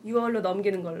 6월로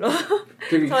넘기는 걸로.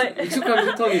 되게 익숙한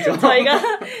패턴이죠. 저희가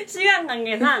시간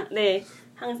관계상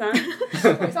항상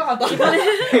이상하다.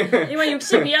 이번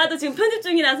 62화도 지금 편집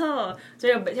중이라서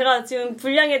제가 지금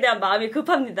분량에 대한 마음이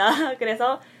급합니다.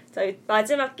 그래서 저희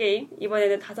마지막 게임,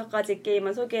 이번에는 5가지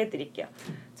게임만 소개해드릴게요.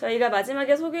 저희가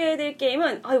마지막에 소개해드릴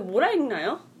게임은 뭐라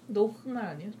읽나요? 노흐말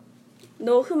아니에요?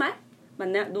 노흐말?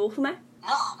 맞나요? 노흐말?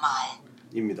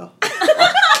 입니다.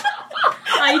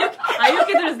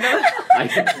 이렇게 들렸어요?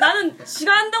 나는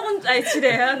지가 한다고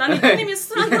지래. 나는 이님이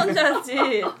술 한다는 줄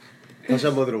알았지. 다시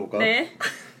한번 들어볼까요? 네.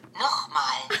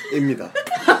 입니다.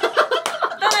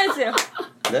 따라해주세요.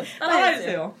 네?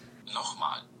 따라해주세요.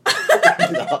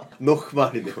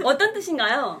 노흐말이네요. 어떤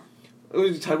뜻인가요?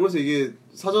 잘 모르겠어. 이게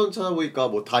사전 찾아보니까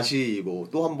뭐 다시 뭐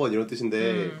또 한 번 이런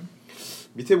뜻인데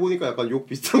밑에 보니까 약간 욕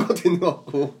비슷한 것도 있는 것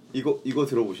같고 이거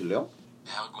들어보실래요?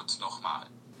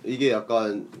 이게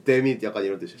약간 데밋 약간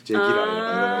이런 뜻이에요. 제기라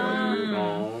약간 이런 거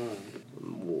가지고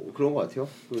뭐 그런 것 같아요.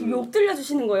 욕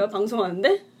들려주시는 거예요?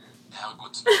 방송하는데?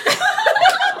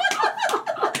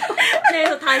 네,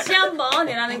 그래서 다시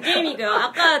한번이라는 게임이고요.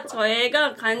 아까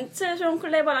저희가 간츠 쇼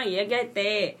클레버랑 이야기할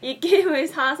때 이 게임을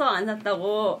사서 안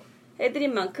샀다고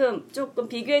해드린 만큼 조금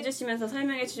비교해주시면서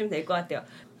설명해주시면 될 것 같아요.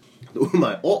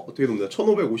 노말 되게 높네요.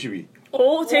 1552.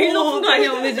 오, 제일 높은 거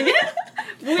아니야, 오늘 중에?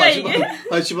 뭐야, 이게?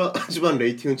 하지만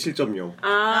레이팅은 7.0.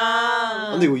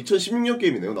 근데 이거 2016년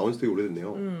게임이네요. 나온 지 되게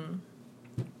오래됐네요.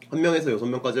 1명에서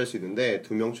 6명까지 할 수 있는데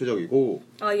 2명 최적이고.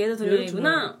 얘도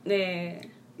 2명이구나. 네.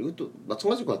 이것도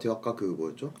마찬가지일 것 같아요. 아까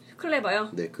뭐였죠?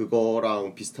 클레버요? 네,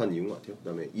 그거랑 비슷한 이유인 것 같아요. 그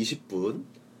다음에 20분.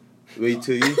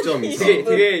 웨이트 1.2.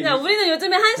 되게 야, 우리는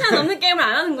요즘에 1시간 넘는 게임을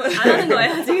안 하는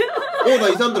거예요, 지금? 나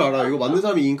이 사람들 알아요. 이거 만든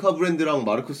사람이 인카 브랜드랑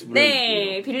마르쿠스 브랜드.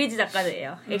 네, 빌리지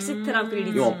작가들이에요. 엑시트랑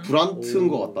빌리지. 이거 브란트인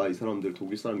것 같다. 이 사람들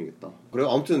독일 사람이겠다. 그래요?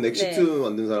 아무튼 엑시트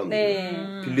만든 사람들.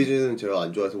 네. 빌리지는 제가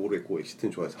안 좋아해서 모르겠고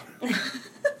엑시트는 좋아해서.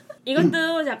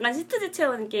 이것도 약간 시트지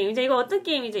채우는 게임이죠. 이거 어떤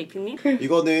게임이죠, 이피님?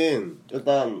 이거는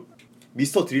일단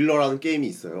미스터 드릴러라는 게임이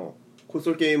있어요.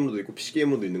 콘솔 게임으로도 있고 PC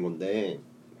게임으로도 있는 건데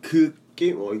그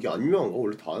게임 이게 안 유명한 거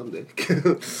원래 다 아는데.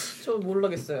 저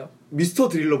모르겠어요. 미스터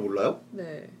드릴러 몰라요?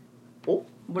 네.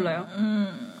 몰라요.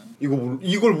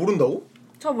 이걸 모른다고?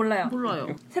 저 몰라요.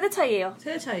 세대 차이예요.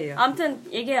 세대 차이예요. 아무튼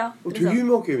얘기해요. 되게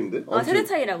유명한 게임인데? 세대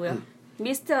차이라고요.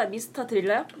 미스터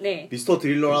드릴러요? 네. 미스터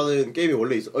드릴러라는 게임이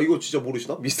원래 있어. 이거 진짜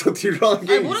모르시나? 미스터 드릴러라는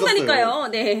게임이 모른다니까요.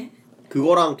 있었어요. 네.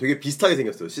 그거랑 되게 비슷하게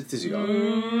생겼어요. 시트지가.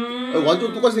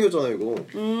 완전 똑같이 생겼잖아요, 이거.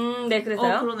 네,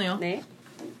 그래서요. 그러네요. 네.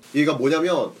 얘가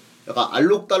뭐냐면 약간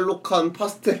알록달록한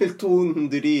파스텔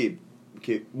톤들이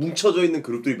이렇게 뭉쳐져 있는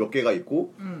그룹들이 몇 개가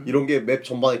있고 이런 게 맵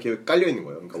전반에 이렇게 깔려 있는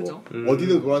거예요. 그러니까 뭐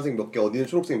어디는 노란색 몇 개, 어디는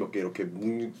초록색 몇 개 이렇게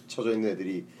뭉쳐져 있는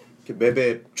애들이 이렇게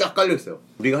맵에 쫙 깔려 있어요.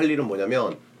 우리가 할 일은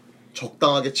뭐냐면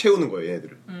적당하게 채우는 거예요,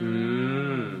 얘네들을.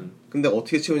 근데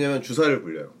어떻게 채우냐면 주사위를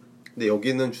굴려요. 근데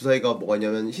여기는 주사위가 뭐가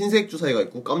있냐면 흰색 주사위가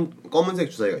있고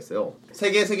검은색 주사위가 있어요.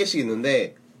 3개씩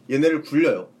있는데 얘네를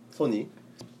굴려요, 선이.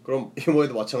 그럼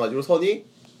이번에도 마찬가지로 선이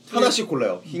하나씩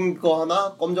골라요. 흰 거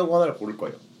하나, 검정 거 하나를 고를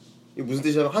거예요. 이게 무슨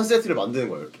뜻이냐면 한 세트를 만드는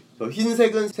거예요, 이렇게.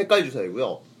 흰색은 색깔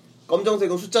주사위고요.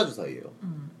 검정색은 숫자 주사위예요.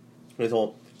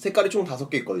 그래서 색깔이 총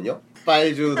 5개 있거든요.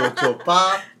 빨주,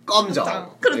 노초파,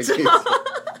 검정. 그렇죠. 이렇게 있어요.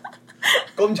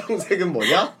 검정색은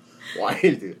뭐냐?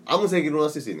 와일드. 아무 색으로나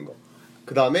쓸 수 있는 거.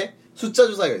 그 다음에 숫자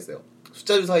주사위가 있어요.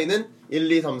 숫자 주사위는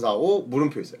 1, 2, 3, 4, 5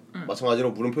 물음표 있어요.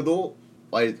 마찬가지로 물음표도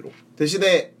와일드로.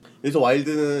 대신에 여기서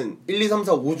와일드는 1, 2, 3,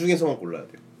 4, 5 중에서만 골라야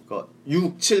돼요. 그러니까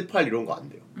 6, 7, 8 이런 거 안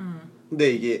돼요.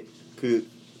 근데 이게 그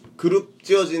그룹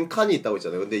지어진 칸이 있다고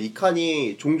했잖아요. 근데 이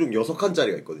칸이 종종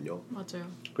 6칸짜리가 있거든요. 맞아요.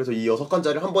 그래서 이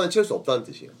 6칸짜리를 한 번에 채울 수 없다는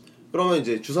뜻이에요. 그러면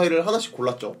이제 주사위를 하나씩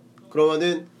골랐죠.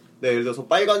 그러면은 내가 예를 들어서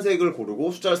빨간색을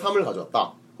고르고 숫자를 3을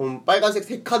가져왔다. 그럼 빨간색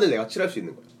 3칸을 내가 칠할 수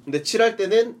있는 거예요. 근데 칠할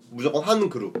때는 무조건 한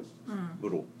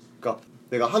그룹으로. 그러니까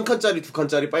내가 한 칸짜리,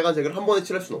 2칸짜리 빨간색을 한 번에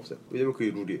칠할 수는 없어요. 왜냐면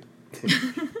그게 룰이에요.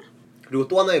 그리고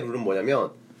또 하나의 룰은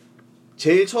뭐냐면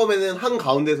제일 처음에는 한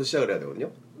가운데에서 시작을 해야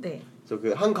되거든요. 네. 그래서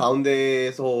그 한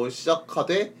가운데에서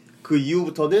시작하되 그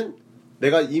이후부터는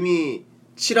내가 이미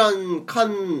칠한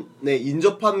칸에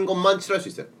인접한 것만 칠할 수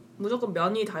있어요. 무조건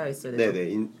면이 닿여 있어야 돼요.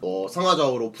 네네.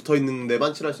 상하좌우로 붙어있는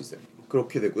데만 칠할 수 있어요.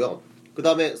 그렇게 되고요. 그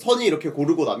다음에 선이 이렇게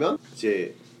고르고 나면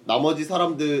이제 나머지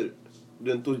사람들은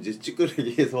또 이제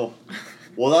찌끄레기에서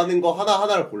원하는 거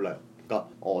하나하나를 골라요. 그러니까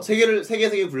세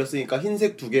개 굴렸으니까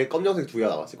흰색 2개, 검정색 2개가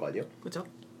남았을 거 아니에요? 그죠?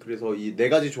 그래서 이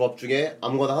 4가지 조합 중에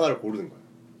아무거나 하나를 고르는 거예요.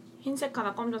 흰색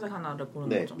하나, 검정색 하나를 고르는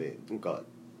네, 거죠. 네. 그러니까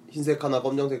흰색 하나,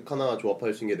 검정색 하나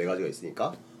조합할 수 있는 게 4가지가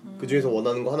있으니까 그 중에서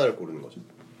원하는 거 하나를 고르는 거죠.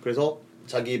 그래서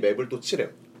자기 맵을 또 칠해요.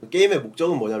 게임의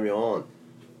목적은 뭐냐면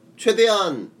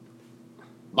최대한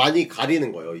많이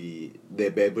가리는 거예요. 이 내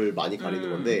맵을 많이 가리는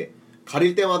건데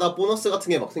가릴 때마다 보너스 같은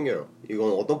게 막 생겨요.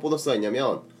 이건 어떤 보너스가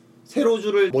있냐면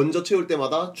세로줄을 먼저 채울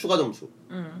때마다 추가 점수.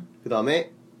 그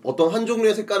다음에 어떤 한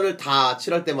종류의 색깔을 다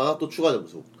칠할 때마다 또 추가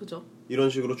점수. 그죠? 이런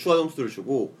식으로 추가 점수를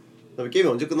주고 그다음에 게임이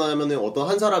언제 끝나냐면은 어떤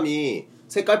한 사람이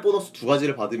색깔 보너스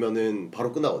 2가지를 받으면은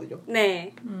바로 끝나거든요.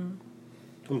 네.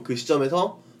 그럼 그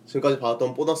시점에서 지금까지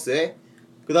받았던 보너스에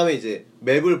그 다음에 이제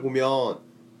맵을 보면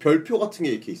별표 같은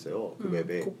게 이렇게 있어요. 그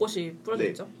맵에. 곳곳이 뿌려져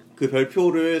있죠. 그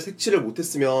별표를 색칠을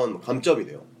못했으면 감점이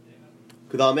돼요.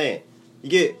 그 다음에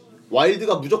이게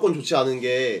와일드가 무조건 좋지 않은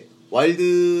게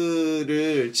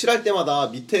와일드를 칠할 때마다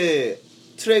밑에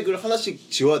트랙을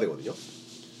하나씩 지워야 되거든요.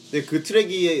 근데 그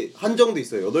트랙이 한정돼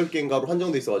있어요. 8개인가로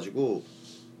한정돼 있어가지고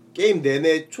게임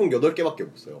내내 총 8개밖에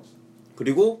못 써요.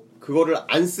 그리고 그거를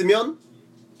안 쓰면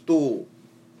또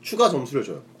추가 점수를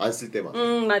줘요. 안 쓸 때만.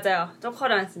 맞아요.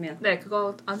 저커를 안 쓰면. 네,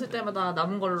 그거 안 쓸 때마다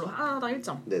남은 걸로 하나당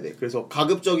 1점. 네네. 그래서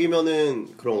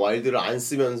가급적이면은 그런 와일드를 안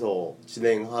쓰면서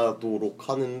진행하도록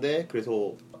하는데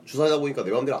그래서 주사하다 보니까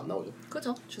내 맘대로 안 나오죠.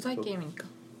 그죠? 주사위 게임이니까.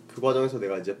 그 과정에서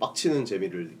내가 이제 빡치는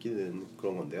재미를 느끼는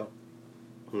그런 건데요.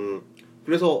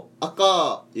 그래서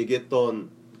아까 얘기했던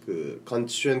그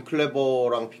간츠 앤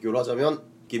클레버랑 비교를 하자면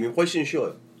게임이 훨씬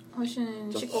쉬워요.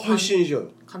 훨씬 쉽고 훨씬 쉬워요.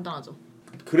 간단하죠.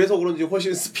 그래서 그런지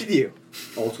훨씬 스피디해요.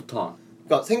 좋다.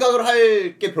 그러니까 생각을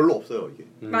할 게 별로 없어요, 이게.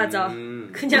 맞아.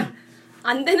 그냥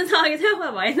안 되는 상황이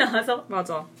생각보다 많이 나와서.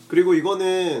 맞아. 그리고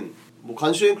이거는 뭐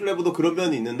간츠 앤 클레버도 그런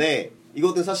면이 있는데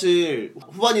이것은 사실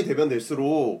후반이 되면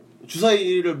될수록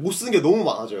주사위를 못 쓰는 게 너무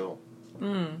많아져요.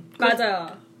 맞아요.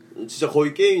 진짜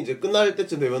거의 게임 이제 끝날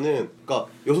때쯤 되면은 그러니까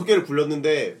 6개를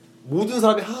굴렸는데 모든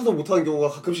사람이 하나도 못하는 경우가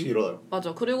가끔씩 일어나요.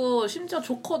 맞아. 그리고 심지어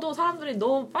조커도 사람들이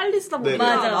너무 빨리 쓰다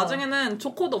보니까 맞아. 나중에는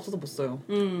조커도 없어서 못 써요.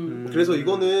 그래서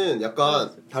이거는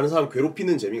약간 다른 사람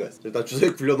괴롭히는 재미가 있어요. 일단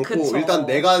주사위 굴려놓고 그쵸. 일단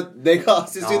내가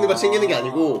쓸 수 있는 거 챙기는 게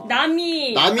아니고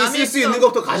남이 쓸 수 있는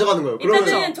것부터 가져가는 거예요. 일단은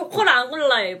그러면 조커를 안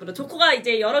골라요. 일부러. 조커가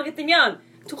이제 여러 개 뜨면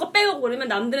조커 빼고 고르면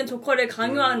남들은 조커를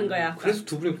강요하는 거야. 그래서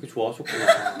두 분이 그렇게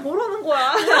좋아하셨구나. 뭐라는 거야?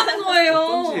 하는 거예요.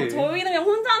 어쩐지. 저희는 그냥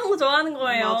혼자 하는 거 좋아하는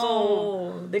거예요.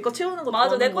 맞아. 내 거 채우는 거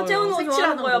맞아. 내 거 채우는 거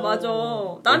좋아하는 거야. 거. 맞아.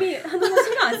 남이 하는 거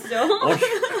신경 안 쓰죠.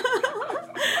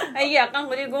 이게 약간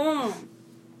그리고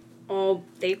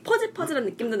되게 퍼즐한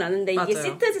느낌도 나는데 이게 맞아요.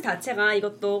 시트지 자체가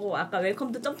이것도 아까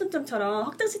웰컴 투 점점점처럼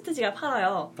확장 시트지가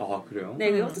팔아요. 아 그래요?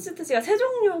 네, 그 확장 시트지가 세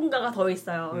종류인가가 더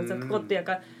있어요. 그래서 그것도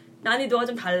약간 난이도가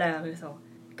좀 달라요.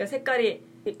 그러니까 색깔이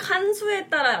칸수에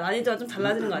따라 난이도가 좀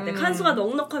달라지는 것 같아요. 칸수가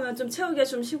넉넉하면 좀 채우기가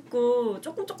좀 쉽고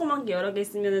조그만 게 여러 개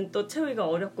있으면 또 채우기가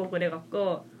어렵고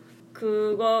그래갖고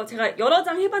그거 제가 여러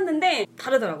장 해봤는데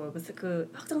다르더라고요. 그래서 그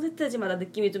확장 세트지마다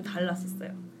느낌이 좀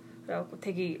달랐었어요. 그래갖고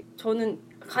되게 저는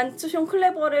간츠숑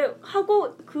클레버를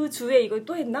하고 그 주에 이걸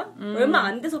또 했나? 얼마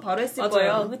안 돼서 바로 했을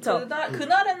거예요. 그쵸?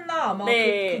 그날 했나 아마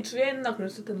네. 그 주에 했나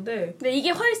그랬을 텐데. 근데 이게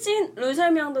훨씬 룰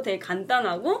설명도 되게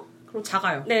간단하고 그리고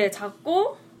작아요. 네,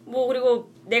 작고 뭐 그리고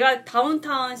내가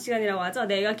다운타운 시간이라고 하죠.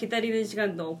 내가 기다리는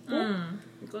시간도 없고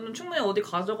이거는 충분히 어디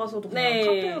가져가서도 그냥 네.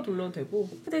 카페로 돌려도 되고.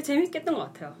 되게 재밌겠던 것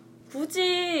같아요.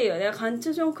 굳이 내가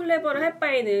간츠숑 클레버를 할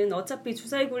바에는 어차피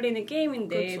주사위 굴리는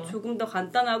게임인데 그렇죠. 조금 더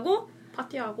간단하고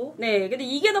파티하고. 네, 근데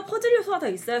이게 더 퍼즐 요소가 더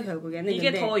있어요 결국에는.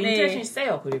 이게 근데, 더 인터랙션이 네.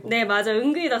 세요. 그리고. 네, 맞아.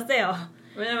 은근히 더 세요.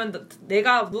 왜냐면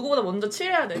내가 누구보다 먼저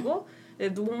칠해야 되고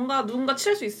누군가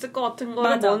칠 수 있을 것 같은 거를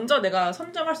맞아. 먼저 내가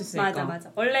선점할 수 있으니까.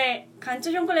 맞아. 원래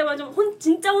간추 숑클레버는 좀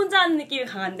진짜 혼자 하는 느낌이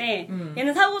강한데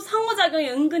얘는 상호작용이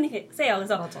은근히 세요.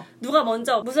 그래서 맞아. 누가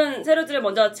먼저 무슨 세로들을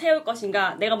먼저 채울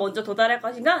것인가, 내가 먼저 도달할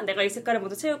것인가, 내가 이 색깔을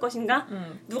먼저 채울 것인가,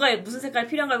 누가 무슨 색깔이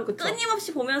필요한가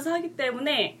끊임없이 보면서 하기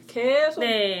때문에 계속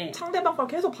네. 상대방 걸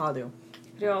계속 봐야 돼요.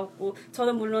 그래갖고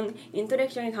저는 물론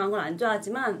인터랙션이 강한 건 안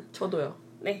좋아하지만 저도요.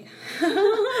 네.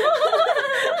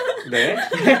 네.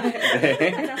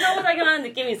 네. 가장 상호작용하는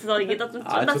느낌이 있어서 이게 좀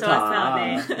좋다. 좋았어요.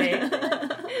 네.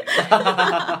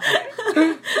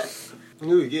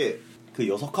 그리고 이게 그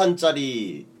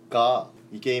 6칸짜리가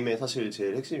이 게임의 사실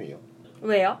제일 핵심이에요.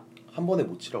 왜요? 한 번에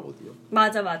못 치라거든요.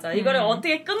 맞아. 이거를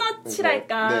어떻게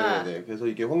끊어치랄까. 네네네. 그래서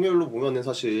이게 확률로 보면은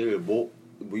사실 뭐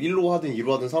 1로 하든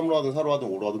 2로 하든 3로 하든 4로 하든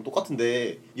 5로 하든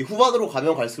똑같은데 이 후반으로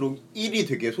가면 갈수록 1이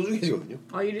되게 소중해지거든요.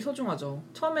 아 1이 소중하죠.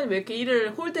 처음엔 왜 이렇게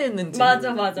 1을 홀드했는지.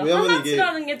 맞아. 왜냐면 이게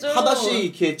하나치라는 게 좀 하나씩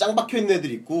이렇게 짱 박혀있는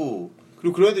애들 있고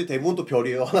그리고 그런 애들이 대부분 또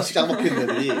별이에요. 하나씩 짱 박혀있는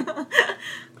애들이.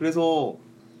 그래서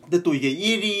근데 또 이게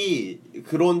 1이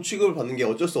그런 취급을 받는 게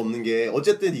어쩔 수 없는 게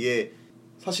어쨌든 이게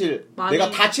사실 내가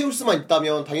다 채울 수만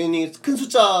있다면 당연히 큰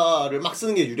숫자를 막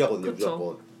쓰는 게 유리하거든요. 그쵸.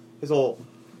 무조건. 그래서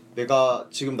내가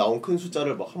지금 나온 큰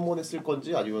숫자를 막 한 번에 쓸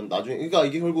건지 아니면 나중에 그러니까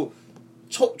이게 결국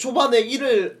초반에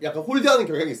 1을 약간 홀드하는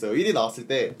경향이 있어요. 1이 나왔을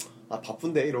때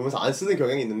바쁜데 이러면서 안 쓰는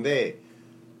경향이 있는데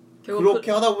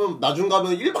그렇게 하다 보면 나중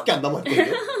가면 1밖에 안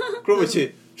남았거든요. 그러면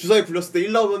이제 주사위 굴렸을 때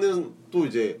 1 나오면은 또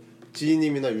이제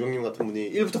지희님이나 유정님 같은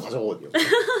분이 1부터 가져가거든요.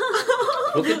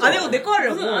 아니고 내 거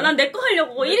하려고. 난 내 거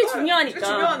하려고. 1이 중요하니까.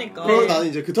 중요하니까. 그러면 나는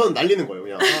이제 그 턴 날리는 거예요.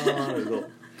 그냥.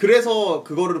 그래서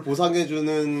그거를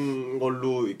보상해주는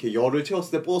걸로 이렇게 열을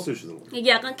채웠을 때 보너스를 주는 거예요.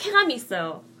 이게 약간 쾌감이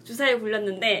있어요. 주사위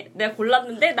굴렸는데 내가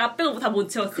골랐는데 나 빼고 다 못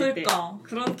채웠을 때.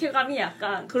 그런 쾌감이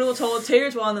약간. 그리고 저 제일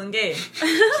좋아하는 게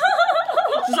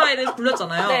주사위를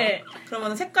굴렸잖아요. 네.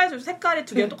 그러면 색깔이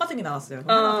두 개가 똑같은 게 나왔어요.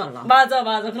 하나 달라. 맞아.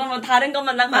 그러면 다른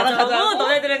것만 난 가져가고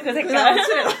너네들은 그 색깔.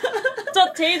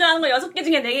 저 제일 좋아하는 거 6개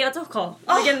중에 4개가 초코.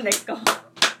 4개는 내 거.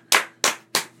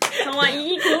 정말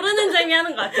이 고르는 재미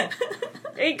하는 것 같아.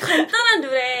 이 간단한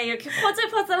룰에 이렇게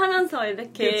퍼즐 하면서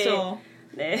이렇게. 그쵸.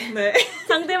 네.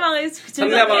 상대방을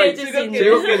상대방을 즐겁게 해줄 수 있는.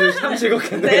 즐겁게 해줄 참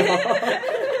즐겁겠네요.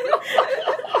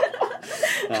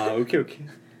 오케이.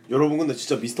 여러분 근데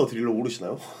진짜 미스터 드릴러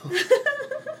모르시나요?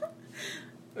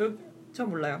 전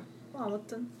몰라요.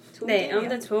 아무튼 좋은 네, 게임이에요.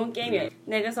 아무튼 좋은 게임이에요.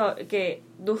 네, 그래서 이렇게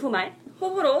노후말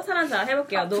호불호 사람자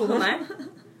해볼게요. 노후말.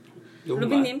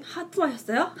 루비님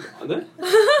하품하셨어요? 네?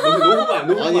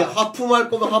 노후말. 아니 하품할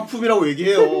거면 하품이라고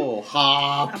얘기해요.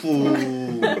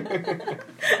 하품.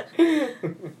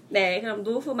 네, 그럼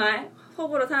노후말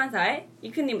호불호 사람살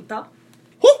이큐님부터.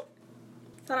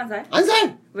 사람살? 안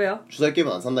살! 왜요? 주사위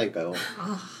게임은 안 산다니까요.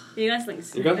 일관성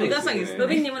있습니다. 일관성 있어요.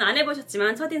 루비님은 안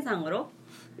해보셨지만 첫인상으로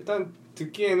일단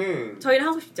듣기에는 저희랑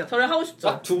하고 싶죠? 저를 하고 싶죠.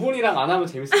 딱 두 분이랑 안 하면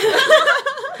재밌을 것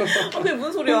같아요. 그게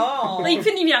무슨 소리야?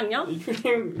 이큐님이랑요?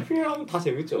 이큐님이랑 다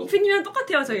재밌죠. 이큐님이랑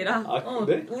똑같아요, 저희랑.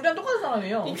 네? 우리랑 똑같은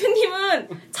사람이에요. 이큐님은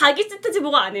자기 시트지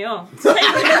보고 안 해요.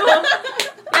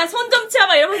 야, 손 좀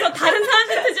치워봐 이러면서 다른 사람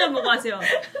시트지만 보고 하세요.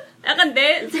 약간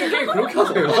게임 그렇게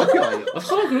하세요.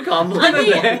 사람 그렇게 안 아니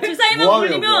보는데. 주사위만 뭐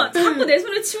굴리면 하려고. 자꾸 내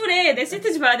손을 치우래. 내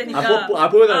시트지 봐야 되니까.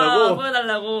 보여달라고?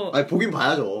 보여달라고. 아니 보긴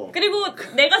봐야죠. 그리고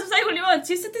내가 주사위 굴리면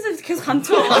지 시트지 계속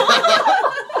감춰.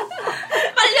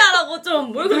 빨리 하라고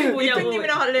좀. 뭘 그렇게 보냐고.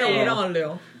 이표님이랑 할래요? 네. 우리랑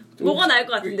할래요? 뭐가 나을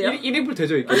것 같은데요? 1인분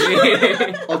되죠, 이게?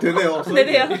 되네요.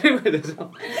 네네요. 1인분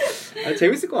되죠.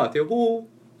 재밌을 것 같아요. 호호.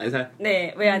 안 살.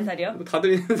 네, 왜 안 살이요?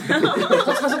 다들 있는데.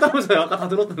 사셨다면서요? 아까 다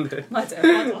들었던데.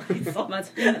 맞아요. 있어.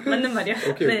 맞아. 맞는 말이야.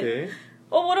 오케이.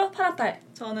 오버로 파란탈.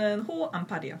 저는 호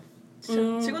안팔이요.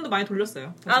 지금도 많이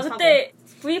돌렸어요. 그때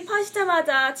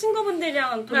구입하시자마자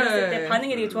친구분들이랑 돌렸을 때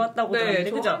반응이 되게 좋았다고 들었는데,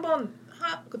 저 그죠? 한번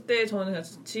그때 저는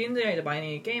지인들이랑 이제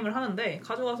많이 게임을 하는데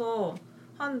가져가서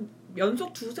한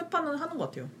연속 2-3판은 하는 것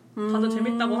같아요. 다들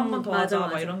재밌다고 한 번 더 하자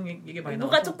막 이런 얘기 많이 나와서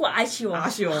뭔가 조금 아쉬워.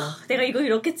 내가 이거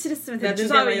이렇게 칠했으면 내가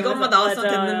됐는데. 주사위 이것만 나왔으면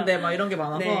맞아. 됐는데 막 이런 게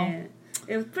많아서 네.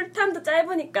 풀타임도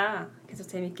짧으니까 계속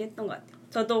재밌게 했던 것 같아요.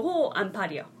 저도 호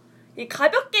안팔이요. 이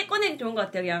가볍게 꺼내기 좋은 것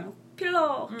같아요. 그냥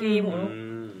필러 게임으로.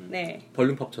 네.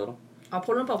 벌룬팝처럼.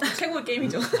 볼룸팝 최고의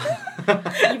게임이죠.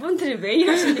 이분들이 왜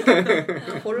이러십니까?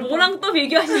 뭐랑 또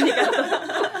비교하십니까?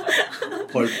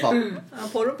 벌팝.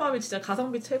 볼룸팝이 진짜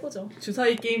가성비 최고죠.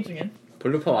 주사위 게임 중엔.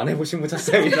 벌룬팝 안 해보신 분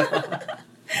찾습니다.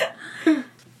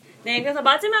 네, 그래서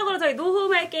마지막으로 저희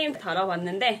노후말 게임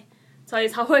다뤄봤는데 저희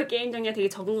 4월 게임 중에 되게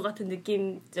적은 것 같은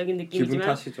느낌적인 느낌이지만 기분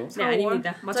탓이죠. 네,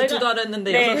 아닙니다. 마치 두 달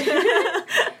했는데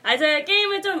네. 저희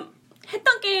게임을 좀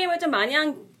했던 게임을 좀 많이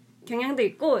한 경향도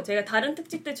있고 저희가 다른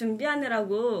특집들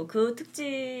준비하느라고 그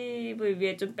특집을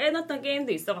위해 좀 빼놨던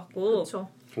게임도 있어갖고 그렇죠.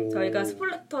 저희가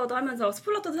스플래터도 하면서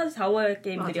스플래터도 사실 4월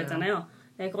게임들이었잖아요.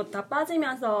 네, 그것도 다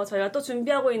빠지면서 저희가 또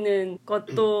준비하고 있는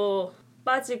것도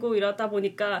빠지고 이러다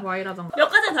보니까 와이라던가 몇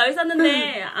가지 더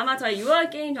있었는데 아마 저희 6월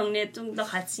게임 정리에 좀 더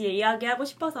같이 이야기하고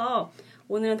싶어서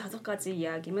오늘은 5가지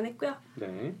이야기만 했고요.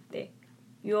 네.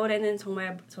 6월에는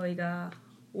정말 저희가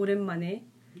오랜만에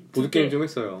보드게임 좀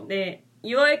했어요. 네.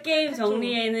 6월 게임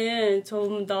정리에는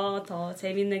좀 더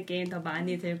재밌는 게임 더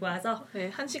많이 들고 와서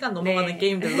네, 1시간 넘어가는 네.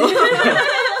 게임들로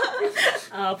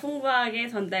풍부하게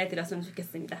전달해 드렸으면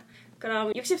좋겠습니다.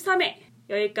 그럼 63회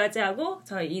여기까지 하고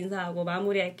저희 인사하고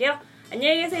마무리할게요.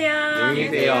 안녕히 계세요. 안녕히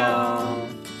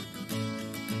계세요.